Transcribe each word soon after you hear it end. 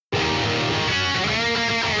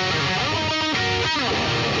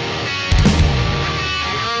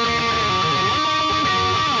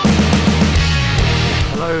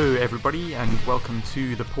everybody, and welcome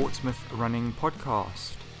to the Portsmouth Running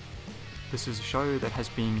Podcast. This is a show that has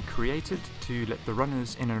been created to let the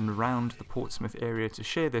runners in and around the Portsmouth area to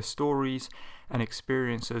share their stories and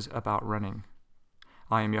experiences about running.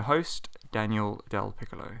 I am your host, Daniel Del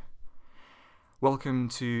Piccolo. Welcome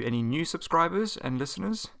to any new subscribers and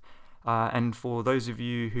listeners. And for those of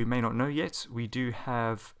you who may not know yet, we do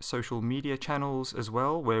have social media channels as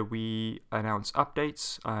well where we announce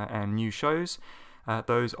updates and new shows.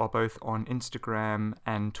 Those are both on Instagram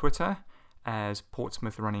and Twitter as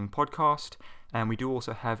Portsmouth Running Podcast. And we do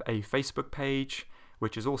also have a Facebook page,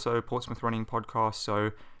 which is also Portsmouth Running Podcast.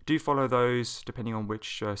 So do follow those depending on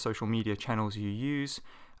which social media channels you use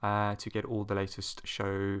to get all the latest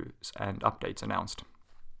shows and updates announced.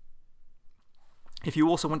 If you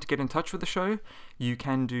also want to get in touch with the show, you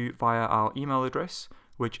can do via our email address,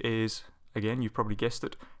 which is, again, you've probably guessed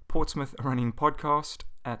it,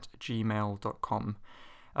 portsmouthrunningpodcast@gmail.com.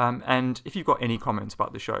 And if you've got any comments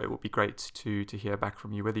about the show, it would be great to hear back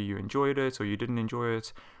from you, whether you enjoyed it or you didn't enjoy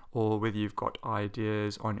it, or whether you've got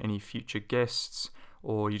ideas on any future guests,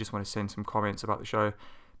 or you just want to send some comments about the show.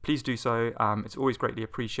 Please do so. It's always greatly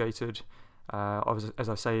appreciated. As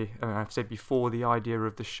I've said before, the idea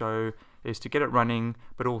of the show is to get it running,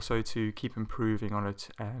 but also to keep improving on it,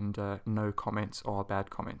 and no comments are bad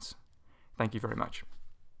comments. Thank you very much.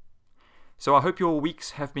 So I hope your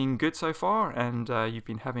weeks have been good so far, and you've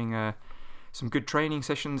been having some good training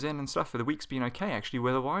sessions in and stuff. The week's been okay, actually,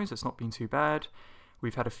 weather-wise. It's not been too bad.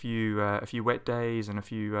 We've had a few wet days and a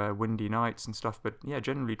few windy nights and stuff, but yeah,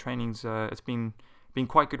 generally training's it's been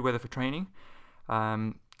quite good weather for training.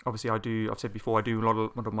 Obviously, I've said before, I do a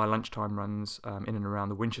lot of my lunchtime runs in and around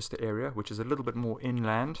the Winchester area, which is a little bit more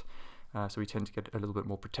inland, so we tend to get a little bit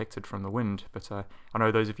more protected from the wind. But I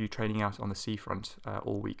know those of you training out on the seafront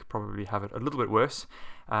all week probably have it a little bit worse.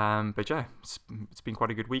 But yeah, it's been quite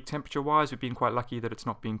a good week. Temperature-wise, we've been quite lucky that it's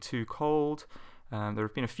not been too cold. There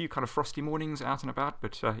have been a few kind of frosty mornings out and about,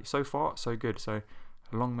 but so far, so good. So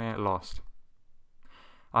long may it last.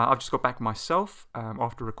 I've just got back myself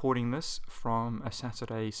after recording this from a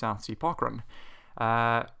Saturday Southsea Park run.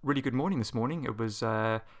 Really good morning this morning. It was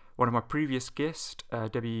one of my previous guests,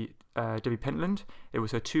 Debbie Pentland. It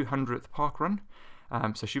was her 200th park run.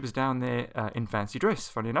 So she was down there in fancy dress,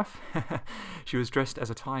 funny enough. She was dressed as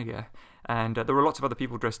a tiger. And there were lots of other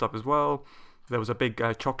people dressed up as well. There was a big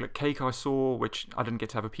chocolate cake I saw, which I didn't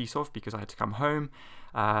get to have a piece of because I had to come home.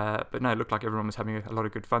 But no, it looked like everyone was having a lot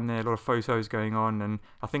of good fun there, a lot of photos going on. And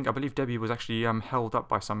I believe Debbie was actually held up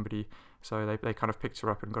by somebody. So they kind of picked her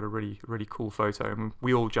up and got a really, really cool photo. And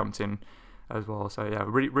we all jumped in as well. So yeah,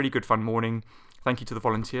 really, really good fun morning. Thank you to the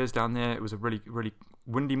volunteers down there. It was a really, really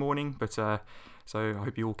windy morning, but so I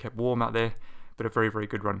hope you all kept warm out there. But a very, very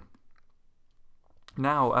good run.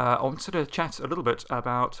 Now, I wanted to chat a little bit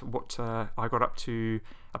about what I got up to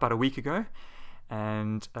about a week ago.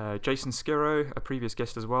 And Jason Skirrow, a previous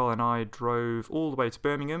guest as well, and I drove all the way to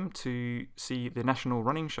Birmingham to see the National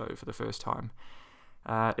Running Show for the first time.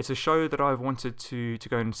 It's a show that I've wanted to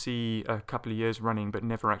go and see a couple of years running, but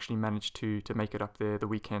never actually managed to make it up there the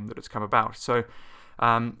weekend that it's come about. So,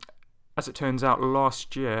 as it turns out,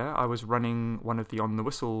 last year I was running one of the On the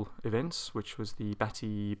Whistle events, which was the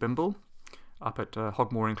Batty Bimble up at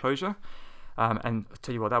Hogmore Enclosure. And I'll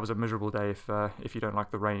tell you what, that was a miserable day if you don't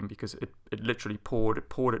like the rain, because it literally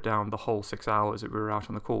poured it down the whole 6 hours that we were out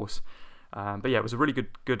on the course. But yeah, it was a really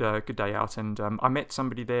good day out, and I met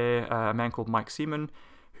somebody there, a man called Mike Seaman,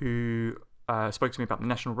 who spoke to me about the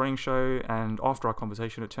National Running Show. And after our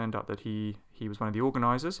conversation, it turned out that he was one of the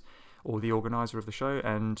organisers, or the organiser of the show,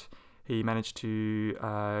 and he managed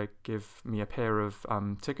to give me a pair of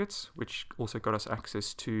tickets, which also got us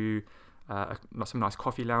access to some nice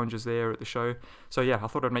coffee lounges there at the show. So yeah, I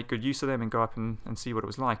thought I'd make good use of them and go up and see what it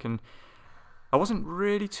was like. And I wasn't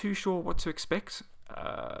really too sure what to expect.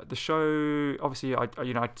 The show, obviously,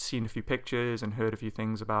 I'd seen a few pictures and heard a few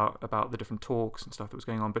things about the different talks and stuff that was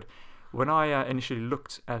going on. But when I initially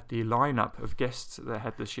looked at the lineup of guests that they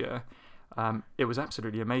had this year, it was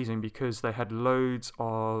absolutely amazing, because they had loads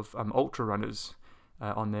of ultra runners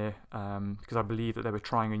on there, because I believe that they were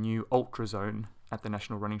trying a new ultra zone at the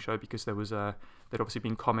National Running Show, because there'd obviously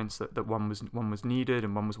been comments that one was needed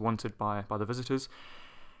and one was wanted by the visitors.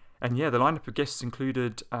 And yeah, the lineup of guests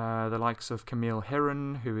included the likes of Camille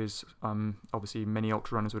Herron, who is obviously many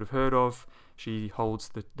ultra runners would have heard of. She holds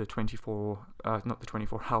the 24-hour,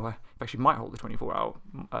 in fact she might hold the 24-hour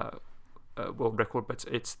world record, but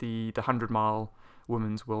it's the 100-mile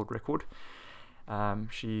women's world record.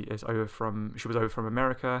 She was over from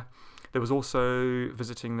America. There was also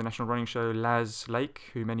visiting the National Running Show Laz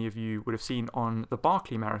Lake, who many of you would have seen on the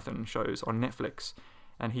Barkley Marathon shows on Netflix.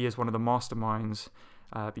 and he is one of the masterminds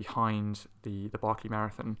behind the Barkley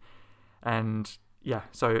Marathon. And yeah,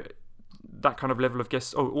 so that kind of level of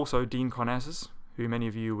guests. Oh, also Dean Karnazes, who many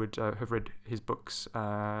of you would have read his books.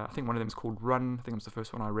 I think one of them is called Run. I think it was the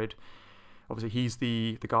first one I read. Obviously, he's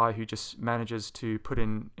the guy who just manages to put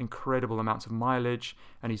in incredible amounts of mileage,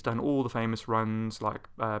 and he's done all the famous runs like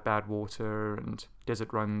Badwater and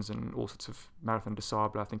desert runs and all sorts of Marathon des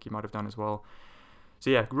Sables, I think he might have done as well. So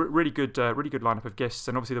yeah, really good lineup of guests,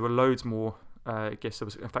 and obviously there were loads more guests.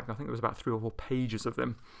 In fact, I think there was about 3 or 4 pages of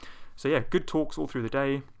them. So yeah, good talks all through the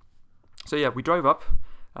day. So yeah, we drove up.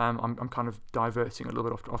 I'm kind of diverting a little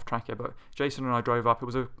bit off track here, but Jason and I drove up. It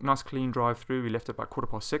was a nice clean drive through. We left at about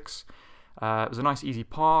 6:15. It was a nice easy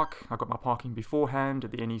park. I got my parking beforehand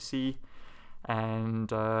at the NEC, and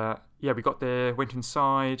yeah, we got there, went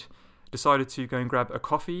inside, decided to go and grab a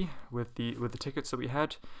coffee with the tickets that we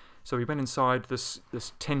had. So we went inside this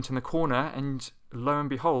tent in the corner, and lo and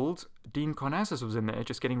behold, Dean Karnazes was in there,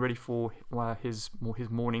 just getting ready for his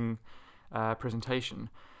morning presentation.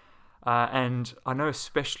 And I know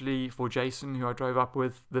especially for Jason, who I drove up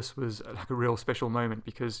with, this was like a real special moment,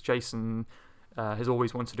 because Jason has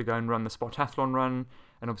always wanted to go and run the Spartathlon run,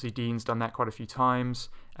 and obviously Dean's done that quite a few times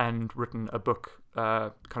and written a book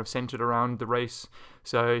kind of centered around the race.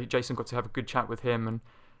 So Jason got to have a good chat with him, and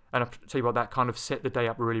I'll tell you what, that kind of set the day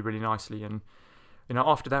up really, really nicely. And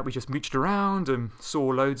after that, we just mooched around and saw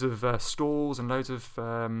loads of stalls and loads of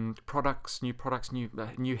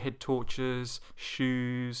new head torches,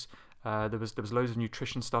 shoes. There was loads of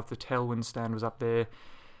nutrition stuff. The Tailwind stand was up there.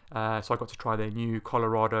 So I got to try their new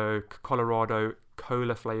Colorado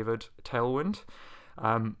cola flavored Tailwind,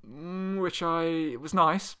 which it was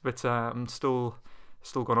nice, but I'm still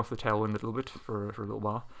gone off the Tailwind a little bit for a little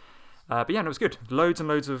while. But yeah, it was good. Loads and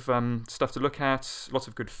loads of stuff to look at. Lots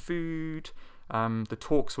of good food. The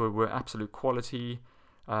talks were absolute quality.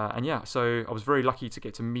 And yeah, so I was very lucky to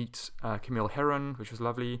get to meet Camille Herron, which was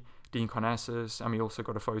lovely. Dean Karnazes, and we also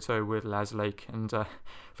got a photo with Laz Lake. And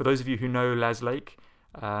for those of you who know Laz Lake,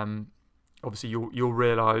 obviously you'll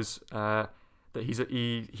realise that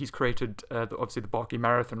he's created obviously the Barkley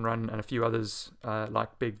Marathon run and a few others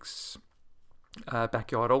like Big's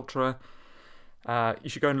Backyard Ultra. You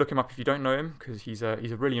should go and look him up if you don't know him, because he's a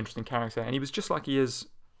really interesting character, and he was just like he is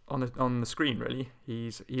on the screen. Really,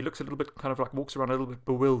 he looks a little bit kind of like, walks around a little bit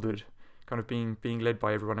bewildered, kind of being led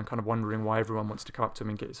by everyone and kind of wondering why everyone wants to come up to him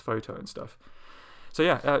and get his photo and stuff. So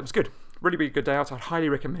yeah, it was good. Really, really good day out. I'd highly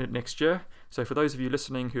recommend it next year. So for those of you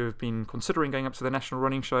listening who have been considering going up to the National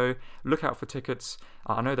Running Show, look out for tickets.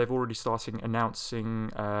 I know they've already started announcing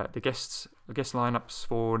the guest lineups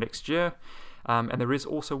for next year. And there is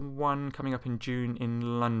also one coming up in June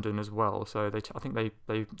in London as well. So I think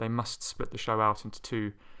they must split the show out into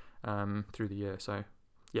 2 through the year. So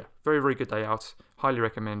yeah, very, very good day out. Highly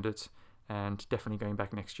recommend it, and definitely going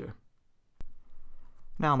back next year.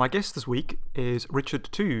 Now, my guest this week is Richard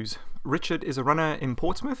Toos. Richard is a runner in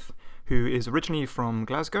Portsmouth who is originally from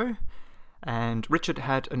Glasgow, and Richard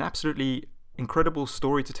had an absolutely incredible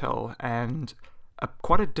story to tell, and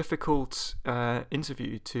quite a difficult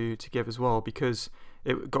interview to give as well, because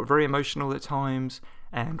it got very emotional at times,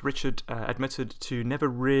 and Richard admitted to never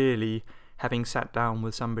really having sat down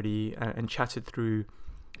with somebody and chatted through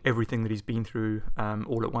everything that he's been through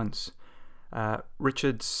all at once.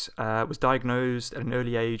 Richard was diagnosed at an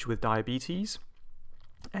early age with diabetes,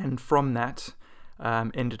 and from that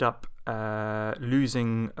ended up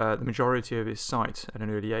losing the majority of his sight at an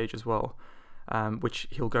early age as well, which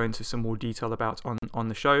he'll go into some more detail about on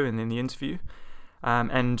the show and in the interview.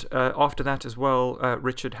 And after that as well,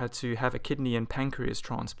 Richard had to have a kidney and pancreas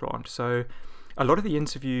transplant. So a lot of the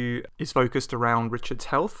interview is focused around Richard's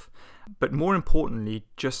health, but more importantly,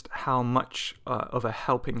 just how much of a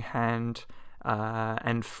helping hand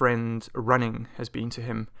and friend running has been to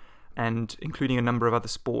him, and including a number of other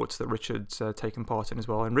sports that Richard's taken part in as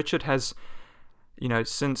well. And Richard has,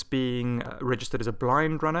 since being registered as a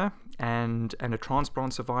blind runner and a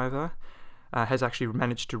transplant survivor, has actually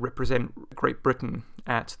managed to represent Great Britain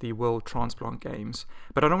at the World Transplant Games.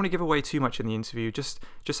 But I don't want to give away too much in the interview, just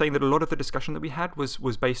saying that a lot of the discussion that we had was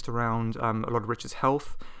based around a lot of Richard's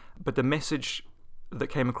health, but the message that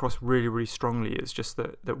came across really, really strongly is just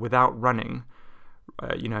that without running,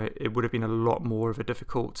 it would have been a lot more of a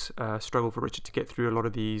difficult struggle for Richard to get through a lot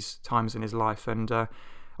of these times in his life. And I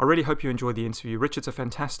really hope you enjoyed the interview. Richard's a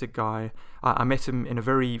fantastic guy. I met him in a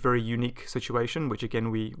very, very unique situation, which again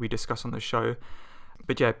we discuss on the show.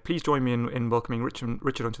 But yeah, please join me in welcoming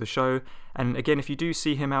Richard onto the show. And again, if you do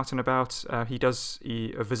see him out and about, he does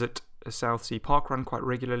a visit a Southsea Park Run quite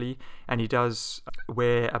regularly, and he does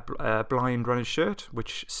wear a blind runner's shirt,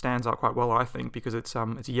 which stands out quite well, I think, because it's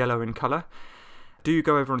yellow in colour. Do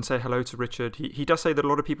go over and say hello to Richard. He does say that a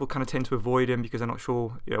lot of people kind of tend to avoid him because they're not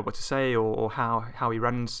sure what to say or how he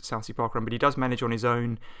runs Southsea Park Run, but he does manage on his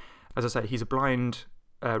own. As I say, he's a blind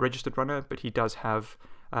registered runner, but he does have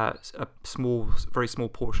a very small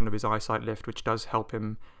portion of his eyesight left, which does help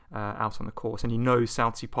him out on the course. And he knows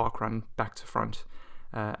Southsea Park Run back to front.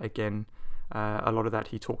 Again, a lot of that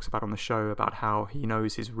he talks about on the show, about how he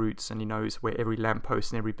knows his routes and he knows where every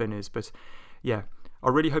lamppost and every bin is. But yeah, I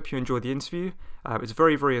really hope you enjoyed the interview. It's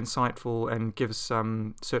very, very insightful and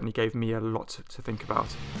certainly gave me a lot to think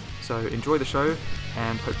about. So enjoy the show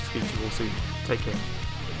and hope to speak to you all soon. Take care.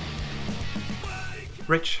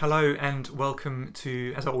 Rich, hello and welcome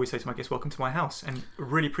to, as I always say to my guests, welcome to my house, and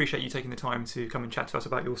really appreciate you taking the time to come and chat to us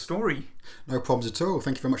about your story. No problems at all.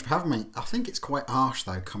 Thank you very much for having me. I think it's quite harsh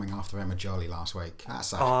though, coming after Emma Jolie last week.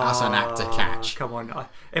 That's an act to catch. Come on,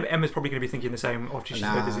 Emma's probably going to be thinking the same after she's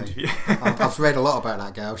heard this interview. I've read a lot about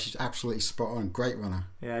that girl. She's absolutely spot on, great runner.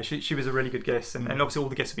 Yeah, she was a really good guest, and obviously all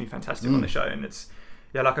the guests have been fantastic on the show, and it's.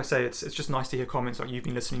 Yeah, like I say, it's just nice to hear comments like you've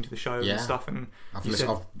been listening to the show and stuff. And I'm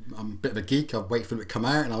a bit of a geek. I wait for them to come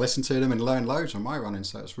out and I listen to them and learn loads on my running.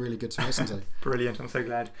 So it's really good to listen to. Brilliant! I'm so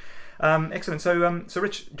glad. Excellent. So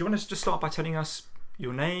Rich, do you want to just start by telling us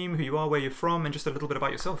your name, who you are, where you're from, and just a little bit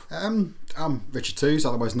about yourself? I'm Richard Toos,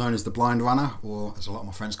 otherwise known as the Blind Runner, or as a lot of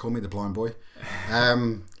my friends call me, the Blind Boy.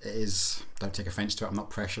 It is. Don't take offence to it. I'm not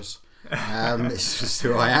precious. It's just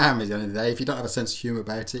who I am. At the end of the day, if you don't have a sense of humour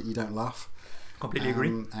about it, you don't laugh. Completely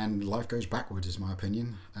agree. And life goes backwards, is my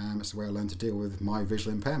opinion. It's the way I learned to deal with my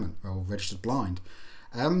visual impairment, or registered blind.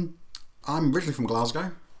 I'm originally from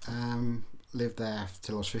Glasgow. Lived there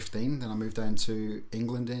till I was 15. Then I moved down to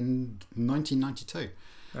England in 1992.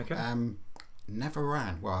 Okay. Never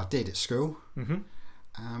ran. Well, I did at school. Mm-hmm.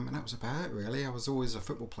 And that was about it, really. I was always a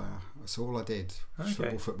football player. That's all I did.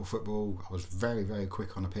 Okay. Football. I was very, very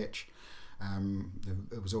quick on a pitch.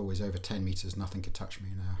 It was always over 10 metres. Nothing could touch me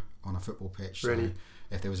on a football pitch. Really? So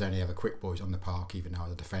if there was any other quick boys on the park, even though I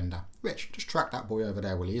was a defender, Rich, just track that boy over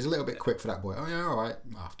there, will you? He's a little bit quick for that boy. Oh yeah, all right.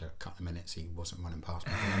 After a couple of minutes, he wasn't running past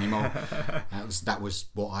me anymore. That was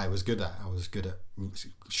what I was good at. I was good at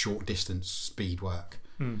short distance speed work.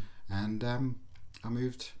 And I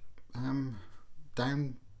moved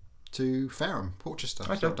down to Fareham, Portchester,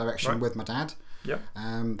 that direction with my dad. Yeah.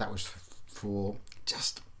 That was for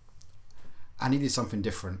just. I needed something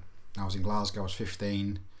different. I was in Glasgow. I was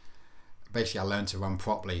 15. Basically, I learned to run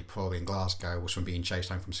properly. Probably in Glasgow was from being chased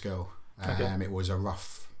home from school. It was a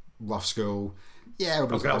rough school. Yeah,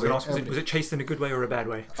 was it chased in a good way or a bad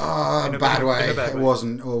way? In a bad way. It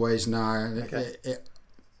wasn't always. No. Okay.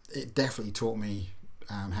 It definitely taught me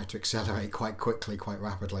how to accelerate quite quickly, quite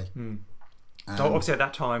rapidly. So obviously at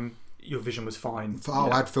that time your vision was fine.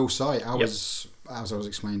 I had full sight. Was, as I was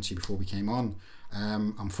explaining to you before we came on,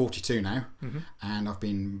 I'm 42 now, and I've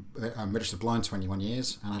been registered blind 21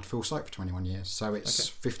 years, and I had full sight for 21 years. So it's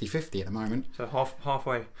 50-50 at the moment. So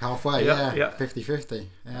halfway. Halfway, yeah. 50-50.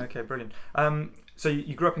 Yeah. Okay, brilliant. So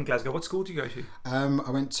you grew up in Glasgow. What school did you go to?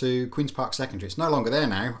 I went to Queen's Park Secondary. It's no longer there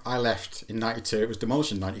now. I left in 92. It was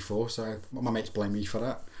demolished in 94, so my mates blame me for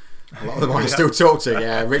that. A lot of them I still talk to.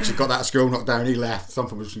 Yeah, Richard got that school knocked down. He left.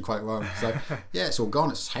 Something wasn't quite wrong. So yeah, it's all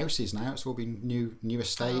gone. It's houses now. It's all been new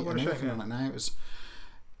estate and everything on it now. It was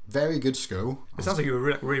very good school. It sounds like you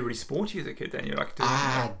were really sporty as a kid. Then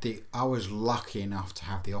I was lucky enough to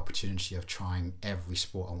have the opportunity of trying every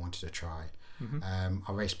sport I wanted to try.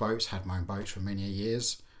 I raced boats. Had my own boats for many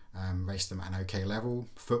years. Raced them at an okay level.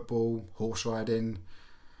 Football, horse riding,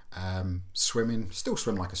 swimming. Still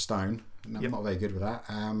swim like a stone. I'm not very good with that.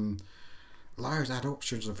 Loads. I had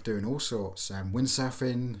options of doing all sorts.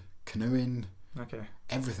 Windsurfing, canoeing. Okay.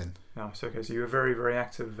 Everything. Oh, so okay. So you were very, very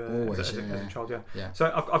active as a child. Yeah. So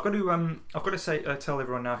I've got to say tell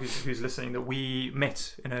everyone now who's listening that we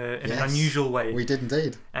met in an unusual way. We did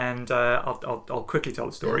indeed. And I'll quickly tell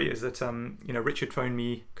the story. Is that Richard phoned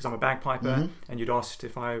me because I'm a bagpiper, and you'd asked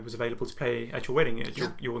if I was available to play at your wedding, at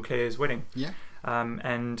your and Claire's wedding. Yeah.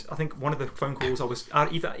 And I think one of the phone calls I was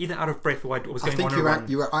either out of breath or I was going on a run.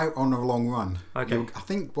 You were out on a long run. Okay. I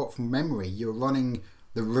think, from memory, you were running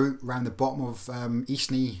the route around the bottom of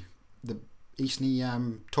Eastney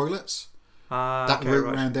toilets. That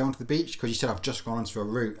route around there onto the beach, because you said I've just gone onto a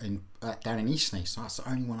route down in Eastney, so that's the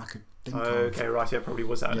only one I could think of. Okay, right, yeah, probably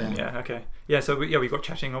was that then. Yeah, okay, yeah. So we got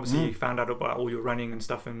chatting. Obviously, found out about all your running and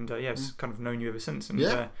stuff, and it's kind of known you ever since. And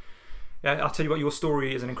I'll tell you what, your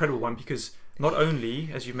story is an incredible one because not only,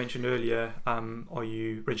 as you mentioned earlier, are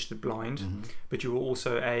you registered blind, but you were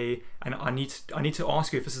also and I need to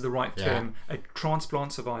ask you if this is the right term, a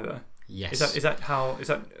transplant survivor. Yes. Is that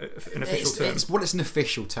an official term? It's an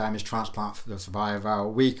official term is transplant survivor.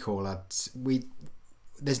 We call it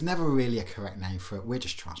there's never really a correct name for it. We're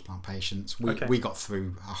just transplant patients. We got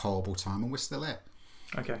through a horrible time and we're still here.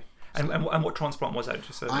 Okay. And what transplant was that?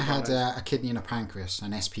 Just so I had a kidney and a pancreas,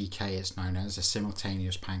 an SPK it's known as, a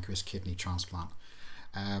simultaneous pancreas kidney transplant.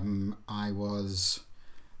 I was,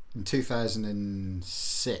 in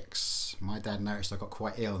 2006, my dad noticed I got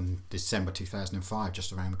quite ill in December 2005,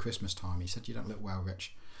 just around the Christmas time. He said, "You don't look well,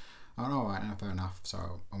 Rich." I went, "All right, fair enough."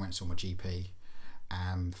 So I went and saw my GP.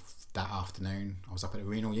 That afternoon, I was up at the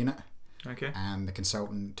renal unit. Okay. And the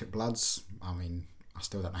consultant took bloods. I mean, I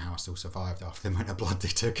still don't know how I still survived after the amount of blood they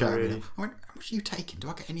took out. Really? I went, "How much are you taking? Do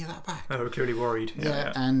I get any of that back?" Oh, we're clearly worried.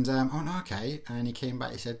 Yeah. And I went, "Okay." And he came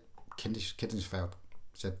back. He said, "Kidneys failed."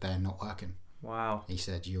 Said they're not working. Wow. He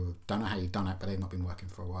said, "You don't know how you've done it, but they've not been working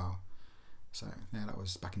for a while." So yeah, that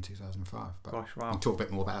was back in 2005. But gosh, wow. We'll talk a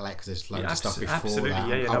bit more about it later because there's loads of stuff before absolutely, that.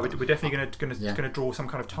 Yeah. No, we're definitely going to draw some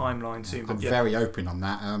kind of timeline soon. I'm very open on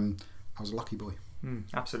that. I was a lucky boy.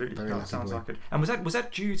 Absolutely, that sounds like it. And was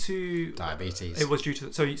that due to diabetes? It was due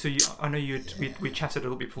to I know we chatted a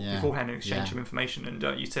little bit beforehand and exchanged some information, and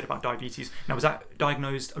you said about diabetes. Now, was that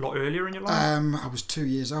diagnosed a lot earlier in your life? I was 2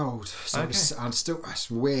 years old, so I'm still.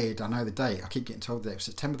 That's weird. I know the date. I keep getting told that it was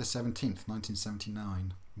September the 17th,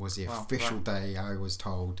 1979 was the official day I was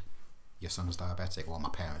told your son's diabetic. Well, my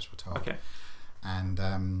parents were told. Okay. And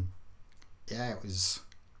it was.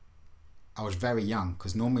 I was very young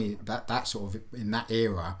because normally that sort of in that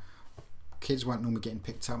era, kids weren't normally getting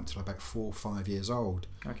picked up until about 4 or 5 years old.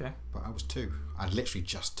 Okay. But I was 2. I'd literally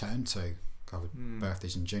just turned 2. Our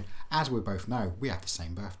birthdays in June. As we both know, we have the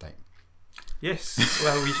same birthday. Yes.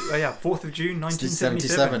 Well, 4th of June,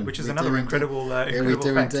 1977, which is another incredible fact. We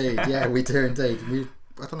do indeed. Yeah, we do indeed.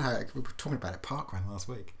 I don't know how we were talking about it at Parkrun last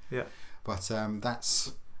week. Yeah. But I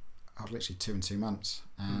was literally 2 and 2 months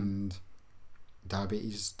and.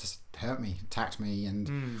 Diabetes just hurt me, attacked me,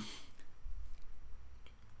 and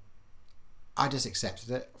I just accepted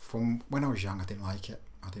it. From when I was young, I didn't like it.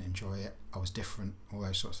 I didn't enjoy it. I was different, all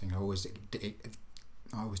those sorts of things. I always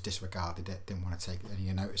disregarded it. Didn't want to take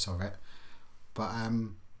any notice of it. But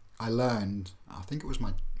I learned. I think it was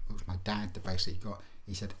my dad that basically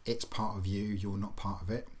he said, "It's part of you. You're not part of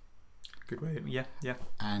it." Good way. Yeah.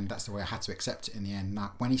 And that's the way I had to accept it in the end.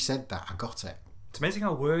 Now, when he said that, I got it. It's amazing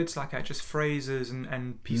how words like that, just phrases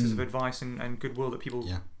and pieces of advice and goodwill that people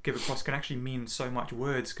give across can actually mean so much.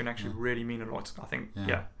 Words can actually really mean a lot, I think.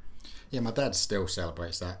 Yeah, my dad still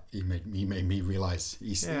celebrates that. He made me realise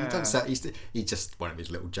he's just one of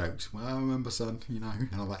his little jokes. "Well, I remember, son, and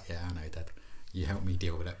I'm like, "Yeah, I know, Dad. You helped me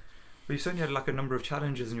deal with it." Well, you certainly had like a number of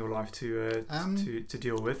challenges in your life to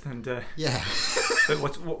deal with, and yeah. But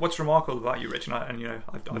what's remarkable about you, Rich, and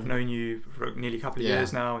I've known you for nearly a couple of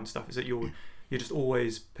years now and stuff, is that you're just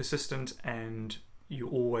always persistent and you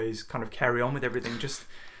always kind of carry on with everything. Just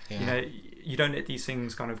you don't let these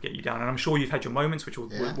things kind of get you down. And I'm sure you've had your moments, which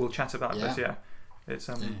we'll chat about. But it's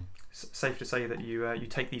safe to say that you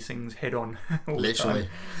take these things head on. Literally.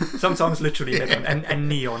 Sometimes literally head on and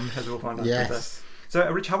knee on, as we'll find out. Yes. So,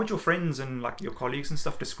 Rich, how would your friends and like your colleagues and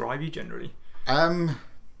stuff describe you generally? My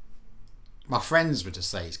friends would just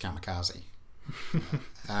say he's kamikaze.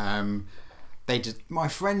 My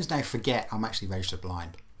friends now forget I'm actually registered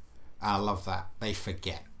blind. I love that. They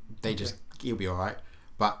forget. They just, "You'll be all right."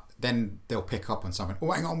 But then they'll pick up on something.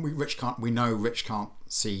 "Oh, hang on, we know Rich can't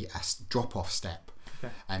see a drop-off step."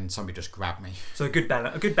 Okay. And somebody just grabbed me. So a good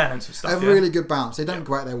balance of stuff. Really good balance. They don't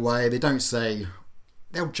go out their way. They don't say.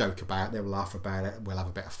 They'll joke about it. They'll laugh about it. We'll have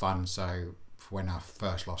a bit of fun. So when I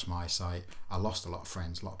first lost my sight, I lost a lot of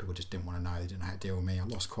friends. A lot of people just didn't want to know. They didn't know how to deal with me. I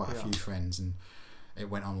lost quite a few friends, and it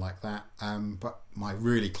went on like that. But my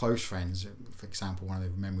really close friends, for example, one of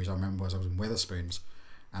the memories I remember was I was in Wetherspoons,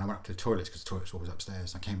 and I went up to the toilets because the toilets were always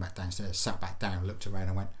upstairs. I came back downstairs, sat back down, looked around,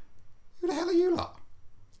 and went, "Who the hell are you lot?"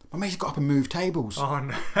 My mates got up and moved tables. Oh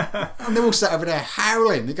no! And they're all sat over there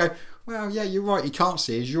howling. They go, "Well, yeah, you're right. You can't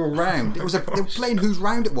see us. You're round." They were playing whose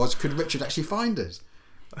round it was. Could Richard actually find us?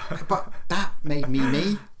 But that made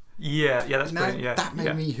me. Yeah, that's brilliant. Yeah, that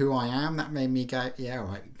made me who I am. That made me go, "Yeah, all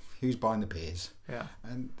right. Who's buying the beers?" Yeah,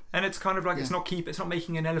 and it's kind of like it's not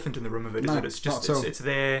making an elephant in the room of it, is it? It's just it's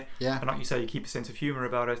there. Yeah, and like you say, you keep a sense of humour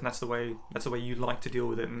about it, and that's the way you like to deal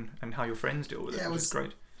with it, and how your friends deal with it. Which is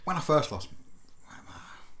great. When I first lost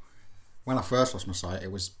my sight,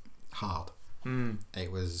 it was hard.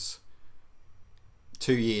 It was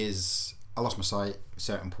 2 years. I lost my sight at a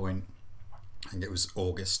certain point. I think it was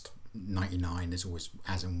August '99 is always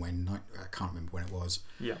as and when. I can't remember when it was.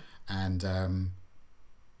 Yeah. And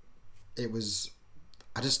it was.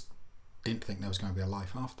 I just didn't think there was going to be a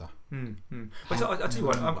life after. But so I'll tell you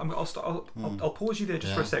what. I'll pause you there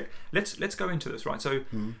just for a sec. Let's go into this, right? So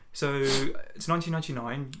it's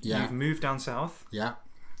 1999. Yeah. You've moved down south. Yeah.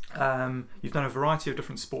 You've done a variety of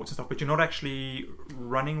different sports and stuff, but you're not actually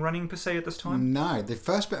running per se at this time. No, the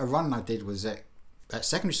first bit of running I did was at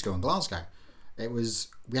secondary school in Glasgow. It was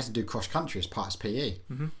we had to do cross country as part of PE,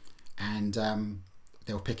 and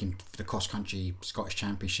they were picking for the cross country Scottish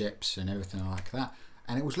Championships and everything like that.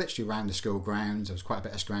 And it was literally around the school grounds. There was quite a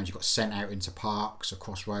bit of grounds. You got sent out into parks,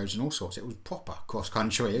 across roads, and all sorts. It was proper cross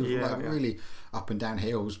country. It was really up and down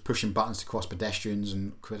hills, pushing buttons to cross pedestrians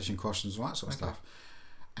and pedestrian crossings and all that sort of stuff.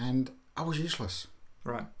 And I was useless.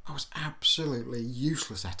 Right. I was absolutely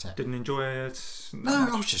useless at it. Didn't enjoy it? No,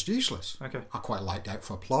 I was just useless. Okay. I quite liked Out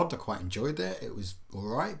for a Plod. I quite enjoyed it. It was all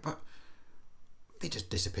right, but they just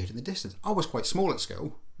disappeared in the distance. I was quite small at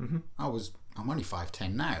school. I'm only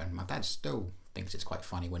 5'10" now, and my dad still thinks it's quite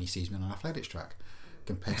funny when he sees me on an athletics track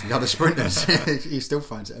compared to the other sprinters. He still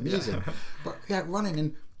finds it amusing. But yeah, running,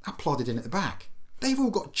 and I plodded in at the back. They've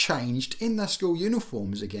all got changed in their school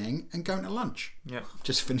uniforms again and going to lunch. Yeah.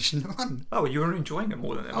 Just finishing the run. Oh, well, you were enjoying it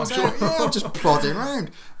more than that. I was just plodding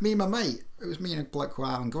around. Me and my mate, it was me and a bloke called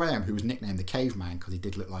Alan Graham, who was nicknamed the Caveman because he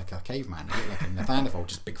did look like a caveman. He looked like a Neanderthal,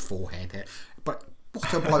 just big forehead here. But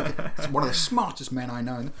what a bloke. One of the smartest men I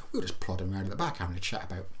know. And we were just plodding around at the back having a chat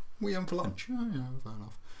about, what are you on for lunch? Oh, yeah, fair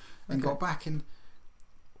enough. And got back, and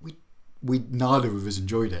we neither of us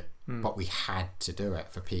enjoyed it, but we had to do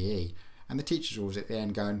it for PE. And the teachers were always at the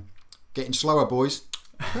end going, getting slower, boys.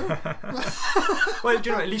 Well, do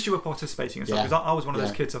you know, at least you were participating and stuff. Because I was one of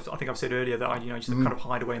those kids. I think I've said earlier that I used to kind of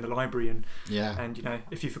hide away in the library and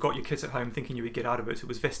if you forgot your kits at home, thinking you would get out of it, it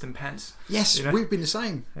was vest and pants. Yes, we've been the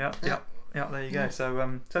same. Yeah. There you go.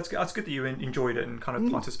 So that's good. That's good that you enjoyed it and kind of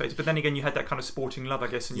participated. But then again, you had that kind of sporting love, I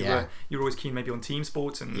guess, and you were always keen maybe on team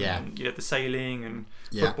sports and you had the sailing and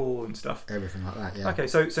football and stuff. Everything like that. Yeah. Okay,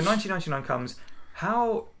 so 1999 comes.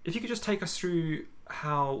 How, if you could just take us through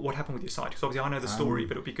what happened with your sight, because obviously I know the story,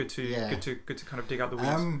 but it would be good to kind of dig out the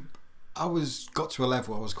weeds. I got to a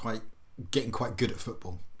level I was getting quite good at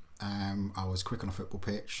football. I was quick on a football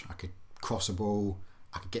pitch. I could cross a ball.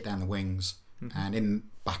 I could get down the wings. And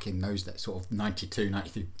back in those days, sort of 92,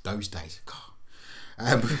 93, those days.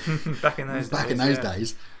 God. Back in those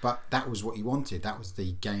days. But that was what you wanted. That was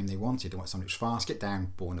the game they wanted. They wanted something that was fast, get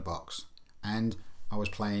down, ball in the box. And I was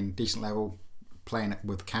playing decent level, playing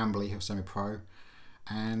with Camberley, who was semi-pro,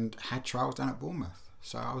 and had trials down at Bournemouth.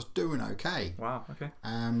 So I was doing okay. Wow, okay.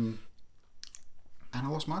 And I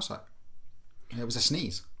lost my sight. It was a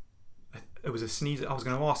sneeze. It was a sneeze. I was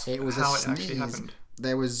going to ask it actually happened.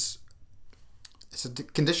 It's a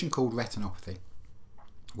condition called retinopathy,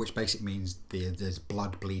 which basically means there's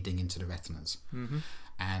blood bleeding into the retinas,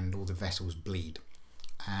 and all the vessels bleed,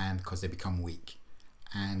 and because they become weak.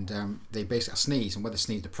 And they basically sneeze, and where they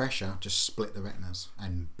sneeze, the pressure just split the retinas,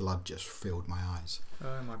 and blood just filled my eyes.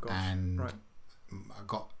 Oh my gosh! And I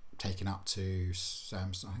got taken up to, I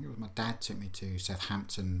think it was my dad took me to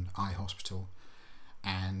Southampton Eye Hospital,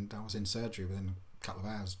 and I was in surgery within a couple of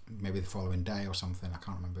hours, maybe the following day or something. I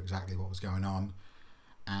can't remember exactly what was going on.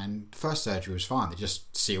 And the first surgery was fine. They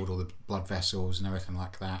just sealed all the blood vessels and everything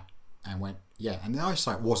like that, and went. Yeah, and the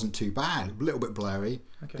eyesight wasn't too bad. A little bit blurry.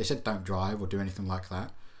 Okay. They said don't drive or do anything like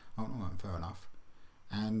that. Oh, no, fair enough.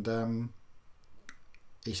 And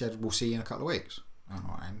he said, we'll see you in a couple of weeks. Oh,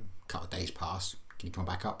 no, and a couple of days passed. Can you come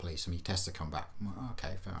back up, please? Some of your tests have come back. I'm like, oh,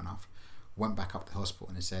 okay, fair enough. Went back up to the hospital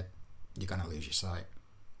and they said, you're going to lose your sight.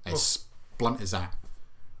 It's blunt as that.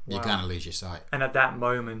 Wow. You're going to lose your sight. And at that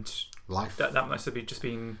moment, life. That must have just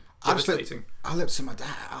been devastating. I looked at my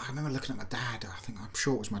dad. I remember looking at my dad. I'm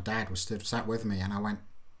sure it was my dad was sat with me, and I went,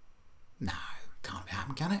 "No, can't be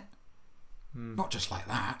happening, can it? Not just like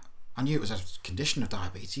that." I knew it was a condition of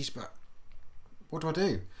diabetes, but what do I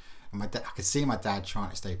do? And I could see my dad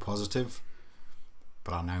trying to stay positive,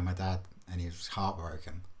 but I know my dad, and he was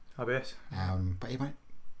heartbroken. I bet. But he went,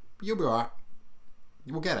 "You'll be alright.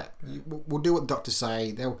 We'll get it. Yeah. We'll do what the doctors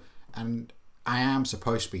say." And I am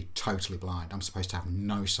supposed to be totally blind. I'm supposed to have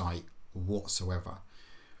no sight whatsoever.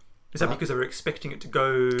 Is that because they were expecting it to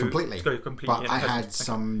go completely? But I had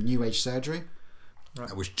some new age surgery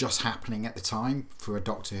that was just happening at the time for a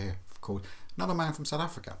doctor called another man from South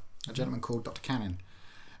Africa, a gentleman called Dr. Cannon,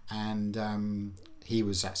 and he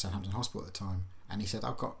was at Southampton Hospital at the time, and he said,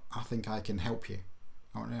 I think I can help you.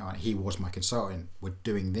 I went, and he was my consultant. We're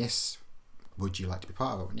doing this. Would you like to be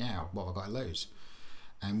part of it? I went, yeah. What have I got to lose?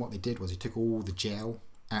 And what they did was he took all the gel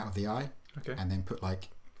out of the eye, and then put like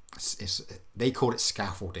they call it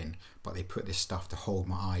scaffolding, but they put this stuff to hold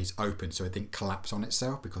my eyes open so it didn't collapse on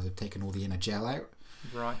itself because they've taken all the inner gel out.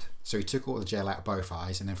 Right. So he took all the gel out of both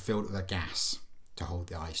eyes and then filled it with a gas to hold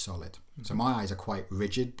the eyes solid. So my eyes are quite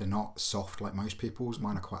rigid. They're not soft like most people's.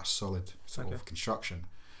 Mine are quite a solid sort of construction.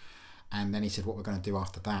 And then he said, what we're going to do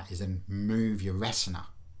after that is then move your retina,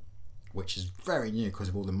 which is very new because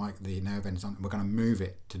of all the nerve endings on it. We're going to move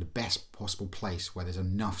it to the best possible place where there's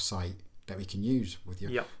enough sight that we can use with you.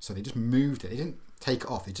 Yep. So they just moved it. They didn't take it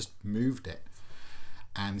off. They just moved it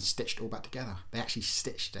and stitched it all back together. They actually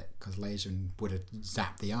stitched it because laser would have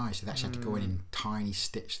zapped the eye. So they actually had to go in and tiny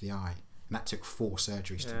stitch the eye. And that took 4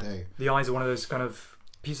 surgeries to do. The eyes are one of those kind of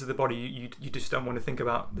pieces of the body you just don't want to think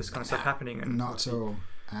about this kind of stuff happening. And not at all.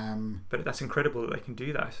 But that's incredible that they can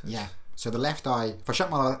do that. Yeah. So the left eye, if I shut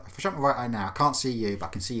my right eye now, I can't see you, but I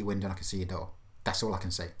can see your window and I can see your door. That's all I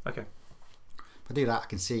can see. Okay. If I do that, I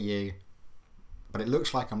can see you, but it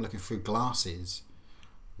looks like I'm looking through glasses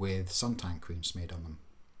with suntan cream smeared on them.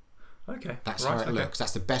 Okay. That's how it looks.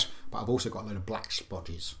 That's the best. But I've also got a load of black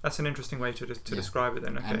spodges. That's an interesting way to describe it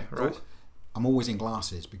then. Okay. And right. I'm always in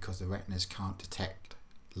glasses because the retinas can't detect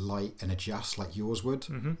light and adjust like yours would.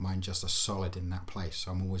 Mine just are solid in that place.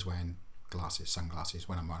 So I'm always wearing sunglasses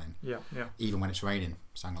when I'm running. Yeah. Even when it's raining,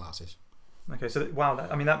 sunglasses. Okay. So wow.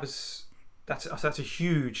 That's a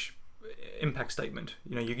huge impact statement.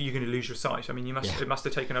 You know, you're going to lose your sight. I mean, it must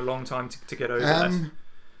have taken a long time to get over that.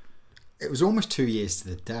 It was almost 2 years to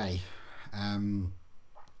the day. I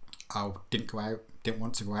didn't go out, didn't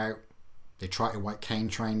want to go out. They tried to white cane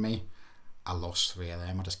train me. I lost 3 of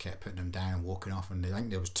them. I just kept putting them down and walking off. And I think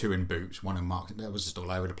there was 2 in boots, 1 in marks. It was just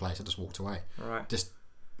all over the place. I just walked away. Right.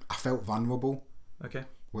 I felt vulnerable. Okay.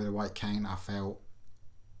 With a white cane, I felt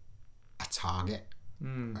a target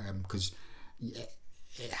because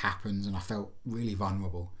it happens, and I felt really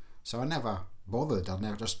vulnerable. So I never bothered. I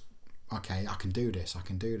never just I can do this.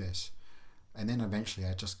 And then eventually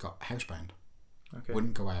I just got housebound. Okay.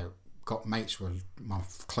 Wouldn't go out. Got mates my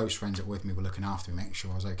close friends that were with me were looking after me, making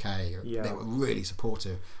sure I was okay. Yeah. They were really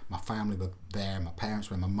supportive. My family were there. My parents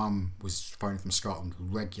were. My mum was phoning from Scotland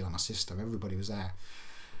regular. My sister, everybody was there.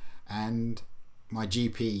 And my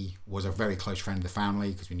GP was a very close friend of the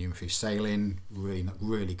family because we knew him through sailing.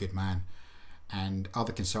 Really good man. And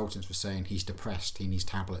other consultants were saying he's depressed. He needs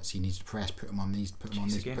tablets. He needs depressed. Put him on these. Put him on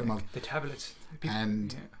these. Put him on the tablets.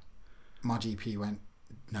 And my GP went,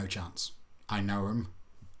 no chance. I know him.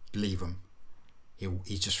 Leave him.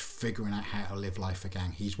 He's just figuring out how to live life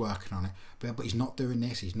again. He's working on it, but he's not doing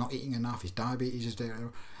this. He's not eating enough. His diabetes is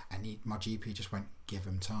there, and my GP just went, give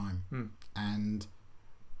him time. And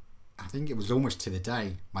I think it was almost to the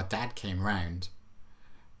day my dad came round,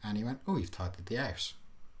 and he went, "Oh, you've tidied the house,"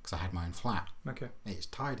 because I had my own flat. Okay, it's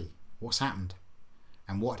tidy. What's happened?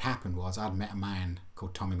 And what happened was I'd met a man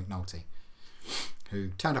called Tommy McNulty, who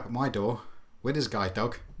turned up at my door with his guide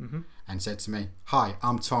dog and said to me, "Hi,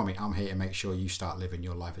 I'm Tommy. I'm here to make sure you start living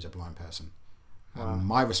your life as a blind person." Wow.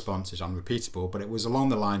 My response is unrepeatable, but it was along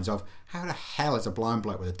the lines of, how the hell is a blind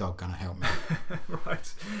bloke with a dog going to help me?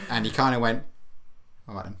 Right. And he kind of went,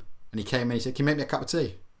 all right then. And he came in and he said, "Can you make me a cup of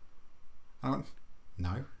tea?" I went,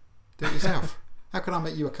 "No, do it yourself." "How can I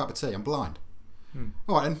make you a cup of tea? I'm blind."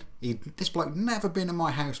 All right then. This bloke never been in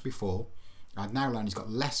my house before. I'd now learned he's got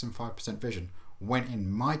less than 5% vision. Went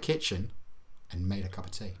in my kitchen and made a cup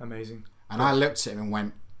of tea. Amazing. And I looked at him and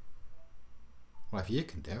went, "Well, if you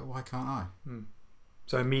can do it, why can't I?"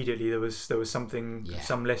 So immediately there was something,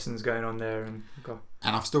 some lessons going on there, and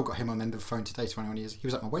I've still got him on the end of the phone today. 21 years. He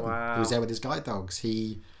was at my wedding. Wow. He was there with his guide dogs.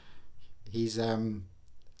 He's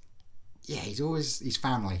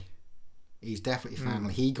family. He's definitely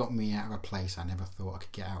family. He got me out of a place I never thought I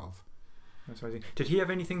could get out of. That's amazing. Did he have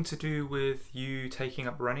anything to do with you taking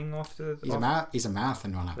up running after? He's a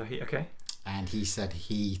marathon runner. Okay. And he said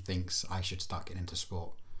he thinks I should start getting into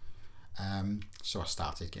sport. So I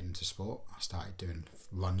started getting into sport. I started doing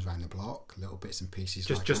runs around the block, little bits and pieces.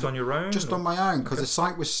 Just on your own? Just on my own, because the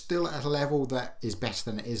sight was still at a level that is better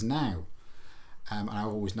than it is now. And I've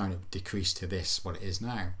always known it would decrease to what it is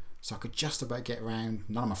now. So I could just about get around.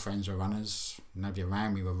 None of my friends were runners. Nobody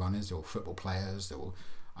around me were runners. They were football players.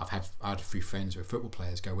 I had a few friends who were football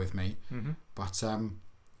players go with me, but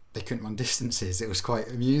they couldn't run distances. It was quite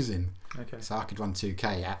amusing. Okay. So I could run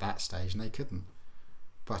 2K at that stage, and they couldn't.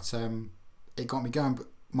 But it got me going. But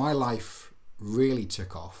my life really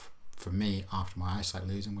took off for me after my eyesight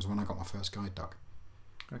losing was when I got my first guide dog.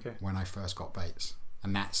 Okay. When I first got Bates,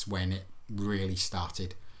 and that's when it really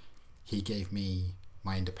started. He gave me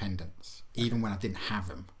my independence, even when I didn't have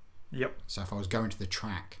him. Yep. So if I was going to the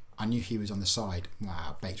track, I knew he was on the side.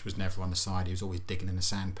 Wow, Bates was never on the side. He was always digging in the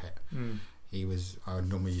sand pit. I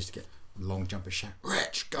normally used to get long jumper shout,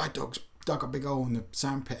 Rich, guide dog's dug a big hole in the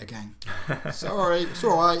sand pit again. Sorry, it's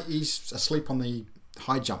all right. He's asleep on the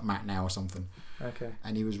high jump mat now or something. Okay.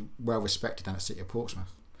 And he was well respected down at City of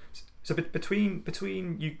Portsmouth. So between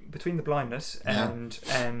the blindness and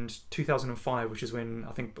 2005, which is when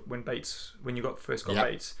I think when you first got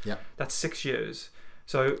Bates, that's 6 years.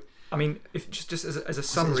 So I mean, if just as a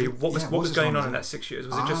summary, what was going on in that 6 years?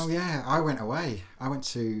 Was it just? Oh yeah, I went away. I went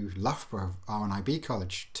to Loughborough RNIB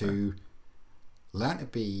College to learn to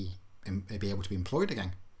be able to be employed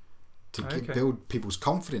again, to build people's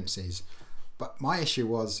confidences. But my issue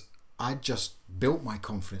was I just built my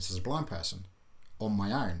confidence as a blind person on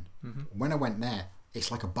my own. Mm-hmm. When I went there,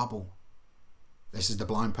 it's like a bubble. This is the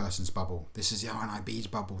blind person's bubble. This is the RNIB's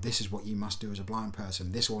bubble. This is what you must do as a blind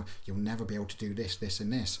person. You'll never be able to do this, this,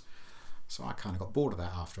 and this. So I kind of got bored of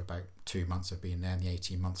that after about 2 months of being there in the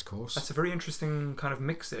 18 months course. That's a very interesting kind of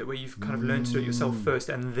mix there, where you've kind of learned to do it yourself first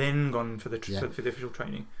and then gone for the official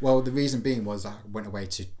training. Well, the reason being was I went away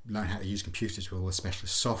to learn how to use computers with all the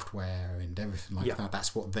specialist software and everything like that.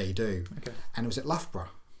 That's what they do. Okay. And it was at Loughborough,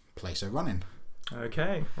 place of running.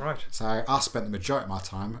 Okay, right. So I spent the majority of my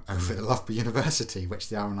time over at Loughborough University, which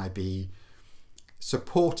the RNIB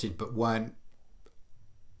supported but weren't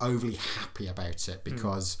overly happy about it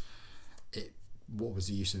because what was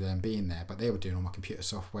the use of them being there? But they were doing all my computer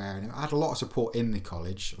software, and I had a lot of support in the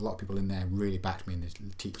college. A lot of people in there really backed me, and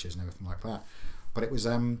the teachers and everything like that. But it was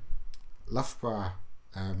Loughborough.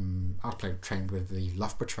 I trained with the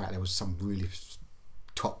Loughborough track. There was some really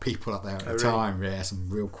top people up there at the time. Yeah, some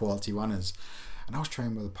real quality runners. And I was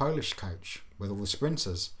training with a Polish coach with all the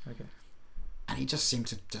sprinters. Okay. And he just seemed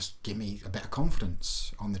to just give me a bit of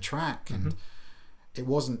confidence on the track. And it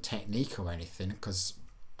wasn't technique or anything, because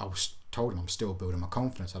I was told him I'm still building my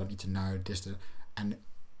confidence. I don't need to know this. And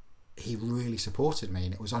he really supported me.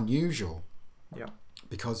 And it was unusual. Yeah.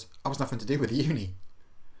 Because I was nothing to do with the uni.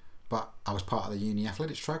 But I was part of the uni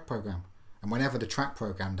athletics track program. And whenever the track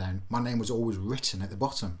program down, my name was always written at the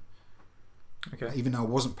bottom. Okay. Even though I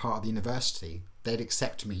wasn't part of the university, they'd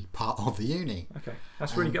accept me part of the uni. Okay,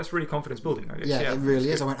 that's really confidence building, I guess. Yeah, it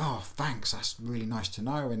really is. I went, oh, thanks, that's really nice to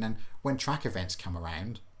know. And then when track events come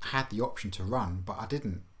around, I had the option to run, but I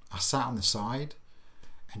didn't. I sat on the side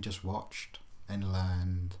and just watched and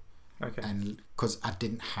learned. Okay. And because I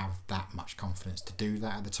didn't have that much confidence to do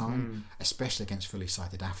that at the time, especially against fully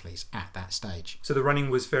sighted athletes at that stage. So the running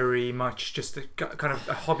was very much just kind of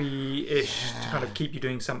a hobby-ish to kind of keep you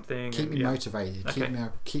doing something. Keep me motivated,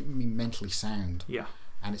 keep me mentally sound. Yeah.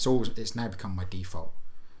 And it's now become my default.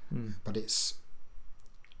 But it's...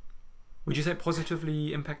 Would you say it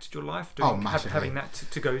positively impacted your life? Massively. Having that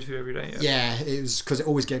to go to every day? Yeah, it was because it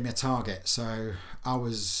always gave me a target. So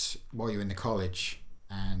while you're in the college...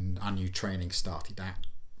 And I knew training started at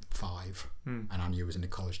 5, and I knew I was in the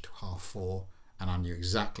college till 4:30, and I knew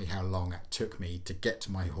exactly how long it took me to get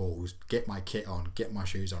to my halls, get my kit on, get my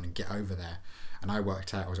shoes on, and get over there. And I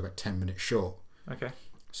worked out I was about 10 minutes short. Okay.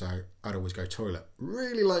 So I'd always go toilet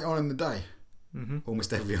really late on in the day,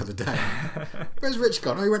 almost every other day. Where's Rich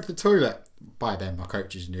gone? Oh, he went to the toilet. By then, my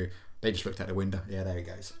coaches knew. They just looked out the window. Yeah, there he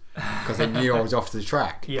goes. Because they knew I was off to the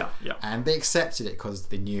track. Yeah. And they accepted it because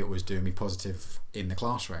they knew it was doing me positive in the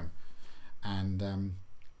classroom. And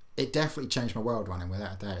it definitely changed my world running,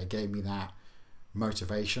 without a doubt. It gave me that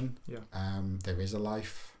motivation. Yeah. There is a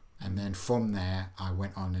life. And then from there, I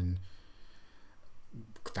went on and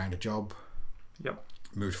found a job. Yep.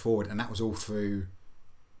 Moved forward. And that was all through...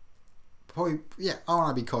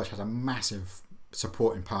 RNIB College has a massive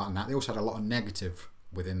supporting part in that. They also had a lot of negative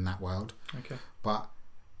within that world. Okay. But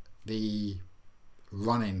the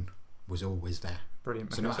running was always there.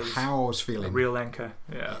 Brilliant. So no matter how I was feeling, a real anchor.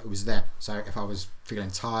 Yeah. It was there. So if I was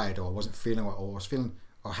feeling tired or I wasn't feeling it, or I was feeling,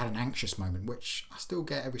 or I had an anxious moment, which I still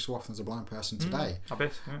get every so often as a blind person today. I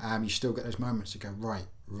bet. Yeah. You still get those moments to go, right,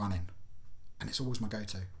 running. And it's always my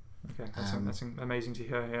go-to. Okay. That's amazing to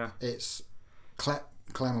hear. Yeah. It's Claire,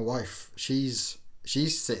 my wife, she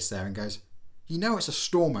sits there and goes, you know it's a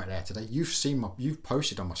storm out there today. You've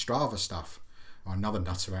posted on my Strava stuff. Or another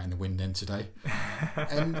nutter out in the wind end today.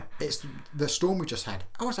 And it's the storm we just had.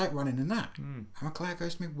 I was out running in that. And Claire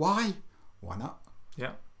goes to me, why? Why not?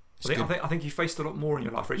 Yeah. I think you faced a lot more in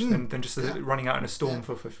your life, Rich, than just running out in a storm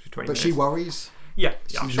for 20 minutes. But she worries. Yeah.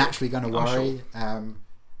 She's naturally going to worry. Sure.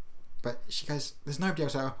 But she goes, there's nobody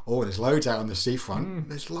else out. Oh, there's loads out on the seafront.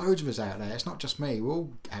 There's loads of us out there. It's not just me. We're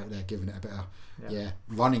all out there giving it a bit of... Yeah.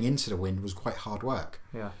 Running into the wind was quite hard work.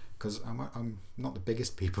 Yeah. Because I'm not the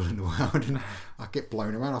biggest people in the world, and I get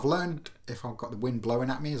blown around. I've learned if I've got the wind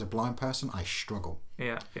blowing at me as a blind person, I struggle.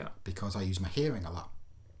 Yeah. Because I use my hearing a lot.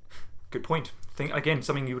 Good point. Think again,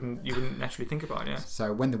 something you wouldn't naturally think about. Yeah.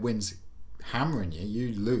 So when the wind's hammering you,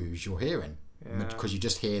 you lose your hearing because you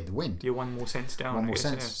just hear the wind. You're one more sense down. One more guess,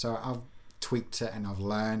 sense. Yeah. So I've tweaked it and I've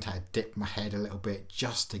learned how to dip my head a little bit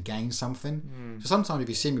just to gain something. So sometimes if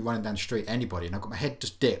you see me running down the street, anybody, and I've got my head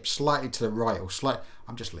just dipped slightly to the right or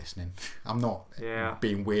I'm just listening. I'm not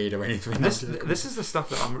being weird or anything. And this is the stuff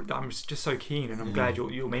that I'm just so keen, and I'm glad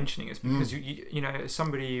you're mentioning it, because you know, as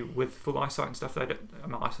somebody with full eyesight and stuff,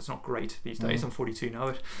 my eyesight's not great these days. I'm 42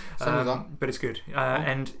 now, but it's good.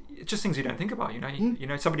 And it's just things you don't think about. You know, you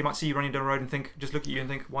know, somebody might see you running down the road and just look at you and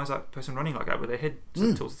think, why is that person running like that with their head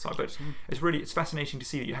tilted to the side? But it's fascinating to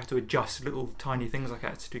see that you have to adjust little tiny things like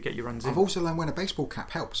that to get your runs in. I've also learned when a baseball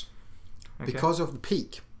cap helps because of the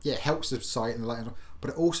peak. Yeah, it helps the sight and the light, but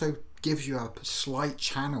it also gives you a slight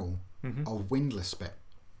channel of windless bit,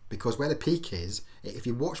 because where the peak is, if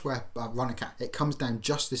you watch where I run a cap, it comes down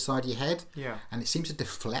just this side of your head, and it seems to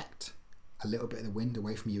deflect a little bit of the wind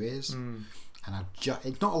away from your ears. And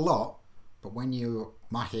it's not a lot, but when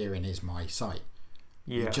my hearing is my sight,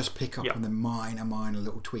 you just pick up on the minor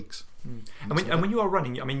little tweaks. And when you are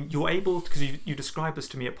running, I mean, you're able, because you described this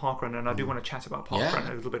to me at Parkrun, and I do want to chat about Parkrun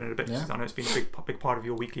a little bit in a bit, because I know it's been a big part of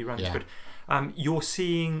your weekly runs. But you're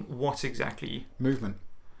seeing what exactly? Movement.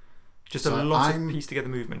 Just a lot of piece together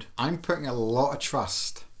movement. I'm putting a lot of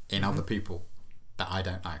trust in other people that I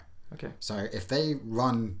don't know. Okay. So if they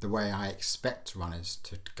run the way I expect runners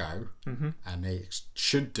to go, and they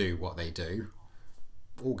should do what they do,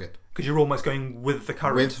 all good. Because you're almost going with the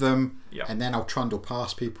current. With them, and then I'll trundle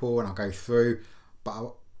past people and I'll go through.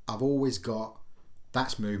 But I've always got,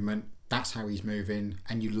 that's movement, that's how he's moving,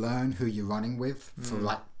 and you learn who you're running with for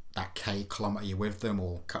like that kilometre you're with them,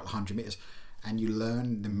 or a couple of 100 metres, and you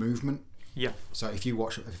learn the movement. Yeah. So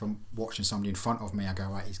if I'm watching somebody in front of me, I go,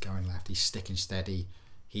 right, he's going left, he's sticking steady,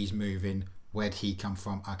 he's moving, where'd he come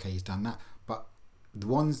from? Okay, he's done that. But the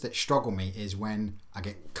ones that struggle me is when I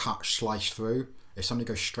get sliced through. If somebody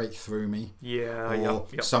goes straight through me, or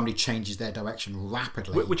somebody changes their direction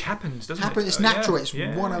rapidly, which happens, doesn't it? It's natural. It's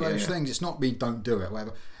one of those things. It's not me, don't do it,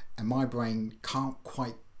 whatever. And my brain can't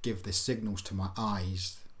quite give the signals to my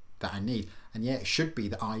eyes that I need. And it should be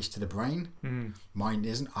the eyes to the brain. Mine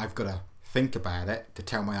isn't. I've got to think about it to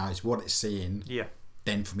tell my eyes what it's seeing.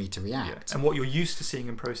 Then for me to react. And what you're used to seeing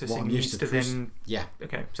and processing needs to then.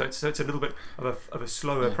 Okay. So it's a little bit of a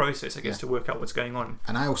slower process, I guess, to work out what's going on.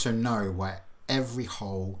 And I also know where every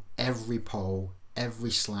hole, every pole,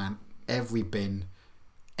 every slant, every bin,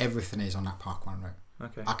 everything is on that Parkrun route.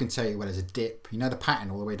 Okay. I can tell you where there's a dip. You know the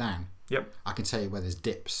pattern all the way down? Yep. I can tell you where there's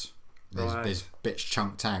dips. There's bits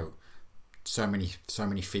chunked out. So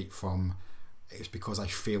many feet from. It's because I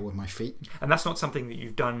feel with my feet. And that's not something that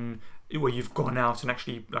you've done where you've gone out and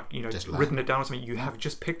actually, just written it down or something. You have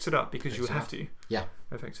just picked it up because you have to. Yeah.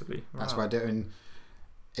 Effectively. That's what I do. And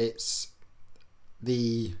it's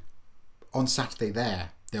on Saturday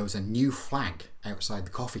there was a new flag outside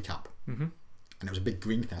the Coffee Cup. And it was a big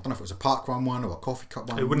green thing. I don't know if it was a Parkrun one or a Coffee Cup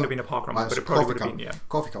one. It wouldn't have been a Parkrun one, but it probably would have been,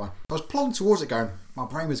 Coffee Cup one. I was plodding towards it going, my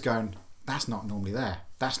brain was going, that's not normally there.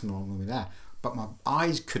 That's not normally there. But my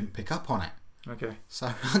eyes couldn't pick up on it. Okay.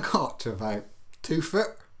 So I got to about 2 foot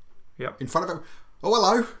in front of it. Oh,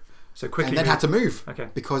 hello. So quickly. And then had to move. Okay.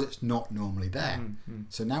 Because it's not normally there.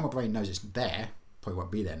 So now my brain knows it's there. Probably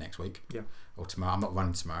won't be there next week. Yeah. Or tomorrow. I'm not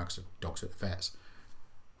running tomorrow because the dogs are at the vets.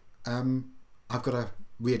 I've got to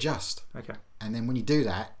readjust. Okay. And then when you do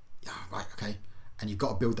that, right, okay, and you've got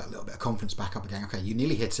to build that little bit of confidence back up again. Okay, you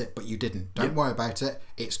nearly hit it, but you didn't. Don't worry about it.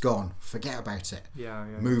 It's gone. Forget about it.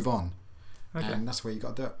 Move on. Okay. And that's where you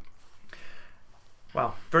got to do it.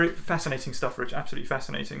 Wow, very fascinating stuff, Rich. Absolutely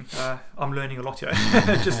fascinating. I'm learning a lot here.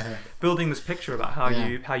 Just building this picture about how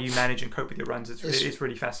you manage and cope with your runs. It's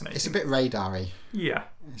really fascinating. It's a bit radar-y. Yeah,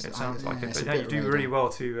 it sounds like it. But you do really well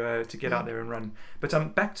to get out there and run.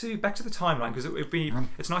 But back to the timeline, because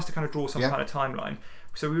it's nice to kind of draw some kind of timeline.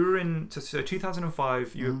 So we were in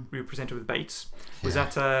 2005. You were presented with Bates. Was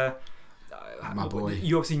that? My boy.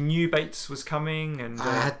 You obviously knew Bates was coming, and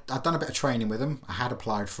I'd done a bit of training with him. I had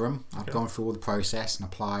applied for him. I'd gone through all the process and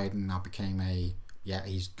applied, and I became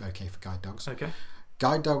he's okay for guide dogs. Okay.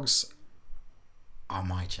 Guide dogs are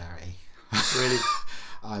my charity. Really?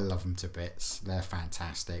 I love them to bits. They're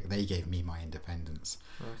fantastic. They gave me my independence.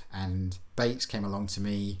 Right. And Bates came along to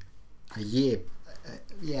me a year.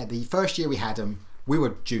 The first year we had him, we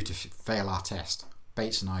were due to fail our test.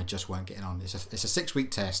 Bates and I just weren't getting on. It's a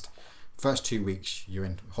 6-week test. First 2 weeks you're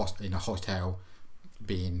in a hotel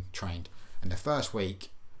being trained, and the first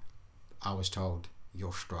week I was told,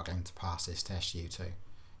 you're struggling to pass this test, you two.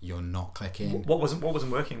 You're not clicking. What wasn't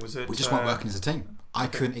working? Was it? We just weren't working as a team. I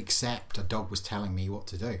couldn't accept a dog was telling me what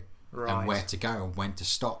to do. and where to go and when to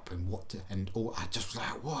stop and what to, and all. I just was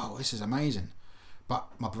like, whoa, this is amazing. But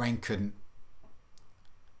my brain couldn't.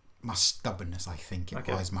 My stubbornness, I think it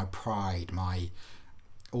was, my pride, my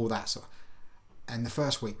all that sort. And the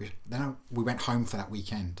first week, we went home for that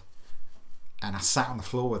weekend, and I sat on the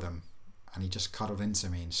floor with him, and he just cuddled into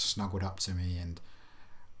me and snuggled up to me, and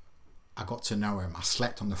I got to know him. I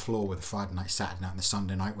slept on the floor with the Friday night, Saturday night, and the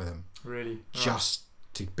Sunday night with him. Really? Just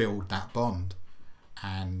to build that bond.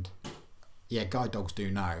 And yeah, guide dogs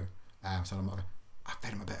do know. So I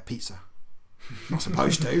fed him a bit of pizza. Not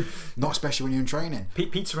supposed to. Not especially when you're in training.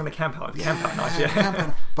 Pizza on the camp out night. Camp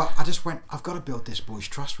out. But I just went, I've got to build this boy's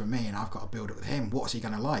trust with me, and I've got to build it with him. What's he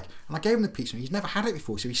going to like? And I gave him the pizza, and he's never had it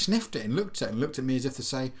before, so he sniffed it and looked at me as if to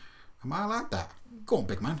say, am I allowed that? Go on,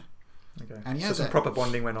 big man. Okay. And he so had some proper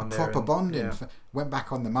bonding went on there. Proper bonding. Went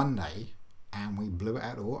back on the Monday, and we blew it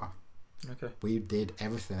out of the water. Okay. We did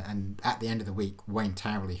everything, and at the end of the week, Wayne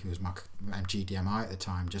Towerley, who was my GDMI at the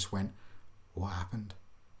time, just went, what happened?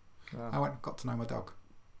 Wow. I got to know my dog.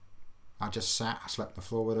 I just sat, I slept on the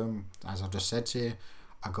floor with him, as I've just said to you.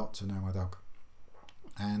 I got to know my dog,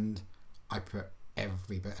 and I put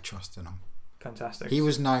every bit of trust in him. Fantastic.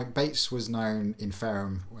 Bates was known in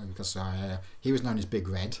Ferrum because he was known as Big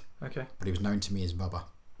Red. Okay. But he was known to me as Bubba.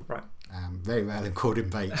 Right. Very rarely called him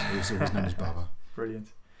Bates, but he was always known as Bubba.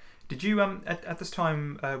 Brilliant. Did you at this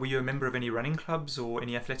time were you a member of any running clubs or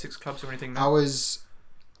any athletics clubs or anything? I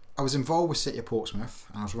was involved with City of Portsmouth,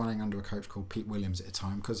 and I was running under a coach called Pete Williams at the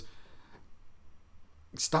time, because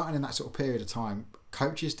starting in that sort of period of time,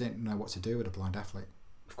 coaches didn't know what to do with a blind athlete.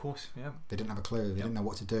 Of course, yeah. They didn't have a clue. They didn't know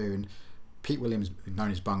what to do. And Pete Williams,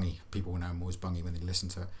 known as Bungy, people will know him more as Bungy when they listen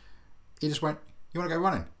to it. He just went, "You want to go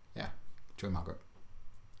running? Yeah, join my group."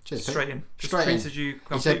 Cheers, straight Pete. in. Straight in. You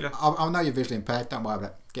he said, "I know you're visually impaired. Don't worry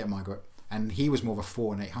about it. Get in my group." And he was more of a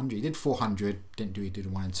 4 and 800. He did 400. He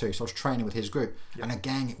did 1 and 2. So I was training with his group. Yep. And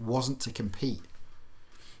again, it wasn't to compete.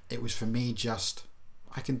 It was for me just,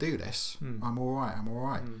 I can do this. I'm all right.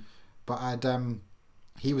 But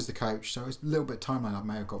he was the coach, so it was a little bit of timeline I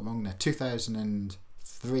may have got wrong there.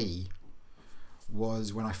 2003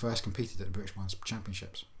 was when I first competed at the British Blind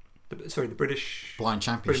Championships. The British Blind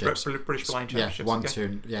Championships. British Blind Championships. Yeah, 1,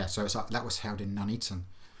 2, yeah. So it's that was held in Nuneaton.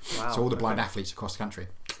 Wow. So all the blind athletes across the country.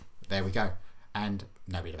 There we go. And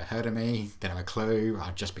nobody had ever heard of me, didn't have a clue.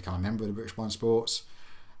 I'd just become a member of the British Blind Sports,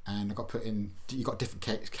 and I got put in. You got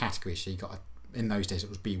different categories. So you got in those days it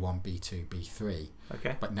was B1, B2, B3.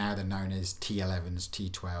 Okay. But now they're known as T11s,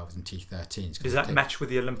 T12s, and T13s. Does that match with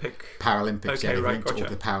the Olympic? Paralympics. Okay, yeah, they've right, linked gotcha. all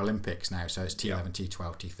the Paralympics now, so it's T11,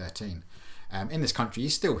 T12, T13. In this country, you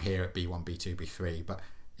still hear at B1, B2, B3, but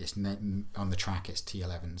it's on the track. It's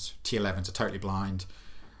T11s. T11s are totally blind,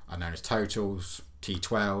 are known as totals.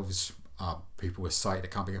 T12s are people with sight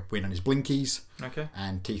that can't win on his blinkies. Okay.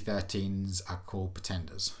 And T13s are called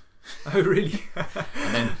pretenders. Oh, really?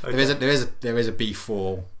 And then there is a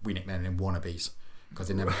B4. We nicknamed them wannabes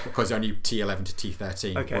because only T11 to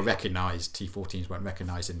T13 were recognised. T14s weren't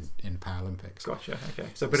recognised in Paralympics. Gotcha. Okay.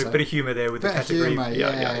 So a bit of humour there with the category. Humour,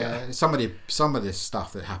 yeah. Some of this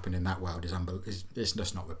stuff that happened in that world is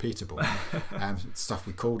just not repeatable. Stuff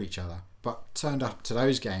we called each other, but turned up to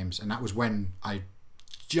those games, and that was when I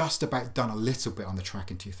just about done a little bit on the track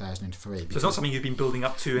in 2003. So it's not something you've been building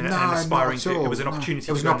up to and aspiring to. It was an opportunity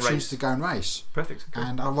to go and race. Perfect. Okay.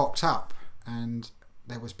 And I rocked up, and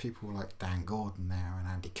there was people like Dan Gordon there and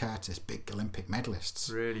Andy Curtis, big Olympic medalists.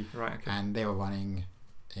 Really? Right. Okay. And they were running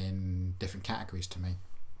in different categories to me.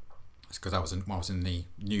 It's because I was in the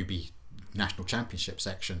newbie national championship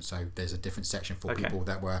section, so there's a different section for people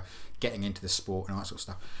that were getting into the sport and all that sort of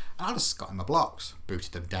stuff. And I just got in my blocks,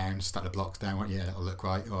 booted them down, stuck the blocks down, went, yeah, that'll look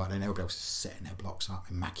right. All right, and everybody else was setting their blocks up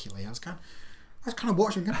immaculately. I was kind of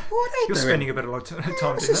watching, going, what are they You're doing? spending a bit of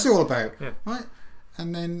time. What's this all about? Yeah. Right?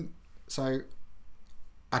 And then, so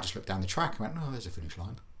I just looked down the track and went, oh, there's a finish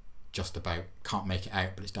line. Just about. Can't make it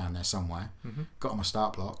out, but it's down there somewhere. Mm-hmm. Got on my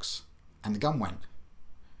start blocks, and the gun went.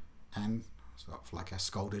 And sort of like a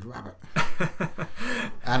scolded rabbit.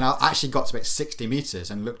 And I actually got to about 60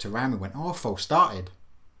 metres and looked around and went, oh, false started.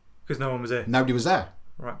 Because no one was there. Nobody was there.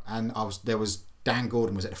 Right. And there was Dan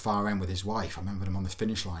Gordon was at the far end with his wife. I remember them on the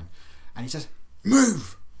finish line. And he says,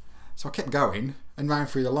 move! So I kept going and ran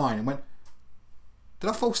through the line and went,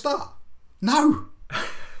 did I false start? No!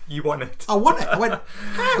 You won it. I won it. I went,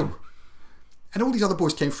 how? And all these other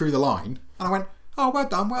boys came through the line, and I went, oh, well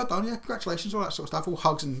done, yeah, congratulations, all that sort of stuff, all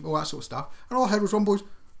hugs and all that sort of stuff. And all I heard was one boy's,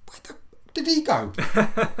 where did he go?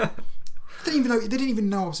 They didn't even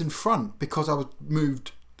know I was in front because I was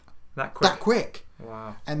moved that quick.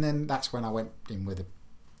 Wow. And then that's when I went in with a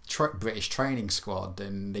British training squad,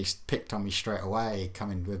 and they picked on me straight away.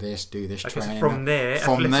 Come in with this, do this Okay, training. so from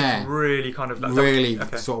there, really kind of like really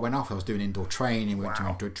sort of went off. I was doing indoor training, went to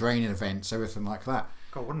Wow. indoor training events, everything like that.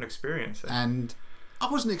 God, what an experience! And I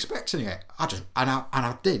wasn't expecting it.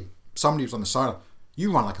 I did. Somebody was on the side.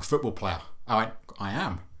 You run like a football player. I went, I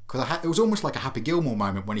am. Because it was almost like a Happy Gilmore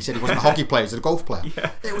moment when he said he wasn't a hockey player, he was a golf player.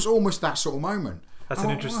 Yeah. It was almost that sort of moment. That's an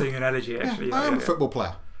interesting analogy, actually. Yeah, I am a football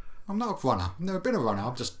player. I'm not a runner. I've never been a runner.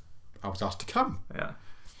 I was asked to come. Yeah.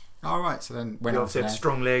 All right, so then went You on obviously to had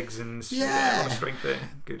strong legs and a lot of strength there.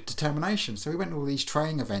 Good. determination. So we went to all these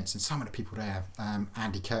training events, and some of the people there,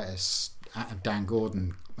 Andy Curtis, Dan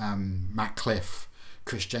Gordon, Matt Cliff,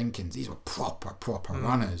 Chris Jenkins, these were proper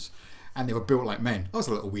runners. And they were built like men. I was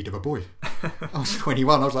a little weed of a boy. I was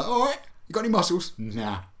 21. I was like, all right, you got any muscles?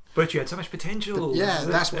 Nah. But you had so much potential. Yeah,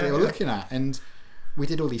 that's what they were looking at. And we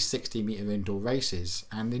did all these 60-metre indoor races,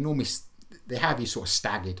 and they have you sort of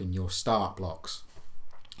staggered in your start blocks.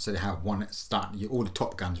 So they have one at start, all the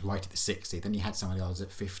top guns right at the 60, then you had some of the others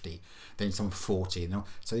at 50, then some 40.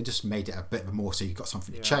 So they just made it a bit more so you got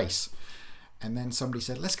something to chase. And then somebody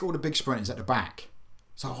said, let's get all the big sprinters at the back.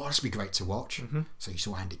 So, this would be great to watch. Mm-hmm. So you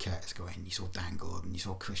saw Andy Curtis go in, you saw Dan Gordon, you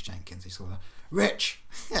saw Chris Jenkins, you saw Rich.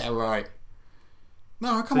 Yeah, right.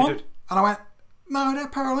 No, come on. And I went, no, they're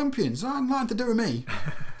Paralympians. I had nothing to do with me.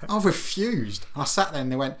 I refused. And I sat there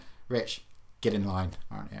and they went, Rich, get in line.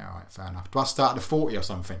 I went, yeah, all right, fair enough. Do I start at 40 or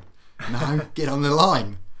something? No, get on the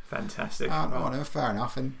line. Fantastic. No, fair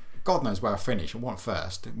enough. And God knows where I finished. I wasn't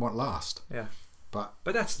first, it wasn't last. Yeah. But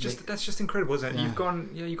that's just incredible, isn't it? Yeah.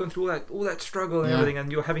 You've gone through all that struggle and everything,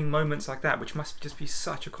 and you're having moments like that, which must just be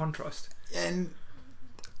such a contrast. And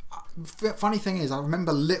funny thing is, I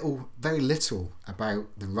remember very little about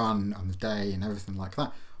the run on the day and everything like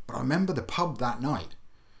that. But I remember the pub that night.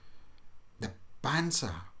 The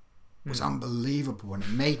banter was unbelievable, and it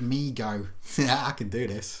made me go, yeah, I can do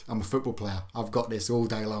this. I'm a football player. I've got this all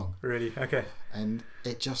day long. Really? Okay. And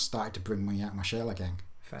it just started to bring me out of my shell again.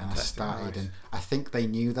 Fantastic. And I started, and I think they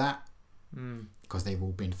knew that because they've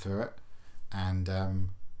all been through it. And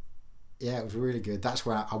it was really good. That's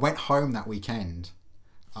where I went home that weekend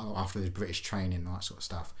after the British training and all that sort of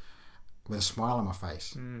stuff with a smile on my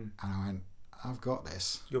face. And I went, I've got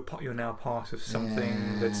this. You're now part of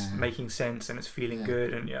something that's making sense and it's feeling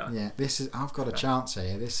good, and I've got a chance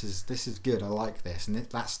here. This is good. I like this, and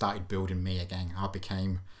that started building me again. I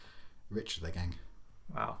became Richard again.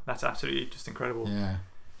 Wow, that's absolutely just incredible. Yeah.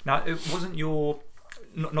 Now, it wasn't your,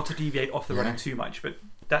 not to deviate off the running too much, but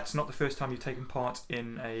that's not the first time you've taken part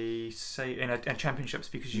in a championships,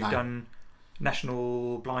 because you've done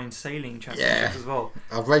national blind sailing championships as well.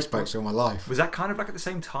 I've raced boats all my life. Was that kind of like at the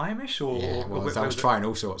same time-ish? Or I was trying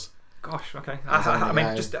all sorts. Gosh, okay. I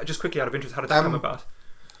mean, just quickly out of interest, how did that come about?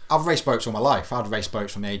 I've raced boats all my life. I'd raced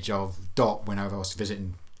boats from the age of whenever I was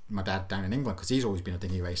visiting my dad down in England, because he's always been a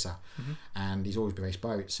dinghy racer and he's always raced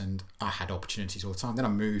boats, and I had opportunities all the time. Then I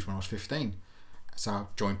moved when I was 15, so I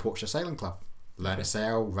joined Portshire Sailing Club, learned to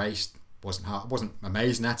sail, raced. Wasn't hard, wasn't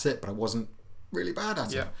amazing at it, but I wasn't really bad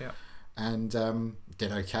at it. And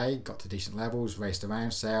did okay, got to decent levels, raced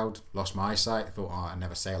around, sailed, lost my eyesight, thought I'd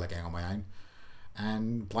never sail again on my own,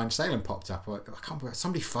 and blind sailing popped up. I can't believe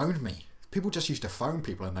somebody phoned me. People just used to phone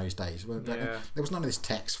people in those days. There was none of this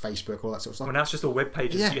text, Facebook, all that sort of stuff. Well, now it's just all web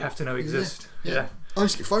pages you have to know exist. Yeah. I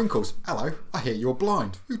used to get phone calls. Hello, I hear you're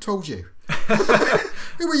blind. Who told you?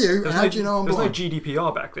 Who are you? And how do you know I'm blind? There was no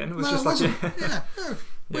GDPR back then. It was just wasn't.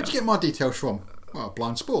 Where'd you get my details from? Well,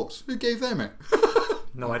 Blind Sports. Who gave them it?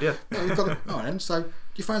 No idea. So do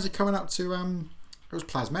you fancy coming up to it was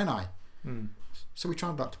Plasmeni. So we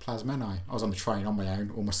travelled up to Plasmeni. I was on the train on my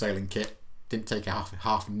own, all my sailing kit. Didn't take half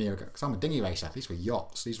a near ago, because I'm a dinghy racer. These were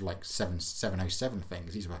yachts. These were like 707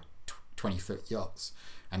 things. These were 20-foot yachts,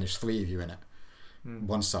 and there's 3 of you in it.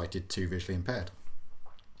 One sighted, 2 visually impaired.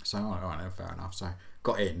 So fair enough. So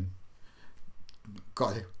got in.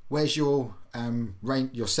 Where's your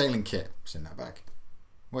your sailing kit? It's in that bag.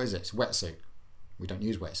 What is it? It's a wetsuit. We don't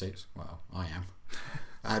use wetsuits. Well, I am.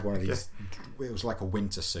 I had one of these. It was like a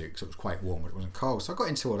winter suit, so it was quite warm, but it wasn't cold. So I got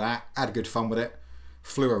into all that. Had a good fun with it.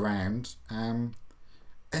 Flew around, and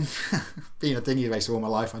being a dinghy racer all my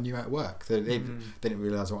life, I knew how it worked. They didn't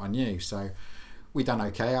realise what I knew, so we done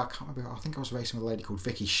okay. I can't remember. I think I was racing with a lady called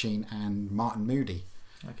Vicky Sheen and Martin Moody.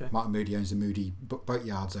 Okay. Martin Moody owns the Moody boat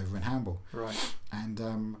yards over in Hamble. Right. And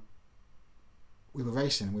we were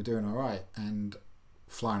racing, and we were doing all right, and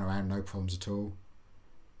flying around, no problems at all.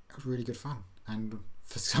 It was really good fun, and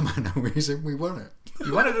for some unknown reason, we won it.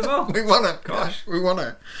 You won it as well? We won it. Gosh. We won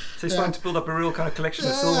it. So you're starting to build up a real kind of collection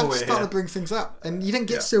of silverware. Started to bring things up. And you didn't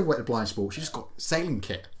get silverware at Blind Sports, you just got sailing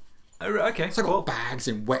kit. Okay, So I cool. got bags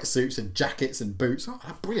and wetsuits and jackets and boots. Oh,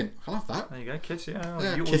 brilliant. I love that. There you go, kids. Yeah,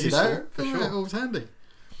 Yeah, all kitted useful, out. for Yeah, sure. all was handy.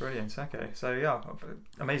 Brilliant. Okay, so yeah,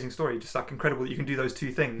 amazing story. Just like incredible that you can do those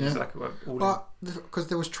two things. Yeah. Like all Well, because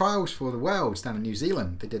there was trials for the Worlds down in New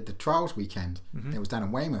Zealand. They did the trials weekend. Mhm. It was down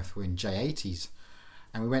in Weymouth. We're in J80s.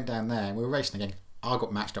 And we went down there and we were racing again. I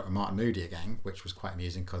got matched up with Martin Moody again, which was quite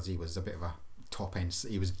amusing because he was a bit of a top end.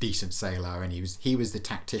 He was a decent sailor and he was the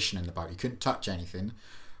tactician in the boat. He couldn't touch anything,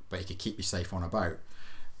 but he could keep you safe on a boat.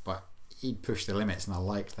 But he'd push the limits, and I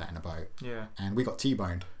liked that in a boat. Yeah. And we got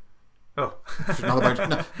T-boned. Oh. Another boat.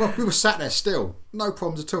 No, well, we were sat there still, no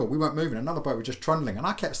problems at all. We weren't moving. Another boat was just trundling, and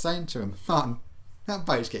I kept saying to him, "Martin, that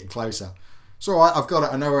boat's getting closer. It's all right. I've got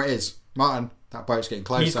it. I know where it is. Martin, that boat's getting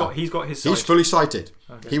closer." He's got his sight. He's fully sighted.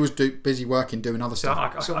 Okay. He was busy working, doing other So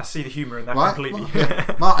stuff. I see the humour in that Right? completely.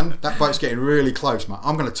 Yeah. Martin, that boat's getting really close, Martin.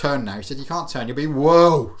 I'm going to turn now. He said, "You can't turn. You'll be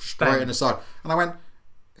whoa straight Bang. in the side." And I went,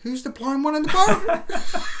 "Who's the blind one in the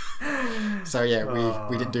boat?" So yeah,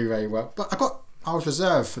 we didn't do very well. But I was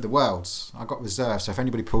reserved for the Worlds. I got reserved. So if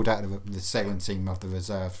anybody pulled out of the sailing team of the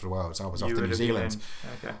reserve for the Worlds, I was off You to would New have been Zealand.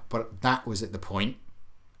 in. Okay. But that was at the point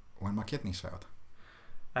when my kidneys failed.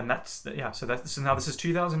 And that's yeah. So this is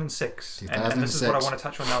 2006, and this is 2006. what I want to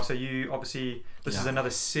touch on now. So you obviously this is Yeah. another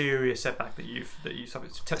serious setback that you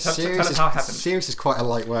suffered. Tell Serious us how it happened. Serious is quite a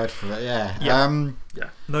light word for it. Yeah. Yeah. Yeah.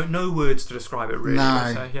 No words to describe it really.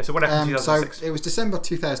 No. So, yeah. So what happened in So 2006? it was December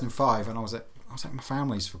 2005, and I was at my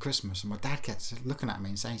family's for Christmas, and my dad kept looking at me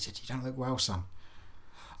and saying, he said, "You don't look well, son."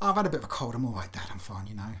 "Oh, I've had a bit of a cold. I'm all right, Dad. I'm fine,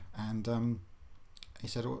 you know." And he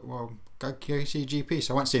said, "Well, go see a GP."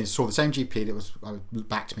 So I went to see him, saw the same GP that was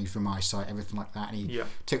backed me from my eyesight, everything like that. And he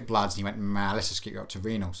took bloods, and he went, "Let's just get you up to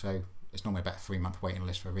renal." So it's normally about a 3-month waiting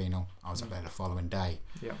list for renal. I was up there the following day.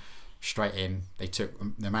 Yeah. Straight in. They took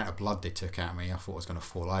the amount of blood they took out of me. I thought I was going to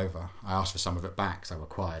fall over. I asked for some of it back because I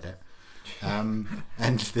required it. And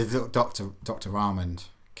the Dr. Rahmond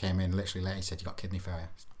came in literally later. He said, "You got kidney failure.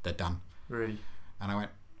 They're done." Really. And I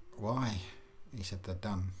went, "Why?" He said, "They're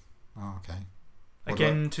done." "Oh, okay."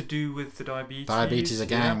 Again, to do with the diabetes. Diabetes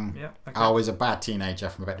again. Yeah. Okay. I was a bad teenager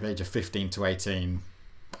from about the age of 15 to 18.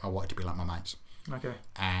 I wanted to be like my mates. Okay.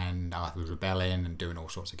 And I was rebelling and doing all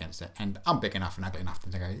sorts against it. And I'm big enough and ugly enough to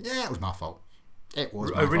go, yeah, it was my fault. It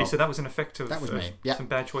was my Oh, really? fault. So that was an effect of That was me. Yeah. some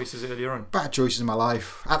bad choices earlier on. Bad choices in my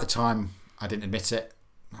life. At the time, I didn't admit it.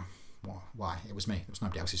 Why? It was me. It was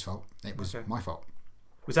nobody else's fault. It was my fault.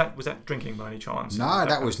 Was that drinking by any chance? No,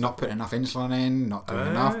 that was not putting enough insulin in, not doing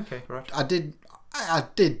enough. Okay, right. I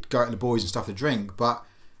did go out to the boys and stuff to drink, but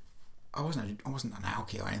I wasn't an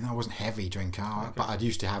alky or anything. I wasn't a heavy drinker, but I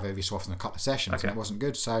used to have every so often a couple of sessions, and it wasn't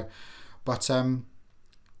good. So, but So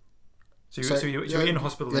you're in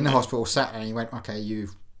hospital. In the hospital, sat there, and he went, "Okay,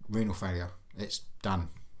 you've renal failure. It's done.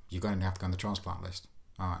 You're going to have to go on the transplant list."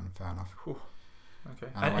 All right, fair enough. Whew.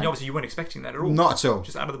 Okay, and obviously you weren't expecting that at all. Not at all.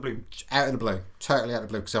 Just out of the blue. Out of the blue, totally out of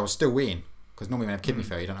the blue, because I was still weeing. Because normally when you have kidney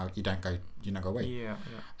failure, you don't go wee. Yeah.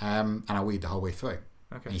 And I weed the whole way through.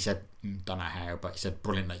 Okay. And he said, "Don't know how," but he said,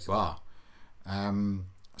 "Brilliant that you are."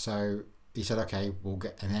 So he said, "Okay, we'll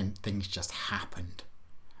get," and then things just happened.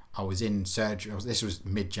 I was in surgery. This was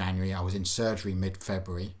mid-January. I was in surgery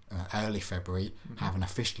mid-February, early February, having a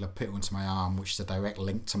fistula put into my arm, which is a direct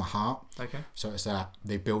link to my heart. Okay. So it's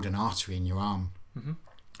they build an artery in your arm,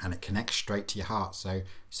 and it connects straight to your heart, so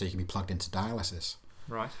you can be plugged into dialysis.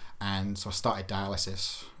 Right. And so I started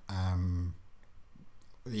dialysis.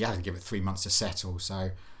 You had to give it 3 months to settle.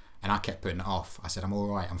 So, and I kept putting it off. I said, "I'm all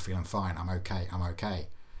right. I'm feeling fine. I'm okay."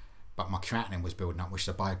 But my creatinine was building up, which is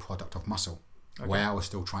a byproduct of muscle. Okay. Where I was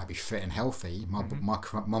still trying to be fit and healthy,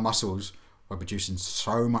 my muscles were producing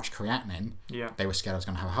so much creatinine. Yeah. They were scared I was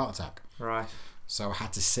going to have a heart attack. Right. So I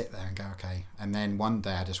had to sit there and go, okay. And then one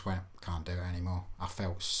day I just went, can't do it anymore. I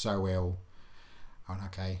felt so ill. I went,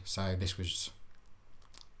 okay. So this was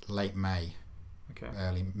late May. Okay.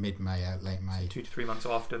 Early mid-May, late May. 2 to 3 months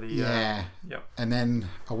after the. Yeah. And then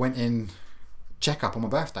I went in check-up on my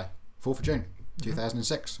birthday, 4th of June,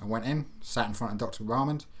 2006. I went in, sat in front of Dr.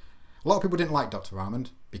 Rahmond. A lot of people didn't like Dr. Rahmond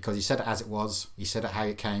because he said it as it was. He said it how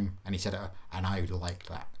it came, and he said it, and I liked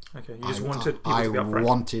that. Okay, you just wanted people to be upfront. I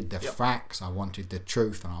wanted the facts, I wanted the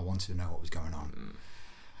truth, and I wanted to know what was going on.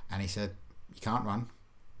 And he said, "You can't run,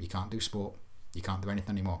 you can't do sport, you can't do anything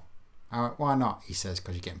anymore." I went, "Why not?" He says,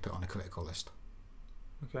 "Because you're getting put on the critical list."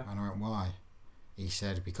 Okay. And I went, "Why?" He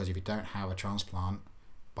said, "Because if you don't have a transplant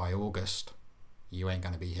by August, you ain't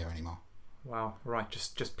going to be here anymore." Wow, right,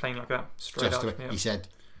 just plain like that, straight up. He said,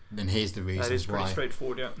 "Then here's the reasons why." That is pretty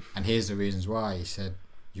straightforward, yeah. And here's the reasons why. He said,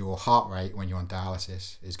 "Your heart rate when you're on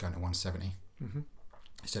dialysis is going to 170.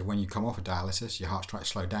 He said, "When you come off of dialysis, your heart's trying to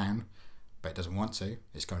slow down, but it doesn't want to.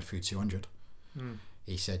 It's going through 200.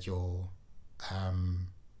 He said your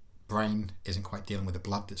brain isn't quite dealing with the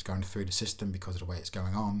blood that's going through the system because of the way it's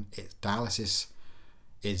going on. Dialysis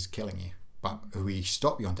is killing you. But if we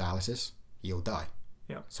stop you on dialysis, you'll die.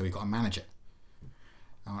 Yeah. So we've got to manage it.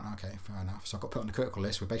 I went, okay, fair enough. So I got put on the critical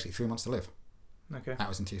list with basically 3 months to live. Okay. That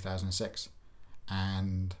was in 2006.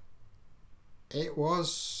 And it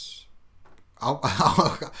was...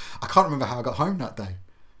 I can't remember how I got home that day.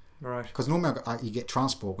 Right. Because normally you get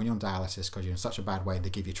transport when you're on dialysis because you're in such a bad way.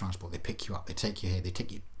 They give you transport. They pick you up. They take you here. They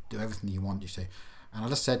take you, do everything you want you to. And I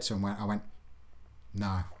just said to him, I went,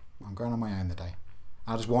 no, I'm going on my own today.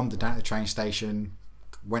 I just wandered down to the train station,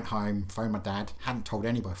 went home, phoned my dad. Hadn't told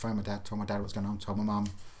anybody. Phoned my dad. Told my dad what's going on. Told my mum.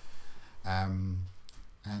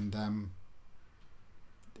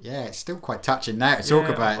 Yeah, it's still quite touching now to talk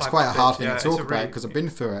about. It's quite a hard thing to talk about because I've been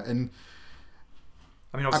through it. And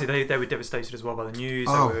I mean, obviously they were devastated as well by the news.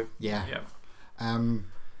 Yeah.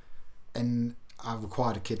 And I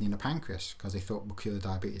required a kidney and a pancreas because they thought we'll cure the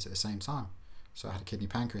diabetes at the same time. So I had a kidney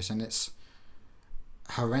pancreas, and it's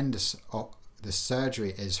horrendous. The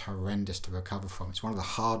surgery is horrendous to recover from. It's one of the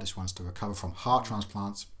hardest ones to recover from. Heart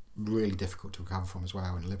transplants, really difficult to recover from as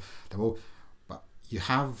well. And but you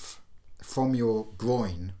have from your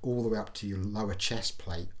groin all the way up to your lower chest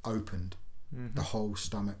plate opened. Mm-hmm. The whole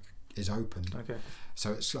stomach is opened. Okay.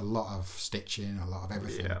 So it's a lot of stitching, a lot of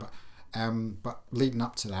everything. Yeah. But leading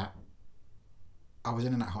up to that, I was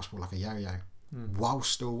in and out of hospital like a yo-yo while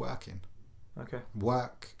still working. Okay.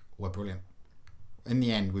 Work were brilliant. In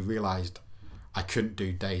the end, we realised I couldn't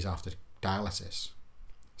do days after dialysis.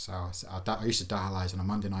 So I used to dialyse on a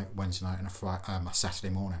Monday night, Wednesday night, and a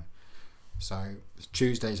Saturday morning. So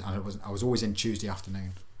Tuesdays, I was always in Tuesday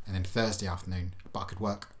afternoon, and then Thursday afternoon. But I could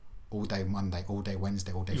work all day Monday, all day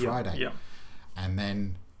Wednesday, all day Friday. Yeah. And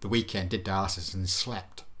then the weekend did dialysis and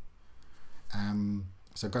slept.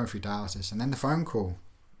 So going through dialysis, and then the phone call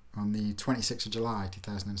on the 26th of July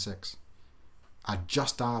 2006. I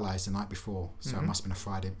just dialysed the night before, so it must have been a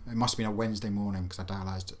Friday. It must have been a Wednesday morning because I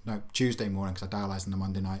dialysed. No, Tuesday morning because I dialysed on the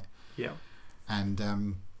Monday night. Yeah. And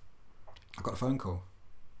I got a phone call,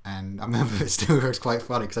 and I remember it was quite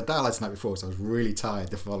funny because I dialysed the night before, so I was really tired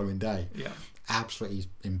the following day. Yeah. Absolutely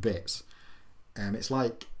in bits. It's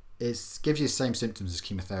like it gives you the same symptoms as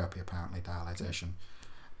chemotherapy, apparently, dialysation.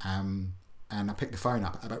 And I picked the phone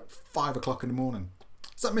up at about 5 o'clock in the morning.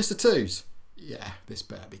 Is that Mr. Twos? Yeah, this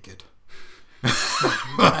better be good.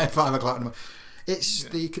 At 5 o'clock in the morning. It's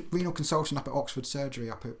the renal consultant up at Oxford Surgery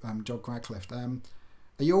up at John Radcliffe. Are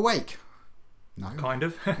you awake? No. Kind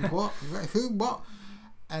of. What? Who? What?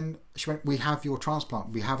 And she went, we have your transplant.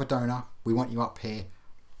 We have a donor. We want you up here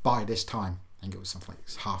by this time. I think it was something like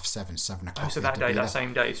 7:30, 7 o'clock. Oh, so that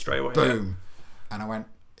same day, straight away. Boom. Yeah. And I went,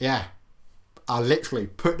 yeah. I literally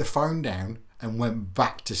put the phone down and went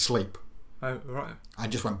back to sleep. Oh, right. I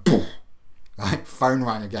just went, boom. Right, phone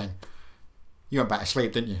rang again. You went back to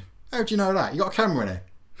sleep, didn't you? How do you know that? You got a camera in it?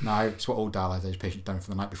 No, it's what all dialysis patients done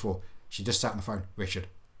for the night before. She just sat on the phone. Richard,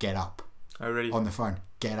 get up. Oh, really? On the phone.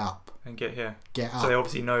 Get up. And get here. Get up. So they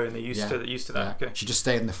obviously know and they're used to that. Yeah. Okay. She just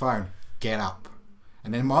stayed on the phone. Get up.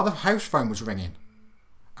 And then my other house phone was ringing.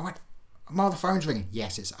 I went, my other phone's ringing.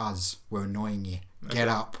 Yes, it's us. We're annoying you. Get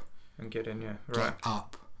up. And get in, yeah. Right. Get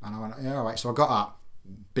up. And I went, yeah, all right. So I got up.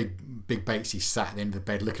 Big Batesy sat at the end of the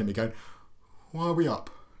bed looking at me going, why are we up?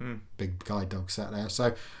 Big guide dog sat there.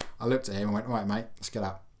 So I looked at him and went, all right, mate, let's get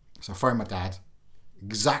up. So I phoned my dad.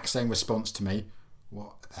 Exact same response to me.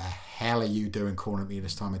 What the hell are you doing calling me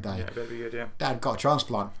this time of day? Yeah, better be good, yeah. Dad, got a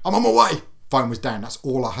transplant. I'm on my way. Phone was down. That's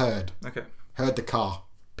all I heard. Okay. Heard the car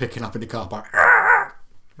picking up in the car park.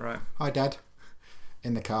 Right. Hi, Dad.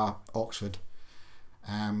 In the car, Oxford.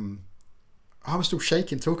 I'm still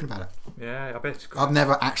shaking talking about it. Yeah, I bet. I've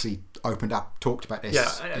never actually opened up, talked about this.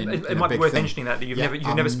 Yeah, it might be worth mentioning that you've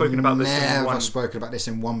never spoken about this in one. Never spoken about this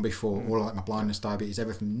in one before. All like my blindness, diabetes,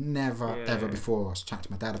 everything. Never, ever before. I was chatting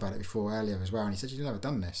to my dad about it before earlier as well, and he said, you've never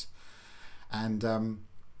done this. And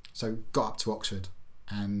so got up to Oxford,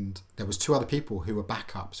 and there was 2 other people who were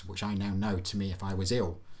backups, which I now know to me if I was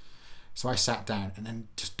ill. So I sat down, and then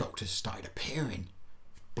just doctors started appearing.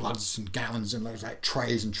 Bloods and gallons and those like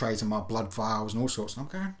trays and trays of my blood vials and all sorts. And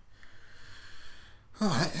I'm going, all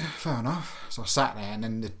right, fair enough. So I sat there, and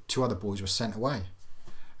then the 2 other boys were sent away,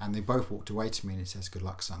 and they both walked away to me, and he says, good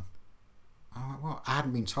luck, son. I went, well, I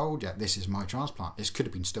hadn't been told yet this is my transplant. This could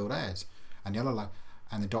have been still theirs. And the other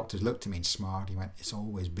and the doctors looked at me and smiled. He went, it's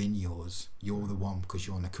always been yours. You're the one because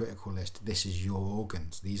you're on the critical list. This is your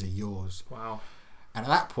organs. These are yours. Wow. And at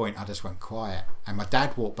that point, I just went quiet, and my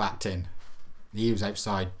dad walked back in. He was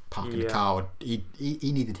outside parking the car. He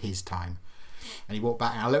needed his time. And he walked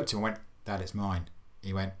back, and I looked at him and went, Dad, it's mine.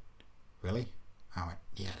 He went, really? I went,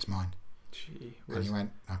 yeah, it's mine. Gee, and he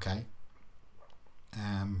went, okay.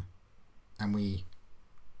 And we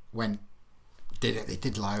went, did it. They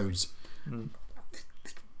did loads.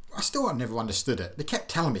 I still never understood it. They kept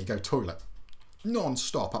telling me to go toilet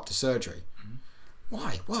non-stop up to surgery.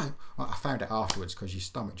 Why? Well, I found it afterwards because your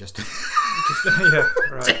stomach just yeah,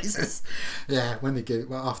 right. Jesus. Yeah, when they give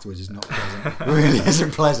afterwards is not pleasant. It really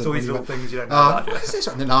isn't pleasant. It's all these little things you don't know about. What is this?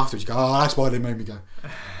 And then afterwards you go, oh, that's why they made me go.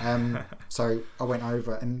 So I went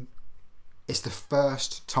over, and it's the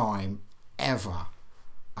first time ever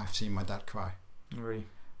I've seen my dad cry. Really?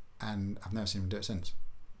 And I've never seen him do it since.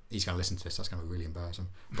 He's going to listen to this. That's going to really embarrass him.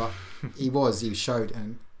 But he showed,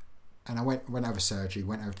 and I went over to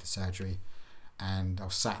the surgery, and I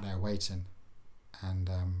was sat there waiting, and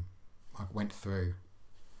I went through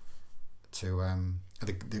to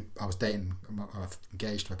I was dating, I was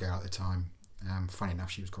engaged to a girl at the time. Funny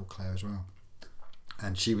enough, she was called Claire as well,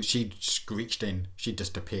 and she'd screeched in. She'd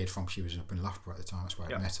just appeared from, she was up in Loughborough at the time. That's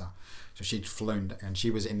where I met her. So she'd flown, and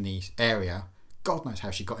she was in the area. God knows how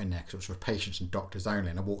she got in there, because it was for patients and doctors only.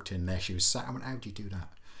 And I walked in there, she was sat. I went, how do you do that?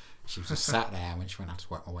 She was just sat there, and when she went, I had to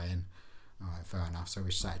work my way in. All right, fair enough. So we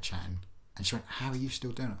started chatting, and she went, how are you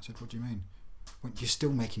still doing it? I said, what do you mean? Well, you're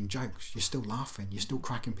still making jokes, you're still laughing, you're still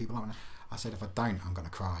cracking people up. And I said, if I don't, I'm going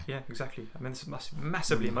to cry. Yeah, exactly. I mean, it's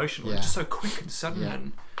massively emotional. Yeah. It's just so quick and sudden.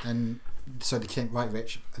 Yeah. And so they came, right,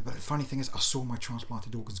 Rich. But the funny thing is, I saw my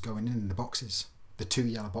transplanted organs going in the boxes. The 2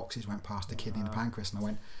 yellow boxes went past the kidney and the pancreas, and I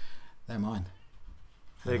went, they're mine.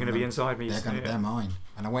 They're going to be inside me. They're mine.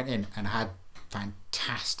 And I went in and I had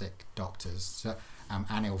fantastic doctors. So,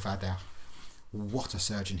 Anil Vaidya, what a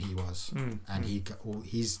surgeon he was. And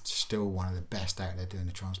he's still one of the best out there doing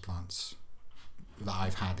the transplants that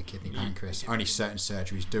I've had, the kidney pancreas. Only certain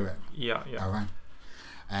surgeries do it. Yeah. All right.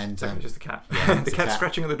 And just the cat. Yeah, the cat's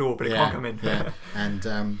scratching at the door, but it can't come in. Yeah.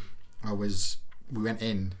 And we went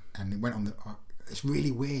in, and it went on the. It's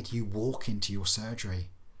really weird. You walk into your surgery.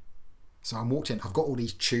 So I walked in. I've got all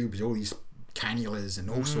these tubes, all these cannulas, and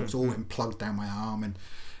all sorts, all plugged down my arm, and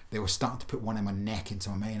they were starting to put one in my neck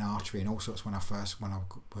into my main artery, and all sorts.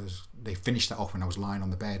 They finished that off when I was lying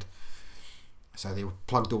on the bed. So they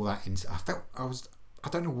plugged all that in. I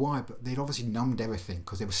don't know why, but they'd obviously numbed everything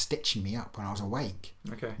because they were stitching me up when I was awake.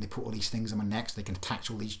 Okay. And they put all these things on my neck so they can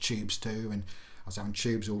attach all these tubes too, and I was having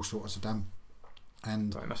tubes all sorts of them.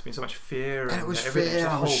 And it must have been so much fear. And it was fear.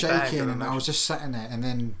 I was shaking, and I was just sitting there, and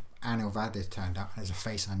then Anil Vaidya turned up, and there's a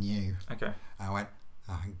face I knew. Okay. I went,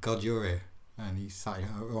 oh, thank God you're here. And he started,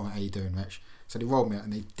 oh, how you doing, Rich? So they rolled me out,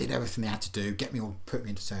 and they did everything they had to do, put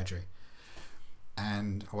me into surgery.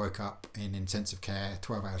 And I woke up in intensive care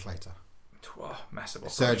 12 hours later. Massive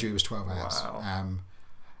operation. Surgery was 12 hours. Wow.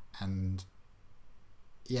 And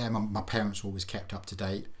yeah, my parents were always kept up to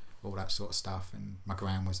date, all that sort of stuff, and my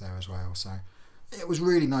gran was there as well. So it was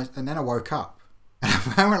really nice. And then I woke up, and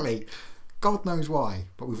apparently, God knows why,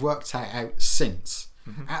 but we've worked out since.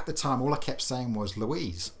 At the time, all I kept saying was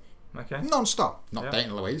Louise. Okay. Non-stop. Not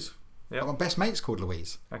dating Louise. Yeah. But my best mate's called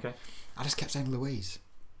Louise. Okay. I just kept saying Louise.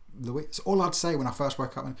 Louise. All I'd say when I first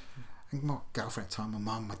woke up, and my girlfriend at the time, my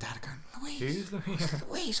mum, my dad are going, Louise. Who's Louise? What's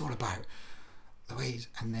Louise all about? Louise.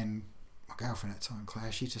 And then my girlfriend at the time,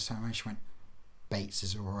 Claire, she just turned around, she went, Bates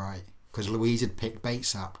is alright. Because Louise had picked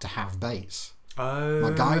Bates up to have Bates. Oh.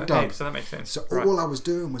 My guide dog. Okay, so that makes sense. So all I was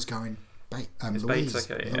doing was going, Louise.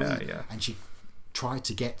 Bates, okay, Louise. yeah. And she tried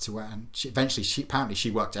to get to her, and eventually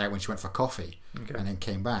she worked out when she went for coffee, and then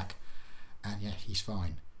came back, and yeah, he's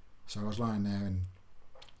fine. So I was lying there, and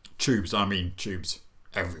tubes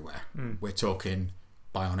everywhere. We're talking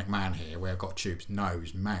bionic man here, where I've got tubes,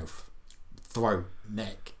 nose, mouth, throat,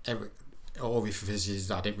 neck,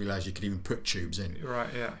 orifices I didn't realise you could even put tubes in. Right,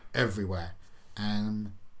 yeah. Everywhere.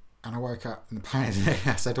 And I woke up, and apparently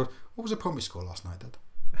I said, what was the primary school last night, Dad?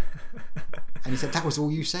 And he said, that was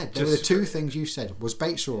all you said. There were the two things you said. Was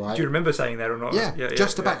Bates all right? Do you remember saying that or not? Yeah,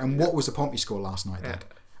 just about. And what was the Pompey score last night, Dad?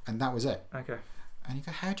 And that was it. Okay. And he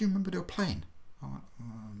goes, how do you remember they were playing? I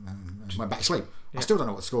went back to sleep. I still don't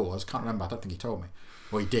know what the score was. Can't remember. I don't think he told me.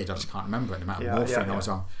 Well, he did. I just can't remember it. The amount of morphine I was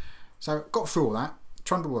on. So got through all that.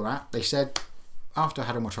 Trundled all that. They said, after I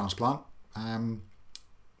had all my transplant,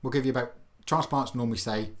 we'll give you about... Transplants normally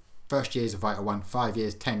say, first year is a vital one, 5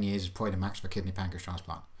 years, 10 years is probably the max for kidney pancreas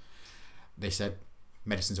transplant. They said,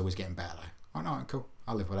 medicine's always getting better though. Oh no, cool.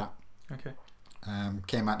 I'll live with that. Okay.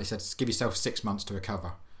 Came out, they said, give yourself 6 months to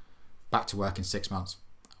recover. Back to work in 6 months.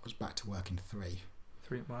 I was back to work in 3.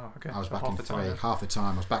 3, wow, okay. I was back in 3. Half the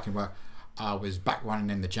time I was back in work. I was back running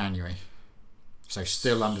in the January. So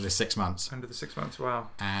still under the 6 months. Under the 6 months, wow.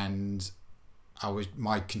 And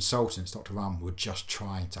my consultants, Dr. Ram, were just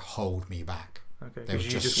trying to hold me back. Okay. They were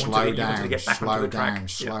just you slow wanted down, to get back slow onto the down, track.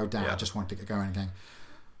 slow down. Yeah. I just wanted to get going again.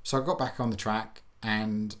 So I got back on the track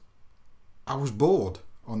and I was bored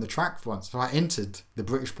on the track for once. So I entered the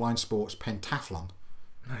British Blind Sports Pentathlon.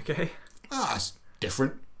 Okay. It's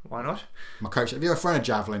different. Why not? My coach said, have you ever thrown a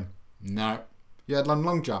javelin? No. You had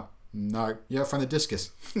long jump? No. You ever thrown a discus?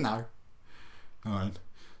 No. All right.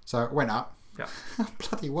 So I went up. Yeah. I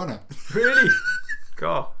bloody won it. Really?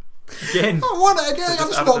 God. Again. I won it again. I Just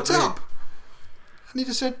just out of walked the blue. up. And he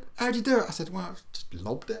just said, how'd you do it? I said, well, I just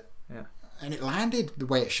lobbed it. Yeah. And it landed the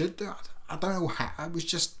way it should do. I don't know how. It was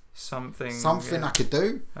just Something I could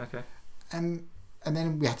do. Okay. And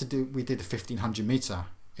then we did the 1500 metre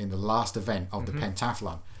in the last event of the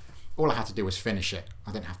pentathlon. All I had to do was finish it.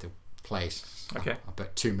 I didn't have to place. Okay. I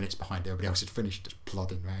bet 2 minutes behind everybody else had finished, just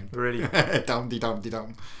plodding round. Really?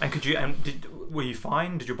 Dum-de-dum-de-dum. And were you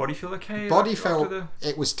fine? Did your body feel okay? Body after felt, the...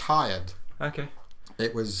 it was tired. Okay.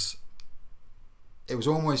 It was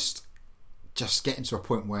almost just getting to a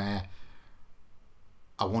point where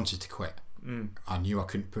I wanted to quit. I knew I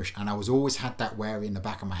couldn't push, and I was always had that worry in the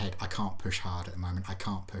back of my head. I can't push hard at the moment. I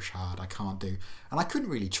can't push hard. I can't do, and I couldn't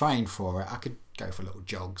really train for it. I could go for little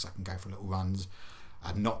jogs. I can go for little runs.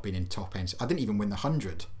 I'd not been in top ends. I didn't even win the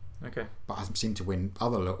 100. Okay. But I seemed to win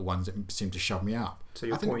other little ones that seemed to shove me up. So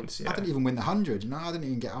your points, yeah. I didn't even win the 100. I didn't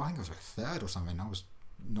even get. I think I was like third or something. I was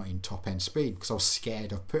not in top end speed because I was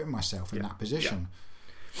scared of putting myself in that position.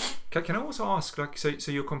 Yeah. Can I also ask, like, so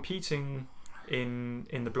you're competing in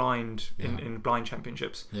the blind in blind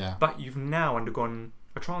championships, but you've now undergone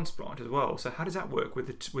a transplant as well. So how does that work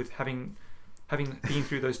with having been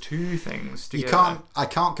through those two things together? I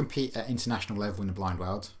can't compete at international level in the blind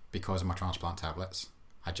world because of my transplant tablets.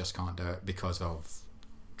 I just can't do it because of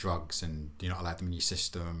drugs, and you're not allowed them in your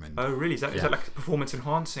system. And oh, really? Is that like performance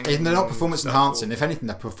enhancing? They're not performance enhancing. If anything,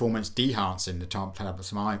 they're performance dehancing. The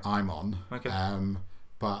tablets I'm on. Okay.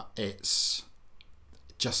 But it's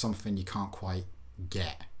just something you can't quite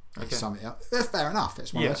get. Okay. It's something. Fair enough.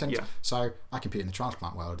 It's one of those things. Yeah. So I compete in the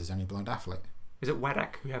transplant world as any blind athlete. Is it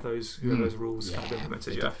WADAC who have those rules kind of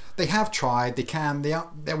implemented? Yeah. They have tried. They can.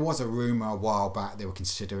 There was a rumor a while back they were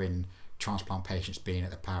considering transplant patients being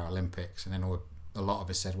at the Paralympics, and then a lot of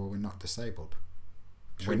us said, "Well, we're not disabled.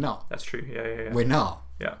 True. We're not. That's true. Yeah. We're not.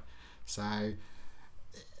 Yeah. So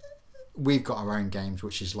we've got our own games,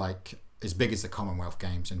 which is like as big as the Commonwealth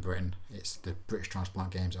Games in Britain. It's the British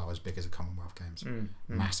Transplant Games are as big as the Commonwealth Games.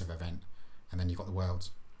 Massive event, and then you've got the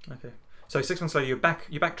Worlds. Okay. So 6 months later, you're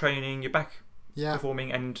back training. You're back. Yeah.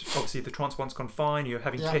 Performing, and obviously the transplant's gone fine. You're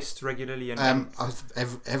having tests regularly, and I was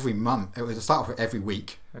every month. It was a start off with every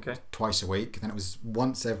week, twice a week. Then it was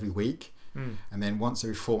once every week, and then once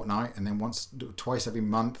every fortnight, and then twice every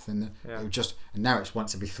month, and it was just. And now it's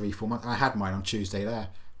once every 3-4 months. I had mine on Tuesday there.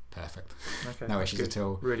 Perfect. Okay. No issues at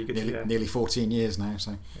all. Really good. Nearly 14 years now.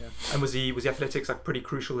 So. Yeah. And was the athletics like pretty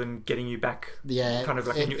crucial in getting you back? Yeah. Kind of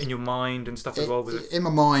like in your mind and stuff as well. Was it? In my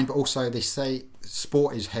mind, but also they say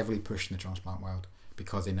sport is heavily pushed in the transplant world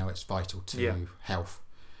because they know it's vital to health.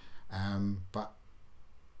 But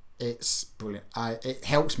it's brilliant. It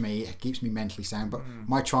helps me. It keeps me mentally sound. But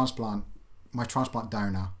my transplant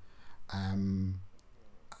donor.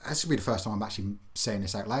 This will be the first time I'm actually saying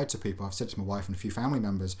this out loud to people. I've said it to my wife and a few family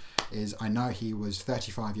members. Is I know he was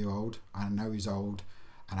 35-year-old. I know he's old,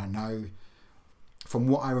 and I know from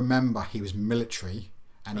what I remember he was military,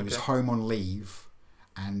 and he was home on leave,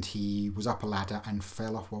 and he was up a ladder and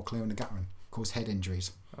fell off while clearing the guttering, caused head injuries.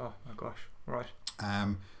 Oh my gosh! Right.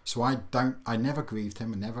 So I never grieved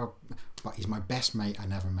him, but he's my best mate I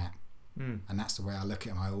never met, and that's the way I look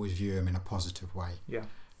at him. I always view him in a positive way. Yeah.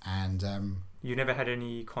 And you never had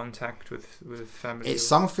any contact with family? It's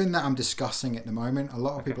something that I'm discussing at the moment. A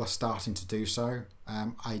lot of people are starting to do so.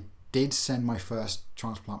 I did send my first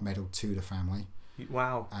transplant medal to the family.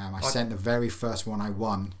 Wow. I sent the very first one I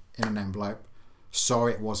won in an envelope.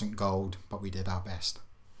 Sorry it wasn't gold, but we did our best.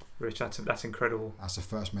 Rich, that's incredible. That's the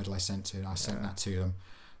first medal I sent to. I sent that to them.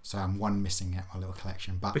 So I'm one missing at my little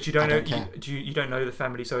collection, but you don't know. Care. You don't know the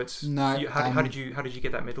family, so it's no. How did you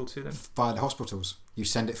get that medal to them? Via the hospitals. You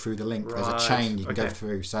send it through the link. Right. There's a chain you can go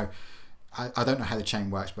through. So I don't know how the chain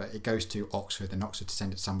works, but it goes to Oxford, and Oxford to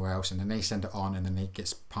send it somewhere else, and then they send it on, and then it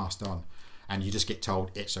gets passed on, and you just get told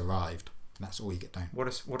it's arrived. And that's all you get done. What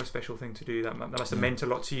a special thing to do. That must have meant a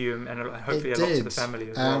lot to you, and hopefully a lot to the family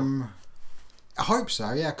as well. I hope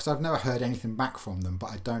so, yeah, because I've never heard anything back from them, but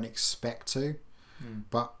I don't expect to.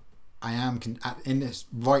 But I am in this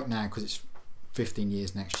right now, because it's 15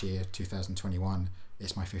 years next year, 2021.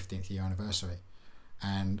 It's my 15th year anniversary,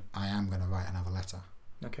 and I am going to write another letter.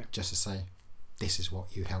 Okay. Just to say, this is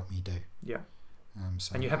what you helped me do. Yeah.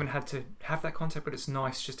 And you haven't had to have that contact, but it's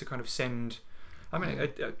nice just to kind of send. I mean,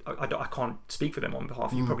 I can't speak for them on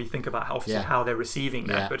behalf. You probably think about how they're receiving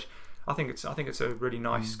that, but I think it's a really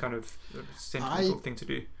nice kind of sentimental thing to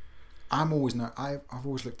do. I've always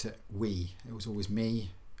looked at we. It was always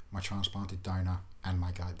me, my transplanted donor, and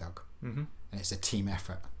my guide dog, and it's a team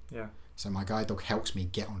effort. Yeah. So my guide dog helps me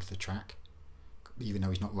get onto the track, even though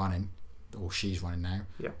he's not running, or she's running now.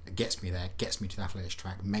 Yeah. It gets me there, gets me to the athletics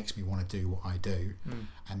track, makes me want to do what I do,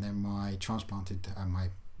 and then my transplanted, my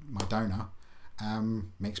donor,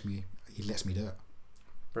 he lets me do it.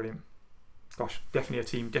 Brilliant. Gosh, definitely a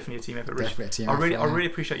team effort. Definitely a team I effort. really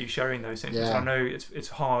appreciate you sharing those things. Yeah. I know it's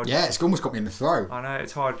hard. Yeah, it's almost got me in the throat. I know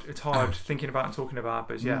it's hard thinking about and talking about,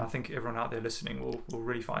 but I think everyone out there listening will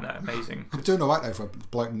really find that amazing. I'm doing alright though for a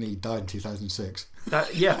bloke who died in 2006. Not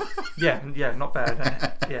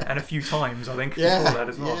bad. And a few times I think before that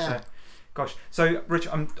as well. Yeah. So, gosh, so Rich,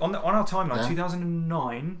 on our timeline,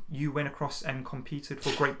 2009, you went across and competed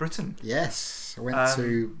for Great Britain. Yes, I went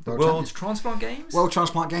to the World Transplant Games. World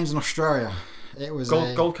Transplant Games in Australia. It was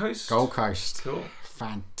Gold Coast. Gold Coast. Cool.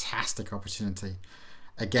 Fantastic opportunity.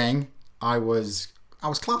 Again, I was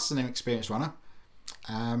classed as an inexperienced runner.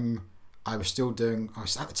 I was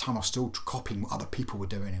at the time I was still copying what other people were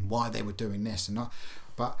doing and why they were doing this and not.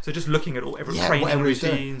 But so just looking at every training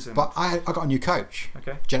routines. But I got a new coach.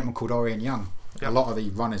 Okay. A gentleman called Orion Young. Yep. A lot of the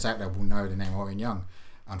runners out there will know the name Orion Young.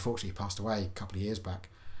 Unfortunately, he passed away a couple of years back.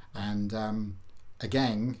 And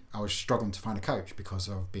again, I was struggling to find a coach because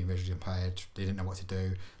of being visually impaired. They didn't know what to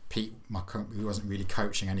do. Pete, who wasn't really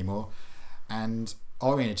coaching anymore. And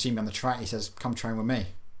Orion had seen me on the track. He says, "Come train with me."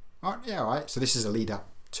 All right. So this is a lead up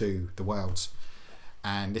to the Worlds.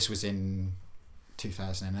 And this was in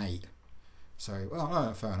 2008.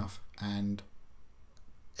 So, fair enough. And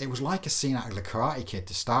it was like a scene out of The Karate Kid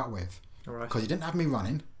to start with. Because he didn't have me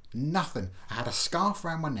running. Nothing. I had a scarf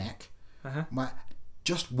around my neck.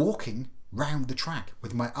 Just walking round the track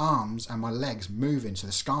with my arms and my legs moving, so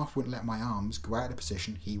the scarf wouldn't let my arms go out of the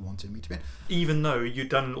position he wanted me to be in. Even though you'd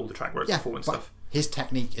done all the track work before and stuff. His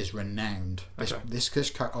technique is renowned. Okay. He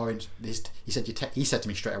said to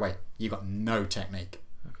me straight away, "You got no technique."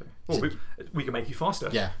 Okay. Well, we can make you faster.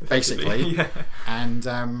 Yeah, basically. Yeah.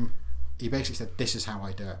 And he basically said, "This is how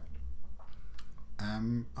I do it."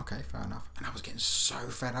 Okay, fair enough. And I was getting so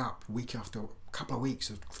fed up week after a couple of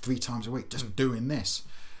weeks, 3 times a week, just doing this.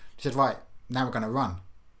 He said, "Right, now we're going to run."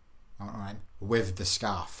 All right, with the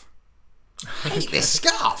scarf. I hate this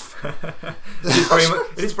scarf.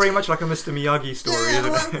 It is very much like a Mr. Miyagi story, isn't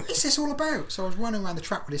it? What's this all about? So I was running around the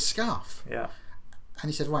track with this scarf. Yeah. And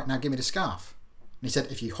he said, "Right, now give me the scarf." And he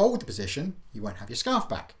said, "If you hold the position, you won't have your scarf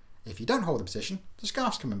back. If you don't hold the position, the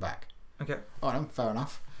scarf's coming back." Okay. All right, fair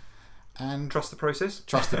enough. And trust the process.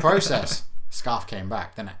 Scarf came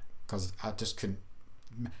back, didn't it? Because I just couldn't.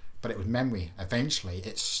 But it was memory. Eventually,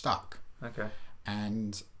 it stuck. Okay.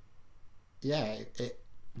 And yeah, it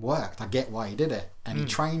worked. I get why he did it. And he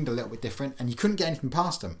trained a little bit different, and you couldn't get anything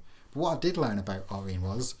past him. But what I did learn about Orion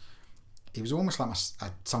was he was almost like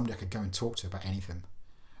somebody I could go and talk to about anything.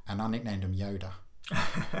 And I nicknamed him Yoda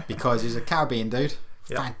because he's a Caribbean dude.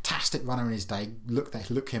 Yep. Fantastic runner in his day.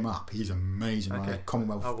 Look him up. He's amazing. Okay. Right?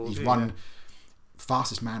 Commonwealth. He's won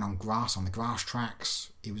fastest man on grass on the grass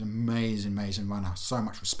tracks. He was amazing runner. So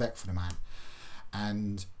much respect for the man.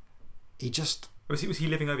 And he just was he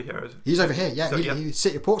living over here? He's over here. Yeah, so, he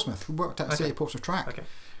City of Portsmouth. He worked at the City of Portsmouth track. Okay.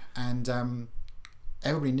 And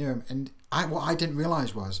everybody knew him. And what I didn't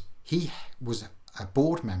realise was he was a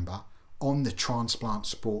board member on the Transplant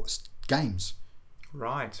Sports Games.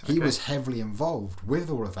 Right. Okay. He was heavily involved with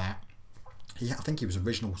all of that. I think he was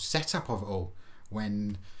original setup of it all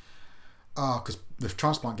when, because the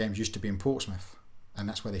Transplant Games used to be in Portsmouth, and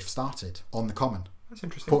that's where they started on the Common. That's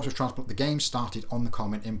interesting. Portsmouth Transplant. The games started on the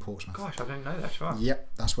Common in Portsmouth. Gosh, I didn't know that. Wow.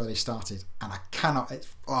 Yep, that's where they started, and I cannot.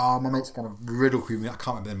 My mate's going to ridicule me. I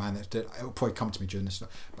can't remember the man that did it. It'll probably come to me during this,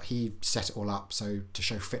 but he set it all up to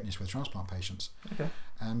show fitness with transplant patients. Okay.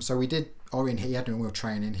 So we did. Orion, he had me on wheel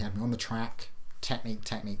training. He had me on the track. Technique.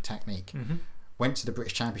 Mm-hmm. Went to the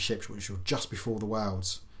British Championships, which were just before the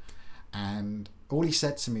Worlds, and all he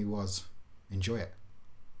said to me was, "Enjoy it."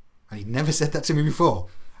 And he'd never said that to me before.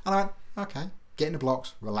 And I went, "Okay, get in the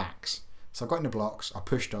blocks, relax." So I got in the blocks, I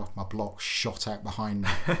pushed off, my blocks shot out behind me.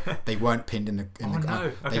 They weren't pinned in the ground.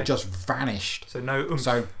 No. Okay. They just vanished. So no oomph.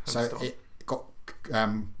 So it got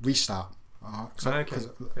restart.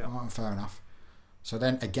 Fair enough. So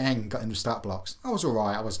then again got in the start blocks. I was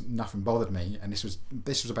alright, nothing bothered me, and this was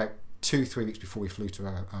about 2-3 weeks before we flew to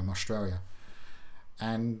Australia.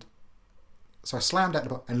 And so I slammed out the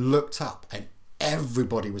block and looked up, and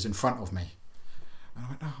everybody was in front of me. And I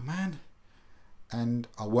went, "Oh man." And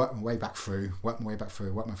I worked my way back through, and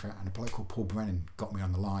a bloke called Paul Brennan got me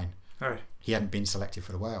on the line. All right. He hadn't been selected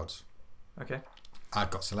for the Worlds. Okay. I'd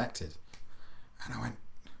got selected. And I went,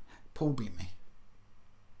 Paul beat me.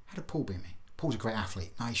 How did Paul beat me? Paul's a great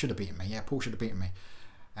athlete. No, he should have beaten me. Yeah, Paul should have beaten me.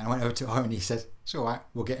 And I went over to him and he said, it's all right,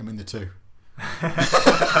 we'll get him in the 2.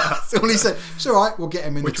 That's all he said. It's all right, we'll get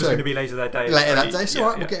him in the 2. Which was going to be later that day. It's all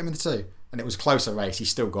right, we'll get him in the 2. And it was a closer race. He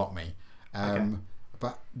still got me.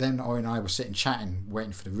 But then Ori and I were sitting chatting,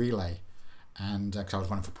 waiting for the relay, and because I was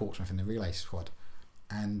running for Portsmouth in the relay squad,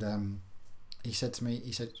 and he said to me,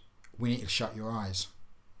 we need to shut your eyes.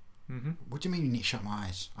 Mm-hmm. What do you mean you need to shut my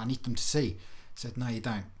eyes? I need them to see. I said, no, you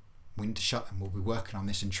don't. We need to shut them. We'll be working on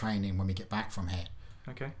this in training when we get back from here.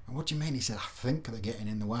 Okay. And what do you mean? He said, I think they're getting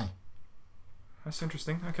in the way. That's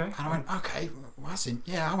interesting. Okay. And I went, okay. Well,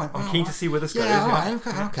 I went, I'm keen to see where this goes. Yeah, all right,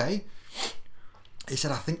 okay. He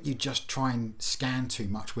said, I think you just try and scan too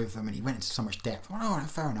much with them, and he went into so much depth. I went, all right,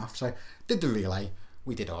 fair enough. So did the relay.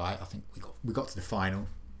 We did all right. I think we got to the final.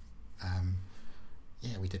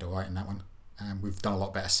 We did all right in that one. We've done a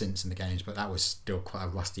lot better since in the games, but that was still quite a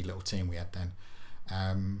rusty little team we had then.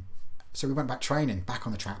 So we went back training, back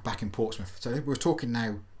on the track, back in Portsmouth. So we're talking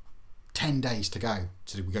now 10 days to go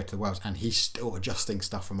till we go to the Worlds, and he's still adjusting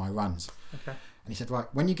stuff for my runs. Okay. And he said, right,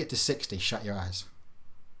 when you get to 60, shut your eyes.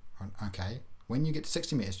 I went, okay. When you get to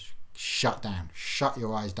 60 metres, shut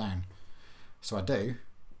your eyes down. So I do.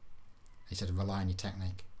 He said, rely on your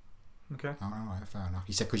technique. Okay. Oh, all right, fair enough.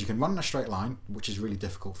 He said, because you can run in a straight line, which is really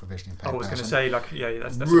difficult for a visually impaired I was going to person. say, that's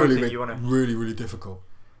really, the one thing you want to... Really, really difficult.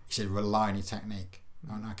 He said, rely on your technique.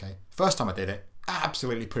 I went, okay. First time I did it, I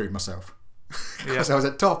absolutely pooed myself. Because I was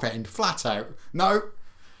at top end, flat out. No.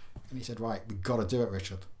 And he said, right, we've got to do it,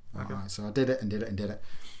 Richard. Okay. All right, so I did it. And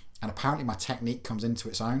apparently my technique comes into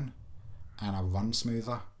its own, and I run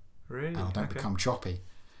smoother. Really? And I don't become choppy.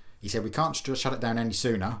 He said, we can't just shut it down any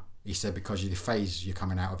sooner. He said, because the phase you're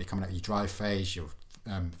coming out of your drive phase, your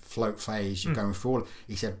float phase, you're going through all.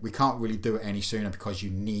 He said, we can't really do it any sooner because you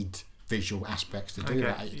need visual aspects to do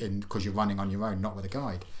that, because you're running on your own, not with a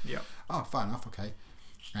guide. Yeah. Oh, fair enough, okay.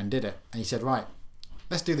 And did it. And he said, right,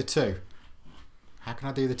 let's do the 2. How can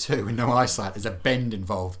I do the 2 with no eyesight? There's a bend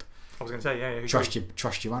involved. I was going to say, yeah.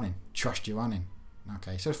 Trust your running.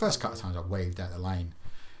 Okay, so the first couple of times I waved out the lane.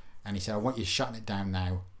 And he said, I want you shutting it down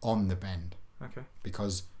now on the bend. Okay.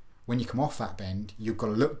 Because when you come off that bend, you've got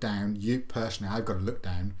to look down. You personally, I've got to look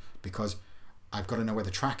down because I've got to know where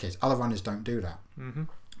the track is. Other runners don't do that. Mm-hmm.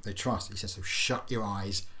 They trust. He says, so shut your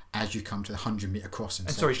eyes as you come to the 100-metre crossing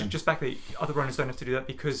and section. Sorry, just back there, other runners don't have to do that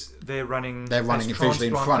because they're running visually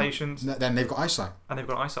in front. Patients, then they've got eyesight. And they've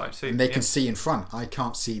got eyesight. So, and they can see in front. I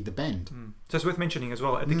can't see the bend. So it's worth mentioning as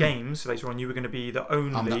well, at the games later on, you were going to be the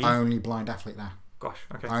only... I'm the only blind athlete there. Gosh,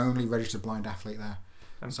 okay. Only registered blind athlete there.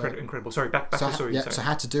 Incredible. Sorry, back to the story. So I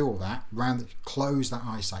had to do all that. Close that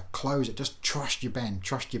eyesight. Close it. Just trust your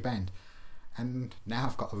bend. And now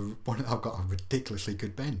I've got a ridiculously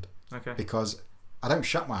good bend. Okay. Because I don't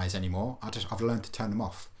shut my eyes anymore. I've learned to turn them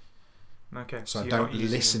off. Okay. So I don't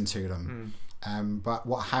listen to them. But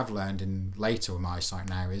what I have learned in later with my eyesight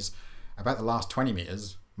now is about the last 20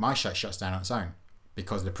 metres, my sight shuts down on its own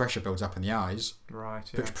because the pressure builds up in the eyes. Right.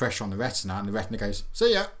 Yeah. Puts pressure on the retina, and the retina goes,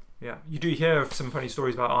 see ya. Yeah, you do hear some funny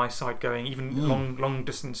stories about eyesight going, even long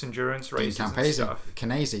distance endurance races and stuff.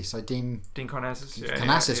 Canesi, so Dean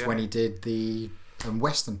Karnazes, when he did the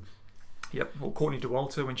Western. Yep, or Courtney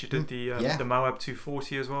Dauwalter when she did the Moab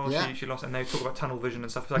 240 as well. Yeah. She lost, and they talk about tunnel vision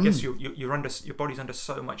and stuff. So I guess you're under, your body's under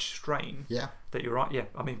so much strain. Yeah. That you're right. Yeah,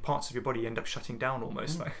 I mean parts of your body end up shutting down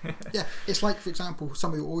almost. Like. Yeah, it's like, for example,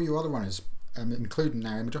 all your other runners, including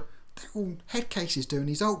now Imager, they're all head cases doing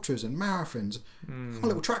these ultras and marathons. I'm a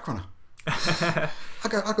little track runner. I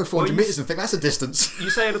go 400 metres and think that's a distance. You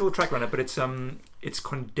say a little track runner, but it's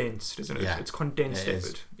condensed, isn't it? Yeah. It's condensed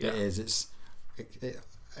effort. It is.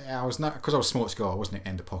 I was not, because I was small at school. I wasn't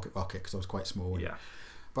end of pocket rocket because I was quite small. Yeah.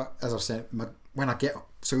 But as I've said,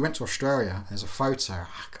 so we went to Australia. And there's a photo.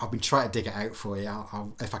 I've been trying to dig it out for you.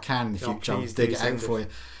 I'll if I can in the future, I'll dig it out for you.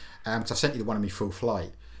 Because I've sent you the one of me full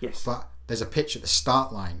flight. Yes. But there's a picture at the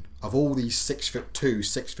start line of all these 6'2",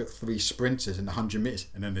 6'3" sprinters in the 100 metres,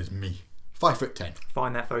 and then there's me, 5'10".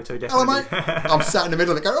 Find that photo definitely. Hello, mate. I'm sat in the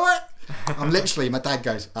middle and go, all right. I'm literally, my dad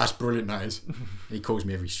goes, that's brilliant, that is. And he calls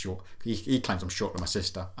me every short. He claims I'm short with my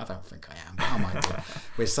sister. I don't think I am, but I might be.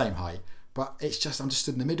 We're the same height. But it's just, I'm just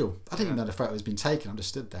stood in the middle. I didn't even know the photo was being taken. I'm just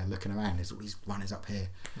stood there looking around. There's all these runners up here.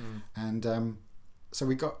 And so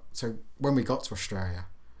when we got to Australia,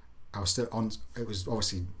 I was still on, it was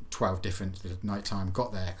obviously 12 different at night time.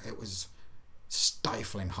 Got there, it was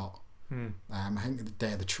stifling hot. I think the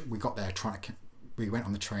day we got there, we went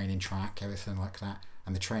on the training track, everything like that,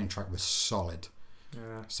 and the training track was solid.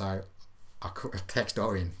 Yeah. So I text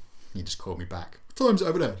Orion. He just called me back. What time's it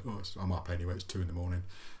over there? Oh, I'm up anyway. It's 2 a.m.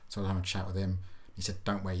 So I was having a chat with him. He said,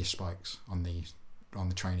 "Don't wear your spikes on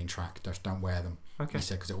the training track. Just don't wear them." Okay. He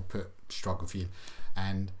said, "Because it will put struggle for you."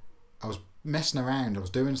 And I was messing around. I was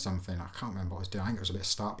doing something. I can't remember what I was doing. I think it was a bit of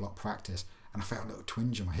start block practice, and I felt a little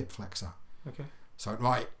twinge in my hip flexor. Okay. So I went,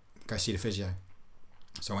 right, go see the physio.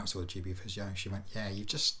 So I went and saw the GB physio. She went, "Yeah,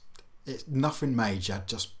 it's nothing major.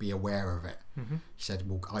 Just be aware of it." Mm-hmm. He said,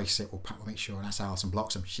 "We'll ice it. We'll make sure." And that's Alison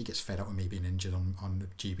Bloxham. She gets fed up with me being injured on the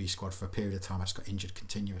GB squad for a period of time. I just got injured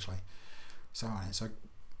continuously. So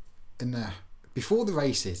before the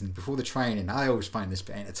races and before the training, I always find this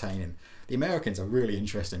bit entertaining. The Americans are really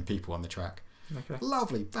interesting people on the track. Okay.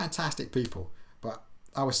 Lovely, fantastic people. But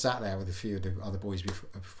I was sat there with a few of the other boys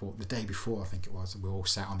before the day before, I think it was, and we all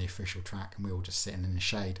sat on the official track and we were all just sitting in the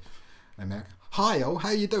shade. And American, "Hi, how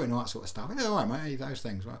you doing?" All that sort of stuff. "Yeah, all right, mate, those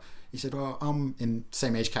things." Right? He said, "Well, I'm in the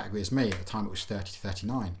same age category as me." At the time, it was 30 to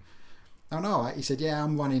 39. "Oh, no, all right." He said, "Yeah,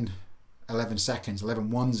 I'm running 11 seconds,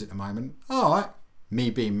 11.1s at the moment." "All right." Me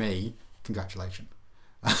being me, congratulations.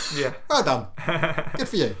 Yeah. Well done. Good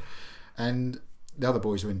for you. And the other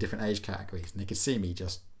boys were in different age categories, and they could see me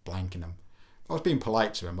just blanking them. I was being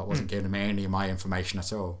polite to them, but I wasn't giving them any of my information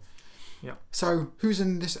at all. Yeah. "So, who's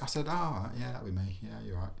in this?" I said, "Oh, yeah, that'll be me. Yeah,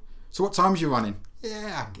 you're right." "So what times are you running?"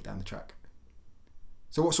 "Yeah, I can get down the track."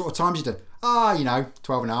 "So what sort of times you did?"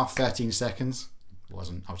 12 and a half, 13 seconds.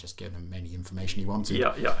 Wasn't. I was just giving them any information he wanted.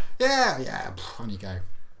 Yeah. Yeah. On you go.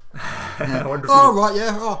 Wonderful. "Oh, right,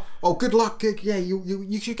 yeah. Oh, good luck. Yeah,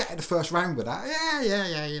 you should get in the first round with that."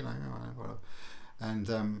 Yeah. You know. Whatever.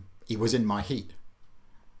 And he was in my heat,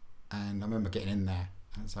 and I remember getting in there,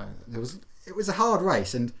 and so it was a hard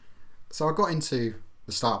race, and so I got into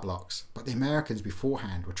the start blocks, but the Americans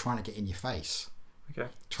beforehand were trying to get in your face. Okay.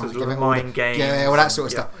 Trying So to give give it it all mind games. Yeah, all that sort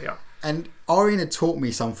of stuff. Yeah. And Orion had taught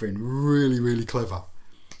me something really, really clever.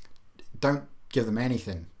 Don't give them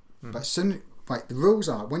anything. But the rules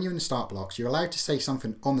are, when you're in the start blocks, you're allowed to say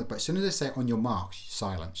something but as soon as they say it on your marks,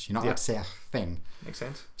 silence. You're not allowed to say a thing. Makes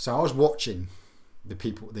sense. So I was watching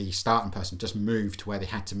the starting person just move to where they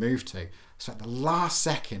had to move to. So at the last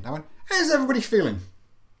second, I went, "How's everybody feeling?"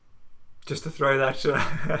 Just to throw that.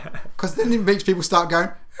 Because then it makes people start going,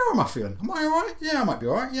 "How am I feeling? Am I alright? Yeah, I might be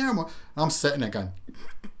alright. Yeah, and I'm sitting there going,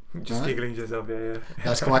 Just giggling to yourself, yeah.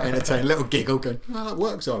 That's quite entertaining. Little giggle going, "Oh, that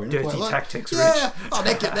works, Orion." Dirty tactics, Rich. Yeah. Oh,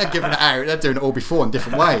 they're giving it out. They're doing it all before in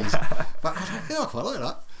different ways. But I was like, "Yeah, I quite like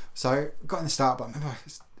that." So got in the start, but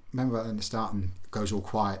remember in the start and it goes all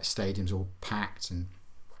quiet, stadium's all packed, and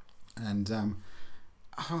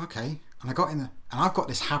okay. And I got in and I've got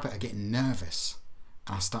this habit of getting nervous,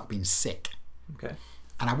 and I start being sick. Okay.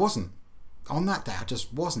 And I wasn't. On that day, I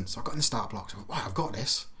just wasn't. So I got in the start blocks. I thought, right, I've got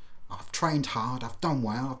this. I've trained hard. I've done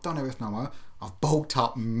well. I've done everything I want. I've bulked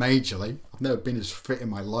up majorly. I've never been as fit in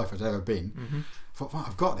my life as I've ever been. Mm-hmm. I thought, right,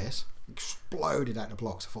 I've got this. Exploded out the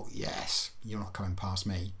blocks. I thought, yes, you're not coming past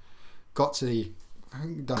me. Got to the, I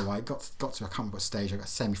don't know why, got to, I can't remember what stage, I got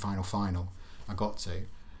semi-final, final. I got to.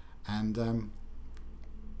 And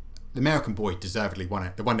the American boy deservedly won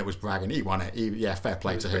it. The one that was bragging, he won it. Fair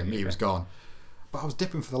play to him. He was gone. But I was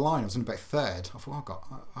dipping for the line. I was in about third. I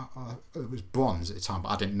thought, it was bronze at the time, but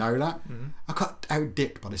I didn't know that. Mm-hmm. I got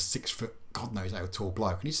out-dipped by this 6 foot, God knows how tall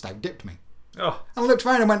bloke, and he just out-dipped me. Oh. And I looked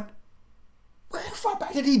around and went, where the fuck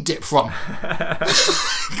back did he dip from?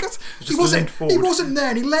 Because he wasn't there,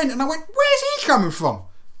 and he leant, and I went, where's he coming from?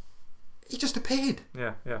 He just appeared.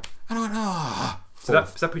 Yeah. And I went, So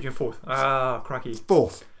that put you in fourth. Cracky.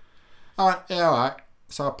 Fourth. I went, yeah, all right.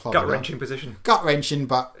 So I plodded Gut-wrenching position. Gut-wrenching,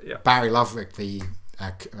 but yeah. Barry Loverick, the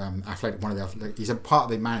athletic, one of the athletic, he's a part of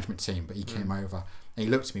the management team, but he came over and he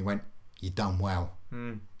looked at me and went, "You've done well.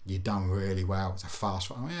 You've done really well. It's a fast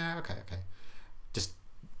one." Yeah, okay. Just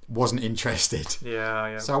wasn't interested.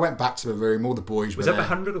 Yeah. So I went back to the room. All the boys were there. Was that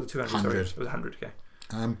the 100 or the 200? 100. Sorry. It was 100, okay.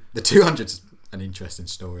 The 200's an interesting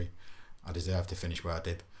story. I deserve to finish where I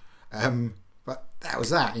did. But that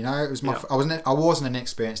was that, you know. It was I wasn't an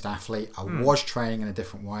experienced athlete. I was training in a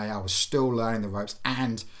different way. I was still learning the ropes,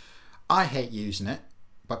 and I hate using it.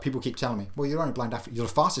 But people keep telling me, "Well, you're only a blind athlete. You're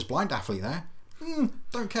the fastest blind athlete there."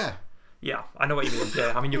 Don't care. Yeah, I know what you mean.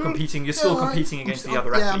 Yeah, I mean you're competing. You're still competing against the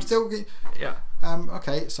other athletes. Yeah.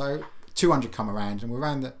 Okay, so 200 come around, and we're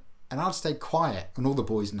around the, and I'd stayed quiet, and all the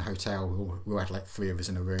boys in the hotel, we had like 3 of us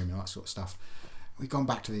in a room and all that sort of stuff. We'd gone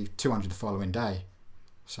back to the 200 the following day,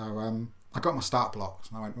 so I got my start blocks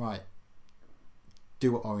and I went, right,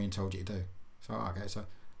 do what Orion told you to do. So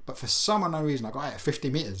but for some unknown reason, I got out at 50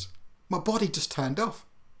 metres. My body just turned off.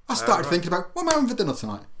 I started thinking about, what am I having for dinner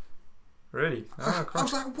tonight? Really? I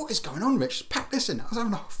was like, what is going on, Rich? Pat, listen. I was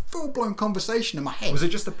having a full-blown conversation in my head. Was it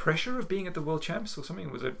just the pressure of being at the World Champs or something?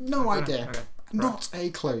 Was it? No idea. Okay. Not a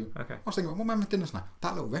clue. Okay. I was thinking, what am I having for dinner tonight?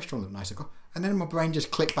 That little restaurant looked nice. And then my brain just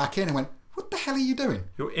clicked back in and went, what the hell are you doing?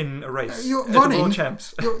 You're in a race. You're at running. The World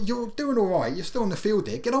Champs. You're doing all right. You're still on the field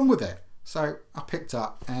here. Get on with it. So I picked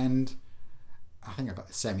up, and I think I got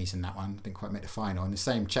the semis in that one. Didn't quite make the final. And the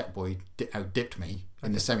same Czech boy dipped me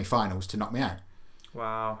in the semi-finals to knock me out.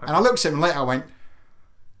 Wow. Okay. And I looked at him later. I went,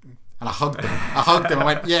 and I hugged him. I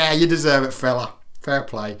went, yeah, you deserve it, fella. Fair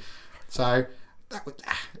play. So that was,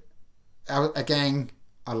 again,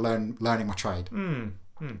 I learning my trade. And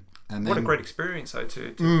then, what a great experience, though,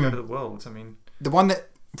 to go to the Worlds. I mean, the one that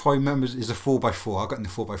probably remembers is a 4x4. I got in the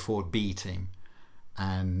 4x4 B team,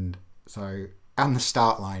 and so on the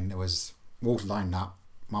start line there was all lined up.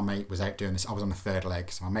 My mate was out doing this. I was on the third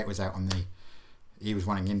leg, so my mate was out he was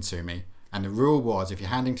running into me. And the rule was, if you're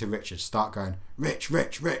handing to Richard, start going, Rich,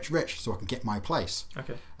 so I can get my place.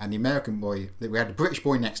 Okay. And the American boy, we had the British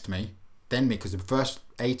boy next to me, then me, because the first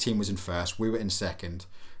A team was in first, we were in second.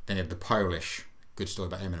 Then you had the Polish, good story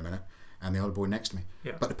about him in a minute, and the other boy next to me.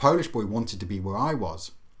 Yeah. But the Polish boy wanted to be where I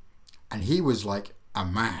was. And he was like a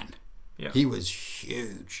man. Yeah. He was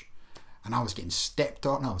huge. And I was getting stepped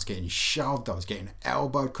on, I was getting shoved, I was getting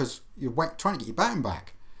elbowed, because you're trying to get your baton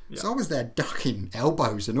back. Yeah. So I was there ducking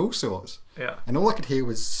elbows and all sorts. Yeah. And all I could hear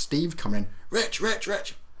was Steve coming in, Rich.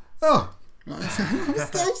 Oh.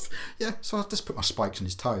 Yeah, so I just put my spikes on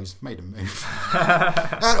his toes, made him move.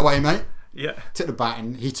 Out of the way, mate. Yeah. Took the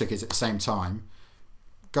baton, he took his at the same time.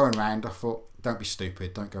 Going round, I thought, don't be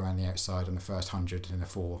stupid, don't go around the outside on the first 100 in a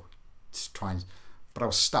 4. Just try and... But I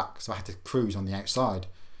was stuck, so I had to cruise on the outside.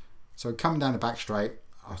 So coming down the back straight,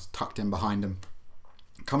 I was tucked in behind him.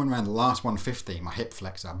 Coming around the last 150, my hip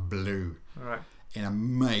flexor blew. Right. In a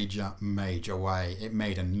major way. It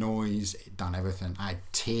made a noise, it done everything. I had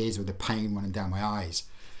tears with the pain running down my eyes.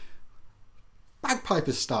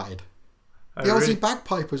 Bagpipers started. Oh, The Aussie really?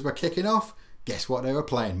 bagpipers were kicking off. Guess what they were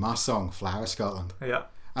playing? My song, Flower of Scotland. Yeah.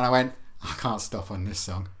 And I went, I can't stop on this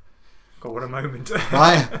song. God, what a moment.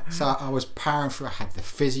 Right? So I was powering through. I had the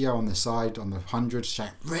physio on the side, on the 100,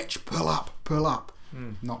 saying, Rich, pull up.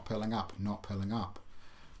 Not pulling up.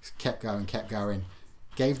 Kept going.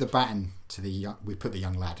 Gave the baton to we put the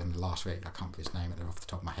young lad in the last week. I can't put his name off the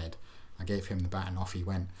top of my head. I gave him the baton, off he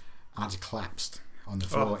went. I just collapsed on the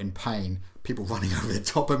floor in pain. People running over the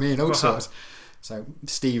top of me and all sorts. So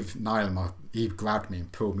Steve Nyland, he grabbed me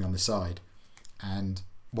and pulled me on the side. And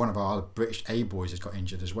one of our British A boys had got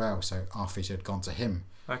injured as well. So our physio had gone to him.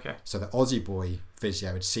 Okay. So the Aussie boy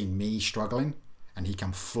physio had seen me struggling, and he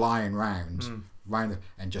came flying round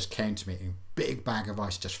and just came to me, and a big bag of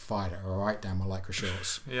ice just fired it right down my lycra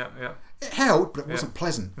shorts. Yeah. It helped, but it wasn't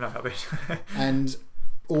pleasant. No, I mean... And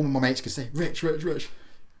all my mates could say, Rich,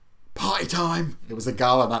 party time. It was a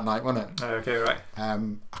gala that night, wasn't it? Oh, okay, right. I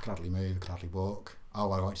could hardly move, I could hardly walk.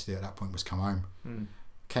 All I wanted to do at that point was come home.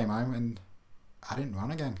 Came home and I didn't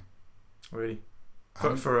run again. Really?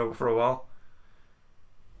 For a while?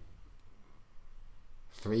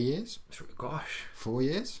 3 years? Gosh. 4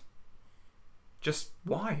 years? Just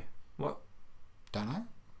why? What? Don't know.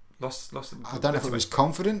 Lost. I don't know if it was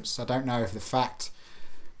confidence. I don't know if the fact...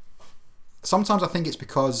 Sometimes I think it's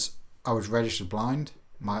because I was registered blind.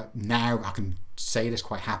 Now I can say this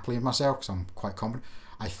quite happily of myself because I'm quite confident.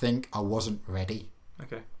 I think I wasn't ready.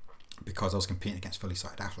 Okay. Because I was competing against fully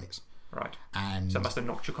sighted athletes. Right. And so it must have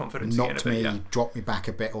knocked your confidence knocked again a bit, me, dropped me back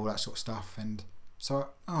a bit, all that sort of stuff. And so,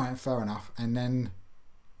 alright, fair enough. And then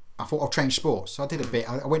I thought I'll change sports. So I did a bit.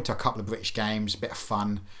 I went to a couple of British games, a bit of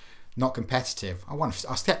fun, not competitive.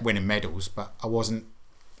 I kept winning medals, but I wasn't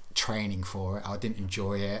training for it. I didn't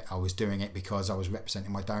enjoy it. I was doing it because I was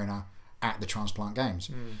representing my donor at the transplant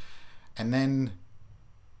games. And then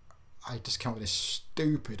I just came up with this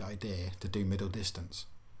stupid idea to do middle distance.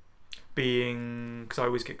 Because I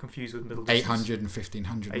always get confused with middle distance. 800 and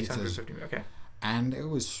 1500 metres. metres. Okay. And it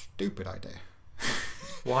was a stupid idea.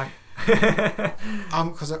 Why?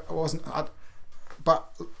 Because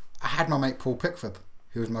but I had my mate Paul Pickford,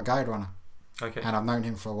 who was my guide runner. Okay. And I've known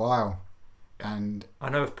him for a while. And I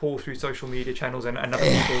know of Paul through social media channels and other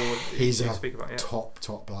people he's you a speak about. Yeah.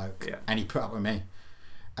 top bloke. Yeah. And he put up with me.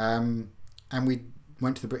 And we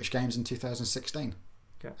went to the British Games in 2016.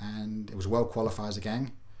 Okay. And it was world qualifiers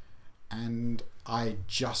again. And I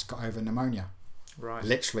just got over pneumonia. Right.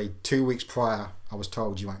 Literally 2 weeks prior, I was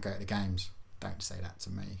told you won't go to the games. Don't say that to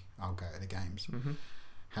me. I'll go to the games.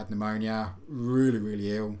 Had pneumonia,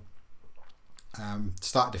 really ill.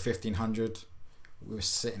 Started the 1500. We were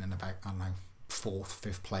sitting in about, I don't know, 4th,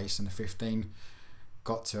 5th place in the 15.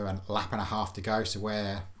 Got to a lap and a half to go, so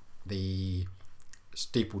where the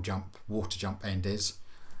steeple jump, water jump end is,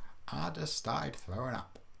 I just started throwing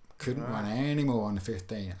up. Couldn't run any more on the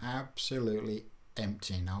 15. Absolutely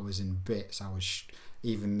emptying. I was in bits.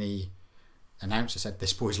 Even the announcer said,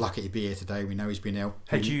 "This boy's lucky to be here today. We know he's been ill."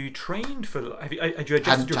 Had you trained for? Had you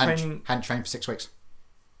adjusted your training? Hadn't trained for 6 weeks.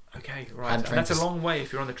 Okay, right. And that's a long way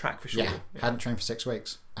if you're on the track for sure. Yeah, hadn't trained for 6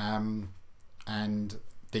 weeks. And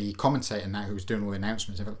the commentator now, who's doing all the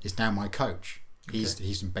announcements, is now my coach. He's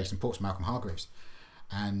based in Portsmouth, Malcolm Hargreaves.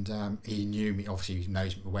 And he knew me, obviously he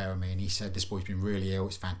knows, aware of me, and he said, "This boy's been really ill,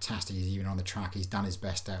 it's fantastic, he's even on the track, he's done his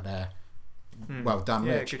best out there. Well done,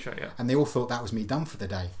 Rich." Good shot, yeah. And they all thought that was me done for the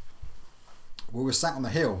day. We were sat on the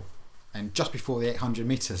hill, and just before the 800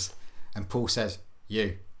 metres, and Paul says,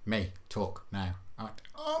 "Me, talk now." I went,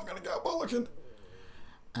 "I'm going to go bollocking."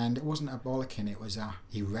 And it wasn't a bollocking, it was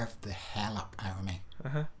he revved the hell up out of me.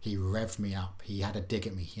 He revved me up, he had a dig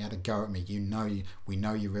at me, he had a go at me. We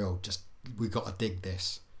know you're ill, just, we got to dig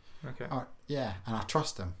this. Okay. Yeah, and I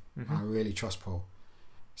trust them. I really trust Paul.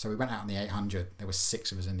 So we went out on the 800, there were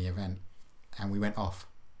 6 of us in the event, and we went off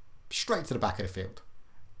straight to the back of the field.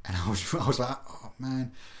 And I was like, oh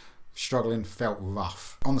man, struggling, felt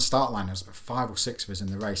rough. On the start line, there was about 5 or 6 of us in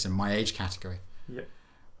the race in my age category. Yeah.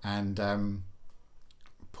 And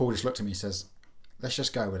Paul just looked at me and says, "Let's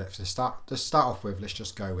just go with it. To start off with, let's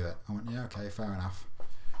just go with it." I went, "Yeah, okay, fair enough."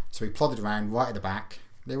 So we plodded around right at the back.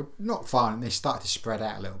 They were not far, and they started to spread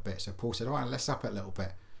out a little bit. So Paul said, "All right, let's up it a little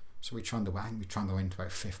bit." So we trundled into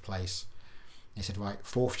about 5th place. He said, "Right,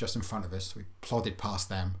 4th just in front of us." So we plodded past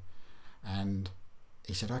them, and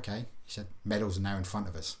he said, "Okay." He said, "Medals are now in front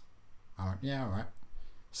of us." I went, "Yeah, all right."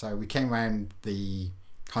 So we came around the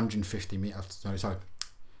 150 metre, sorry,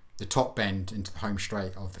 the top bend into the home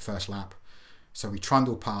straight of the first lap. So we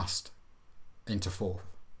trundled past into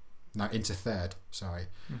 3rd. Sorry,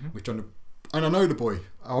 we trundled, and I know the boy.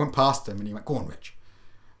 I went past him, and he went, "Go on, Rich."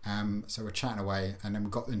 So we're chatting away, and then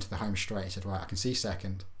we got into the home straight. He said, "Right, I can see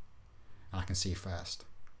 2nd, and I can see 1st."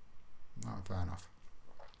 All right, fair enough.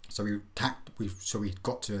 So we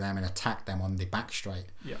got to them and attacked them on the back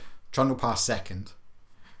straight. Yeah. Trundled past 2nd,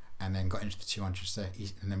 and then got into the 200.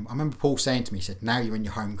 And then I remember Paul saying to me, he said, "Now you're in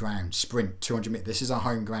your home ground. Sprint 200 metres. This is our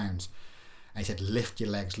home grounds." And he said, "Lift your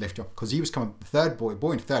legs, lift your," because he was coming. The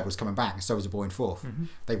boy in 3rd was coming back, and so was the boy in 4th.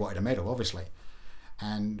 They wanted a medal, obviously.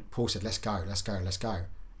 And Paul said, "Let's go, let's go, let's go."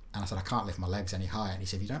 And I said, "I can't lift my legs any higher." And he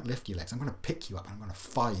said, "If you don't lift your legs, I'm going to pick you up and I'm going to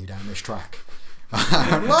fire you down this track."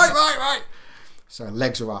 Right. So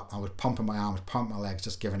legs were up. I was pumping my arms, pumping my legs,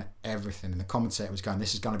 just giving it everything. And the commentator was going,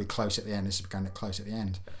 "This is going to be close at the end. This is going to be close at the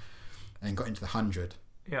end." And then got into the 100.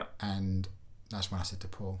 Yeah. And that's when I said to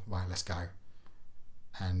Paul, "Right, let's go."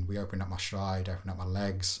 And we opened up my stride, opened up my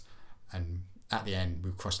legs, and at the end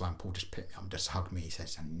we crossed the line. Paul just picked me up and just hugged me. He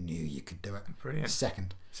says, "I knew you could do it." Brilliant.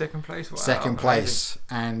 2nd place. Wow. 2nd place.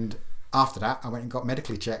 And after that I went and got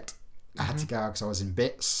medically checked. I had to go because I was in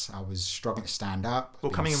bits. I was struggling to stand up.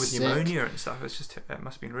 Well, coming in with pneumonia and stuff, it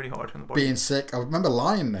must have been really hard on the body. Being sick. I remember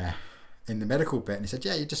lying there in the medical bit, and he said,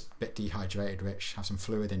 "Yeah, you're just a bit dehydrated, Rich. Have some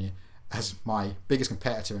fluid in you." As my biggest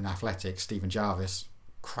competitor in athletics, Stephen Jarvis,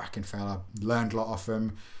 cracking fella, learned a lot off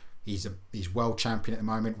him. He's world champion at the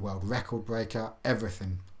moment, world record breaker,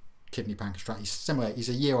 everything. Kidney pancreas. He's similar. He's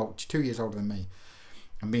 2 years older than me,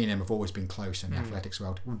 and me and him have always been close in the athletics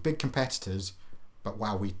world. We're big competitors, but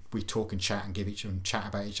while we talk and chat and give each other and chat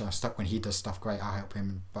about each other stuff, when he does stuff great, I help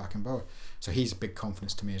him back and forth. So he's a big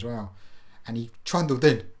confidence to me as well. And he trundled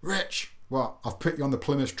in, "Rich, what? I've put you on the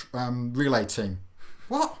Plymouth relay team."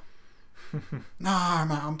 "What?" "No,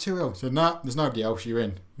 mate, I'm too ill." I said, "No, there's nobody else. You're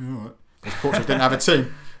in." "All right." Because Portugal didn't have a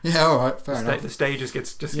team. "Yeah, all right, fair enough." The stage just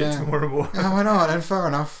gets more and more. Yeah, I went, "All right then, fair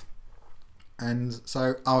enough." And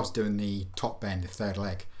so I was doing the top bend, the 3rd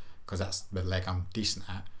leg, because that's the leg I'm decent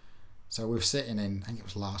at. So we were sitting in, I think it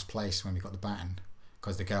was last place when we got the baton,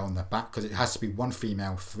 because the girl on the back, because it has to be 1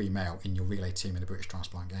 female, 3 male in your relay team in the British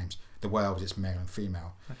Transplant Games. The Wales, it's male and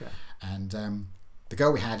female. Okay. And the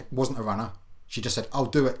girl we had wasn't a runner. She just said, "I'll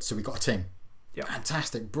do it." So we got a team. Yeah.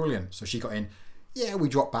 Fantastic, brilliant. So she got in. Yeah, we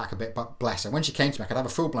dropped back a bit, but bless her. When she came to me, I could have a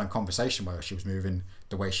full-blown conversation with her. She was moving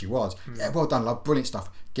the way she was. "Yeah, well done, love. Brilliant stuff.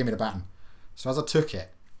 Give me the baton." So as I took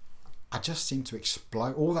it, I just seemed to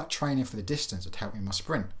explode. All that training for the distance had helped me in my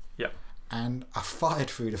sprint. Yeah. And I fired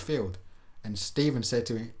through the field. And Stephen said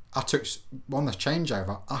to me, on the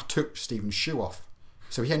changeover, I took Stephen's shoe off.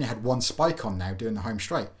 So he only had 1 spike on now doing the home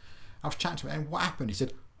straight. I was chatting to him, and "What happened?" He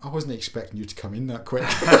said, "I wasn't expecting you to come in that quick."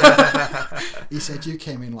 He said, "You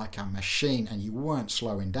came in like a machine and you weren't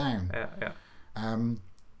slowing down." Yeah. And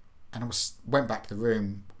went back to the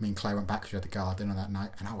room. Me and Claire went back to the garden that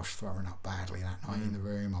night, and I was throwing up badly that night in the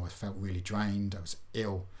room. I felt really drained. I was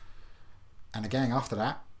ill. And again, after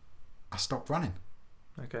that, I stopped running.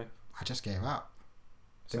 Okay. I just gave up.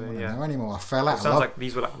 Didn't So, want to yeah. know anymore. I fell out It of sounds love. like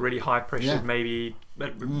these were like really high pressured, Yeah. maybe a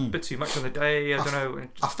bit too much on the day. I don't know.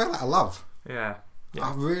 I fell out of love. Yeah. Yeah.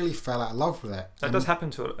 I really fell out of love with it. That does happen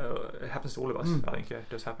to it happens to all of us. I think it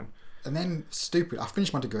does happen. And then stupid. I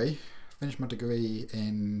finished my degree.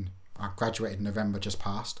 I graduated in November just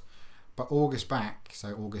past. But August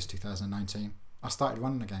 2019, I started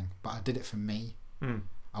running again. But I did it for me.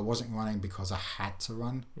 I wasn't running because I had to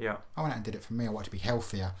run. Yeah. I went out and did it for me. I wanted to be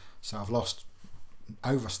healthier. So I've lost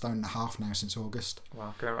over 1.5 stone now since August.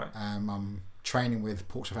 Wow. Okay. Right. I'm training with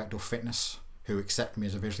Portsmouth Outdoor Fitness, who accept me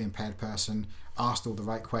as a visually impaired person, asked all the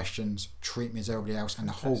right questions, treat me as everybody else, and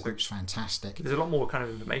the whole group's fantastic. There's a lot more kind of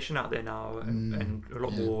information out there now, and a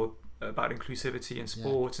lot more about inclusivity in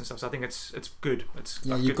sports and stuff. So I think it's good. It's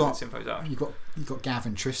good that this info's out. You've got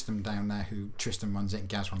Gavin Tristram down there, who Tristram runs it, and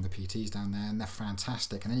Gav's one of the PTs down there, and they're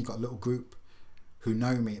fantastic. And then you've got a little group who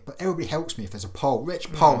know me, but everybody helps me if there's a pole,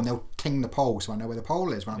 pole, and they'll ting the pole so I know where the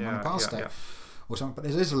pole is when I'm running past it. Or something. But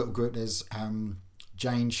there's a little group. There's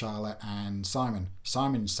Jane, Charlotte, and Simon.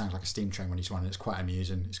 Simon sounds like a steam train when he's running. It's quite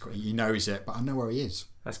amusing. He knows it, but I know where he is.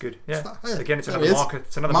 That's good. Yeah. Hey, again, it's another marker.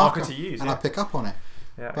 It's another marker to use. And I pick up on it.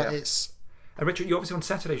 Yeah. But it's. And Richard, you obviously on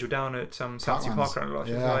Saturdays you're down at Southsea Park Run a lot.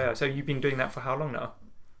 Yeah. So you've been doing that for how long now?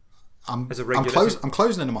 As a regular. I'm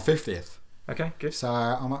closing in on my 50th. Okay. Good. So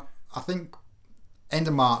I think end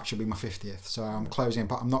of March will be my 50th. So I'm closing,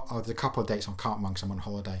 but I'm not. There's a couple of dates I can't run because I'm on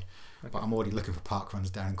holiday. Okay. But I'm already looking for park runs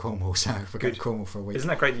down in Cornwall, so we're going to Cornwall for a week. Isn't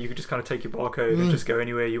that great that you could just kind of take your barcode and just go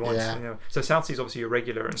anywhere you want? Yeah. You know? So Southsea's obviously your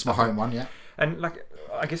regular. And it's my home one, yeah. And like,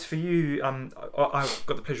 I guess for you, I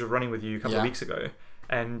got the pleasure of running with you a couple of weeks ago,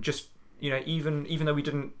 and just even though we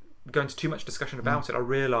didn't go into too much discussion about it, I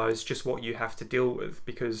realised just what you have to deal with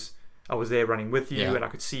because I was there running with you, and I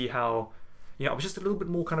could see how, I was just a little bit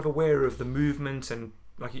more kind of aware of the movement and.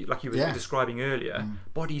 Like you were describing earlier,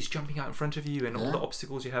 bodies jumping out in front of you and all the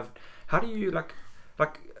obstacles you have. How do you like?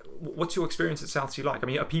 What's your experience at Southsea like? I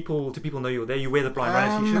mean, do people know you're there? You wear the blind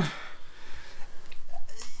runner t-shirt.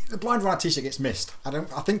 The blind runner t-shirt gets missed. I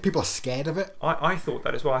think people are scared of it. I thought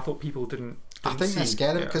that as well. I thought people didn't I think they're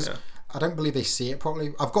scared of it because I don't believe they see it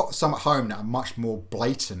properly. I've got some at home that are much more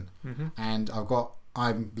blatant, and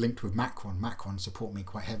I'm linked with Macron. Macron support me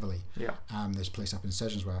quite heavily. Yeah. There's a place up in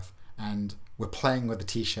Sedgensworth. And we're playing with the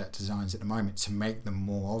t-shirt designs at the moment to make them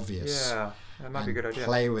more obvious. Yeah, that might be a good idea.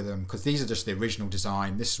 Play with them because these are just the original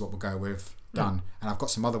design. This is what we'll go with. Done. And I've got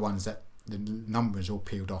some other ones that the numbers all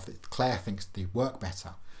peeled off. Claire thinks they work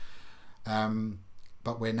better.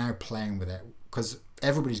 But we're now playing with it because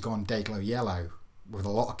everybody's gone Dayglow yellow with a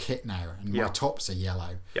lot of kit now, and my tops are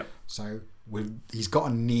yellow. Yep. So he's got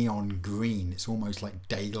a neon green. It's almost like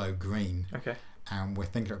Dayglow green. Okay. And we're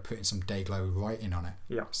thinking of putting some Dayglow writing on it.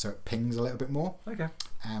 Yeah. So it pings a little bit more. Okay.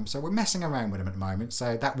 So we're messing around with them at the moment.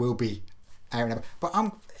 So that will be out and about. But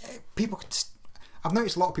I've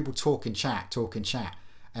noticed a lot of people talk in chat.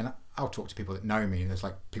 And I'll talk to people that know me. There's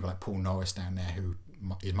like people like Paul Norris down there who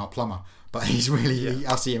is my plumber. But he's really,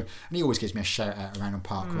 I see him. And he always gives me a shout out around on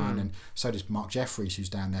Park Run. And so does Mark Jeffries, who's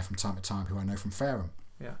down there from time to time, who I know from Fareham.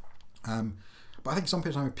 Yeah. But I think some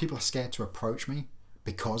people are scared to approach me.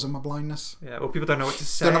 Because of my blindness. Yeah, well, people don't know what to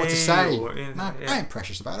say. I ain't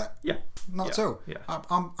precious about it. Yeah. Not at all. Yeah.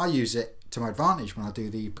 I use it to my advantage when I do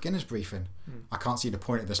the beginner's briefing. I can't see the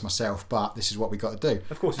point of this myself, but this is what we got to do.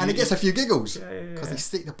 Of course. And it gets a few giggles. Because they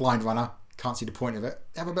stick the blind runner, can't see the point of it,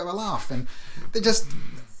 they have a bit of a laugh. And they just...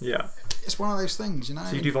 Yeah. It's one of those things,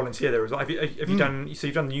 So you do volunteer there as well. Have you done... So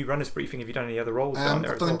you've done the new runners briefing. Have you done any other roles down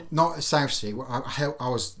there as well? Not at Southsea. I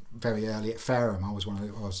was very early at Fareham. I was when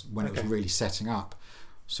it was really setting up.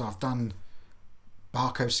 So I've done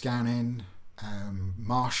barcode scanning,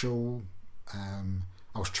 Marshall.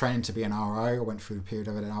 I was trained to be an RO. I went through the period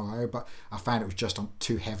of it an RO, but I found it was just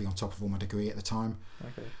too heavy on top of all my degree at the time.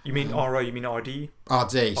 Okay. You mean RO? You mean RD?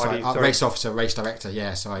 RD. So race officer, race director.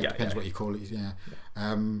 Yeah. So it depends what you call it. Yeah.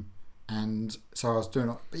 And so I was doing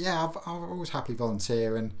it. But yeah, I've always happily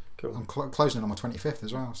volunteer, and cool. I'm closing on my 25th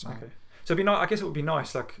as well. So. Okay. So it'd be nice, I guess it would be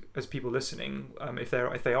nice, like as people listening, if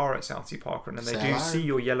they are at Southsea Park Run and they do see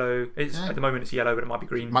your yellow. At the moment it's yellow, but it might be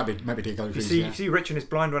green. Might be yellow. If you see Rich in his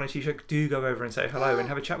blind runner t-shirt, do go over and say hello and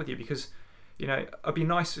have a chat with you because, it'd be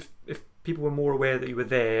nice if people were more aware that you were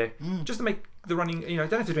there, just to make the running.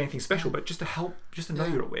 Don't have to do anything special, but just to help, just to know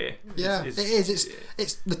you're aware. Yeah, it is.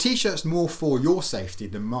 It's the t-shirt's more for your safety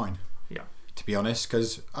than mine. Yeah. to be honest,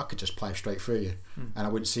 because I could just play straight through you, and I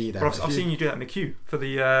wouldn't see you there. But I've seen you do that in the queue for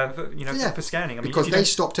the for scanning. I mean, because they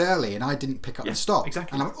stopped early and I didn't pick up the stop.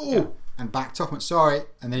 Exactly. And I went, and backed up and went, sorry.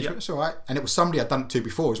 And then she went, it's all right. And it was somebody I'd done it to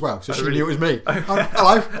before as well, so she knew it was me.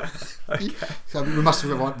 Hello. Okay. So we must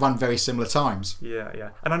have run very similar times. Yeah.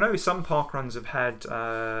 And I know some park runs have had,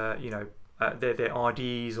 their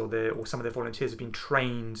RDs or some of their volunteers have been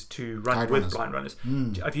trained to run with blind runners.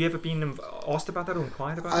 Have you ever been asked about that or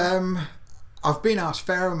inquired about that? I've been asked.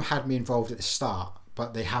 Ferrum had me involved at the start,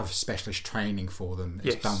 but they have specialist training for them.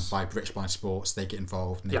 It's done by British Blind Sports. They get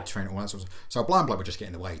involved and they train all that sort of stuff. So Blind Blood would just get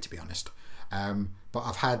in the way, to be honest. But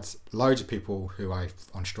I've had loads of people who I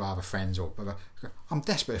on Strava, friends or whatever. I'm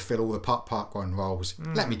desperate to fill all the park run roles.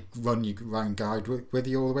 Let me run guide with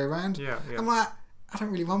you all the way around. I'm like, I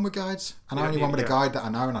don't really run with guides, and I only run with a guide that I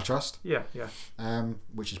know and I trust.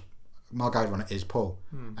 Which is my guide runner is Paul.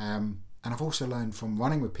 And I've also learned from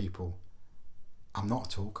running with people, I'm not a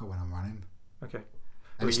talker when I'm running. Okay.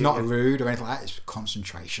 And it's not rude or anything like that. It's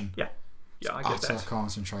concentration. Yeah, I get that. Utter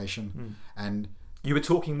concentration. And you were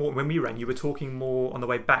talking more when we ran. You were talking more on the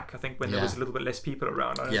way back. I think when there was a little bit less people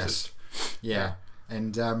around. And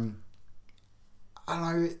I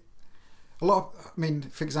know a lot.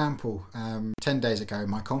 For example, 10 days ago,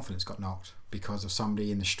 my confidence got knocked because of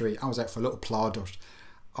somebody in the street. I was out for a little plod.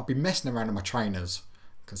 I've been messing around with my trainers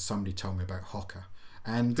because somebody told me about Hocker.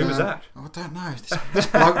 And who was that? I don't know. This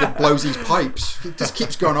bloke that blows these pipes, he just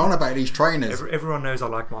keeps going on about these trainers. Everyone knows I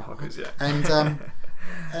like my Hockers, yeah. And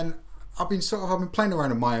I've been playing around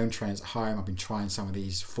with my own trainers at home. I've been trying some of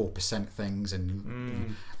these 4% things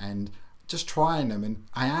and just trying them. And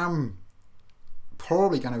I am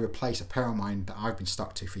probably going to replace a pair of mine that I've been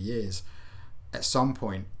stuck to for years at some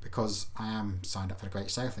point, because I am signed up for the Great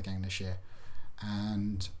South again this year,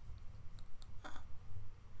 and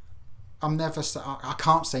I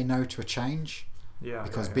can't say no to a change.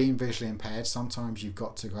 Because being visually impaired, sometimes you've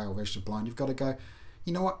got to go, or visually blind, you've got to go,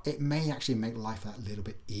 you know what, it may actually make life that little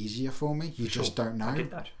bit easier for me. You just don't know. I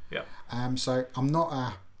get that. Yeah. So I'm not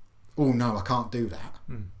I can't do that.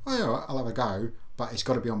 Well, yeah, I'll have a go, but it's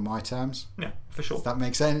got to be on my terms. Yeah, for sure. Does that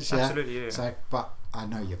make sense? Absolutely, yeah. So, but I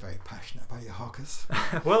know you're very passionate about your Hockers.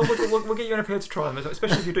 Well, we'll get you in a pair to try them,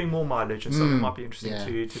 especially if you're doing more mileage and stuff. It might be interesting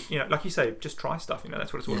to like you say, just try stuff.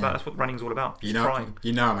 That's what it's all about. That's what running's all about. Trying.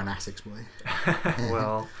 I'm an Asics boy.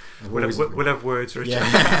 Well, we'll have words, Rich.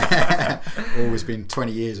 Always been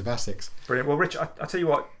 20 years of Asics. Brilliant. Well, Rich, I tell you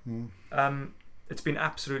what. It's been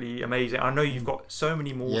absolutely amazing. I know you've got so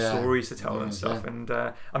many more stories to tell and stuff, and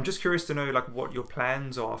I'm just curious to know what your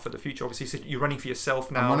plans are for the future. Obviously, so you're running for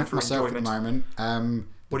yourself now. I'm running for myself at the moment.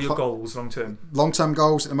 What are your goals long term? Long-term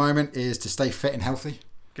goals at the moment is to stay fit and healthy.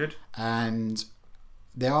 Good. And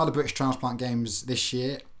there are the British Transplant Games this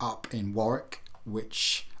year up in Warwick,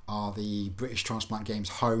 which are the British Transplant Games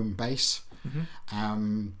home base.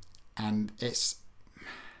 And it's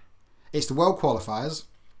the world qualifiers.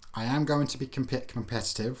 I am going to be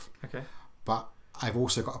competitive. Okay. But I've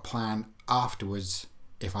also got a plan afterwards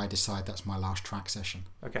if I decide that's my last track session.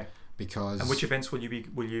 Okay. Because and which events will you be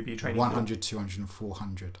training 100, for? 200 and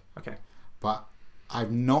 400. Okay. But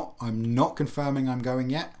I'm not confirming I'm going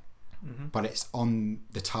yet. But it's on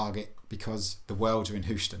the target because the Worlds are in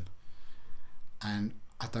Houston. And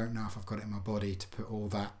I don't know if I've got it in my body to put all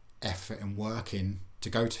that effort and work in to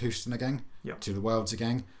go to Houston again, to the Worlds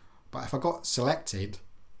again. But if I got selected,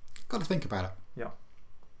 got to think about it. Yeah.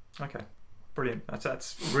 Okay. Brilliant.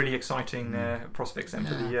 That's really exciting prospects then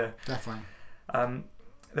for the year. Definitely.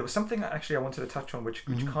 There was something actually I wanted to touch on, which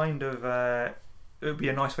kind of it would be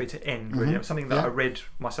a nice way to end. Really, it was something that I read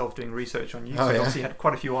myself doing research on you. So I obviously had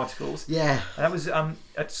quite a few articles. Yeah. And that was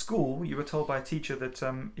at school. You were told by a teacher that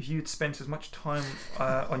if you'd spent as much time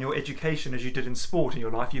on your education as you did in sport in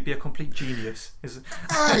your life, you'd be a complete genius.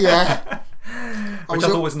 Yeah. Which I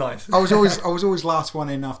thought was nice. I was always last one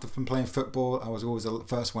in after from playing football. I was always the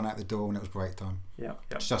first one out the door when it was break time. Yeah.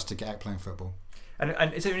 Just to get out playing football.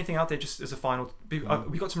 And is there anything out there just as a final? We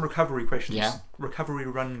got some recovery questions. Yeah. Recovery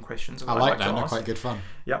run questions. I like that. They're quite good fun.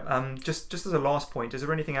 Yeah. Just as a last point, is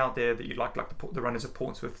there anything out there that you'd like the runners of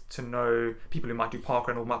Portsmouth to know? People who might do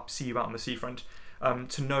parkrun or might see you out on the seafront,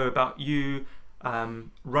 to know about you,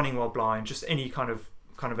 running while blind. Just any kind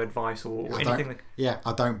of advice or anything.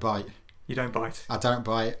 I don't bite. You don't bite. I don't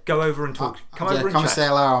bite. Go over and talk. Come over and say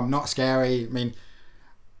hello. I'm not scary. I mean,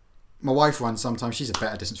 my wife runs sometimes. She's a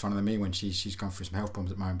better distance runner than me when she's gone through some health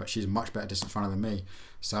problems at the moment, but she's a much better distance runner than me.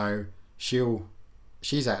 So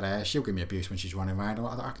she's out there. She'll give me abuse when she's running around.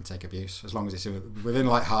 I can take abuse as long as it's within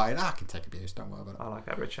light-hearted. I can take abuse. Don't worry about it. I like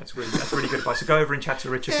that, Rich. That's really good advice. So go over and chat to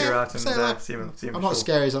Rich if you're out and see him. I'm not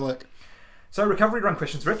scary as I look. So recovery run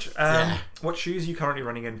questions, Rich. Yeah. What shoes are you currently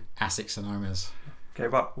running in? Asics Sonomas. Okay,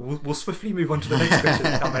 well, we'll swiftly move on to the next question.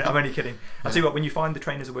 I'm only kidding. I'll tell you what, when you find the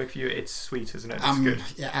trainers that work for you, it's sweet, isn't it? It's good.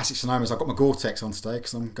 Yeah, Asics Sonomas. I've got my Gore-Tex on today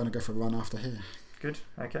because I'm going to go for a run after here. Good,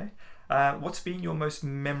 okay. What's been your most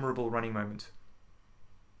memorable running moment?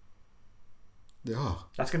 Yeah.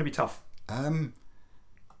 That's going to be tough.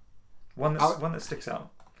 One that sticks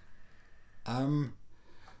out.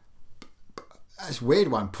 It's a weird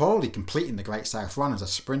one. Probably completing the Great South Run as a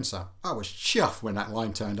sprinter. I was chuffed when that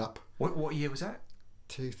line turned up. What year was that?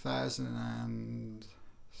 2000 and...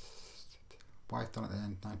 Well, I've done it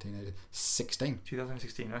then, 1916.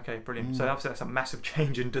 2016. Okay, brilliant. So that's a massive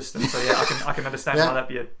change in distance. So yeah, I can understand how that'd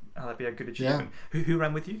be a good achievement. Yeah. Who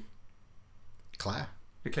ran with you? Claire.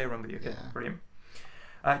 Did Claire run with you? Okay, Yeah. brilliant.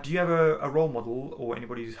 Do you have a role model or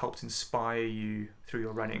anybody who's helped inspire you through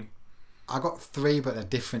your running? I got 3, but they're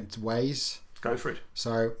different ways. Go for it.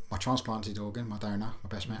 So my transplanted organ, my donor, my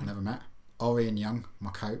best mate I never met. Orion Young,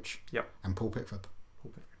 my coach. Yep. And Paul Pickford.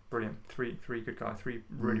 Brilliant. Three good guys. 3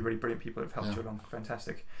 really brilliant people that have helped you along.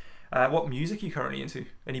 Fantastic. What music are you currently into?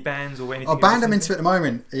 Any bands or anything? A band I'm into at the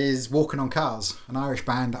moment is Walking on Cars, an Irish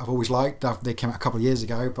band I've always liked. They came out a couple of years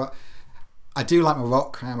ago, but I do like my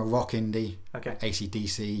rock. I am a rock indie. Okay.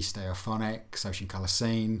 AC/DC, Stereophonics, Ocean Colour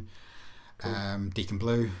Scene, Cool. Deacon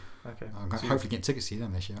Blue. Okay. I'm hopefully getting tickets to see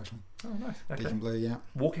them this year, actually. Oh, nice. Okay. Deacon Blue, yeah.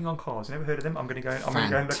 Walking on Cars. Never heard of them. I'm going to go and look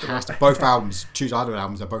them up. Fantastic. Both albums, choose either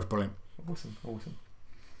albums, they're both brilliant. Awesome.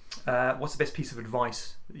 What's the best piece of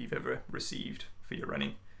advice that you've ever received for your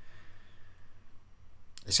running?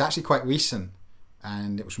 It's actually quite recent,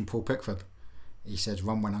 and it was from Paul Pickford. He said,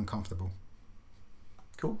 "Run when uncomfortable."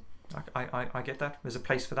 Cool. I get that. There's a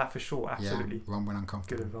place for that for sure. Absolutely. Yeah, run when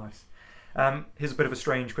uncomfortable. Good advice. Here's a bit of a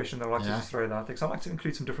strange question that I'd like to just throw out there, because I like to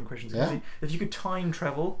include some different questions. Yeah. If you could time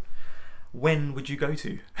travel, when would you go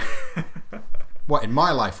to? What, in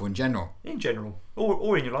my life or in general? In general,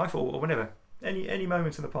 or in your life, or whenever. Any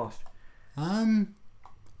moments in the past.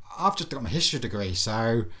 I've just got my history degree,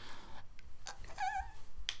 so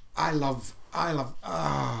I love.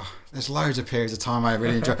 There's loads of periods of time I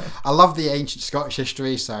really enjoy. I love the ancient Scottish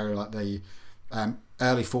history, so like the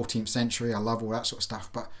early 14th century. I love all that sort of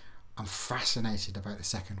stuff, but I'm fascinated about the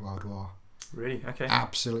Second World War. Really? Okay.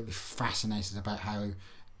 Absolutely fascinated about how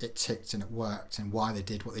it ticked and it worked and why they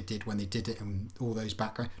did what they did when they did it and all those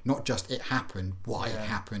background. Not just it happened, why it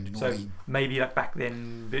happened, and all the maybe like back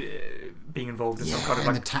then being involved in some kind of and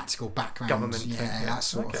like the tactical background, government thing, that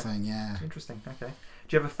sort of thing. Yeah. Interesting. Okay.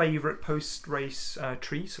 Do you have a favourite post-race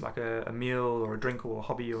treat, like a meal or a drink or a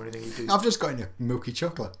hobby or anything you do? I've just got into milky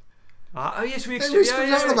chocolate. Oh yes, we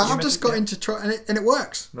I've just got into and it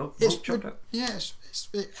works. Milk chocolate. Yeah,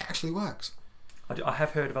 it actually works. I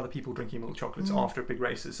have heard of other people drinking milk chocolates after big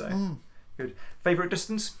races. So good. Favourite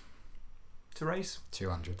distance to race?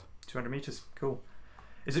 200. 200 metres. Cool.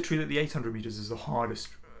 Is it true that the 800 metres is the hardest?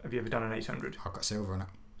 Have you ever done an 800? I've got silver on it.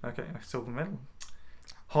 Okay, a silver medal.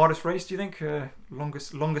 Hardest race, do you think?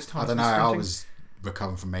 Longest time? I don't know. I was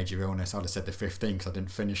recovering from major illness. I'd have said the 15 because I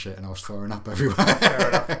didn't finish it and I was throwing up everywhere. Fair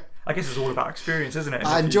enough. I guess it's all about experience, isn't it?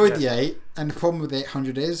 I enjoyed the 8, and the problem with the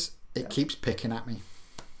 800 is it keeps picking at me.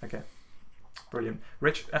 Okay. Brilliant.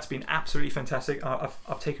 Rich, that's been absolutely fantastic.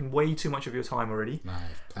 I've taken way too much of your time already. No,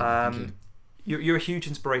 thank you. You're a huge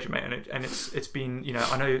inspiration, mate, and it's been,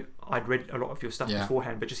 I know I'd read a lot of your stuff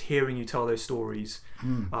beforehand, but just hearing you tell those stories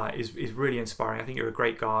is really inspiring. I think you're a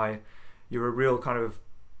great guy. You're a real kind of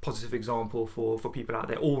positive example for people out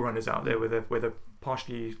there, all runners out there, whether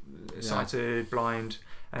partially sighted, blind,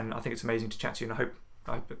 and I think it's amazing to chat to you, and I hope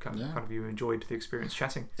kind of you enjoyed the experience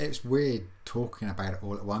chatting. It's weird talking about it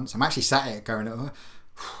all at once. I'm actually sat here going,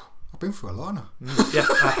 I've been through a lot now. Yeah,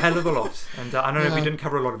 a hell of a lot. And I know we didn't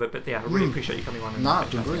cover a lot of it, but I really appreciate you coming on. No,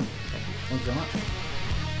 it's been brilliant. Thank you. Thank you very much.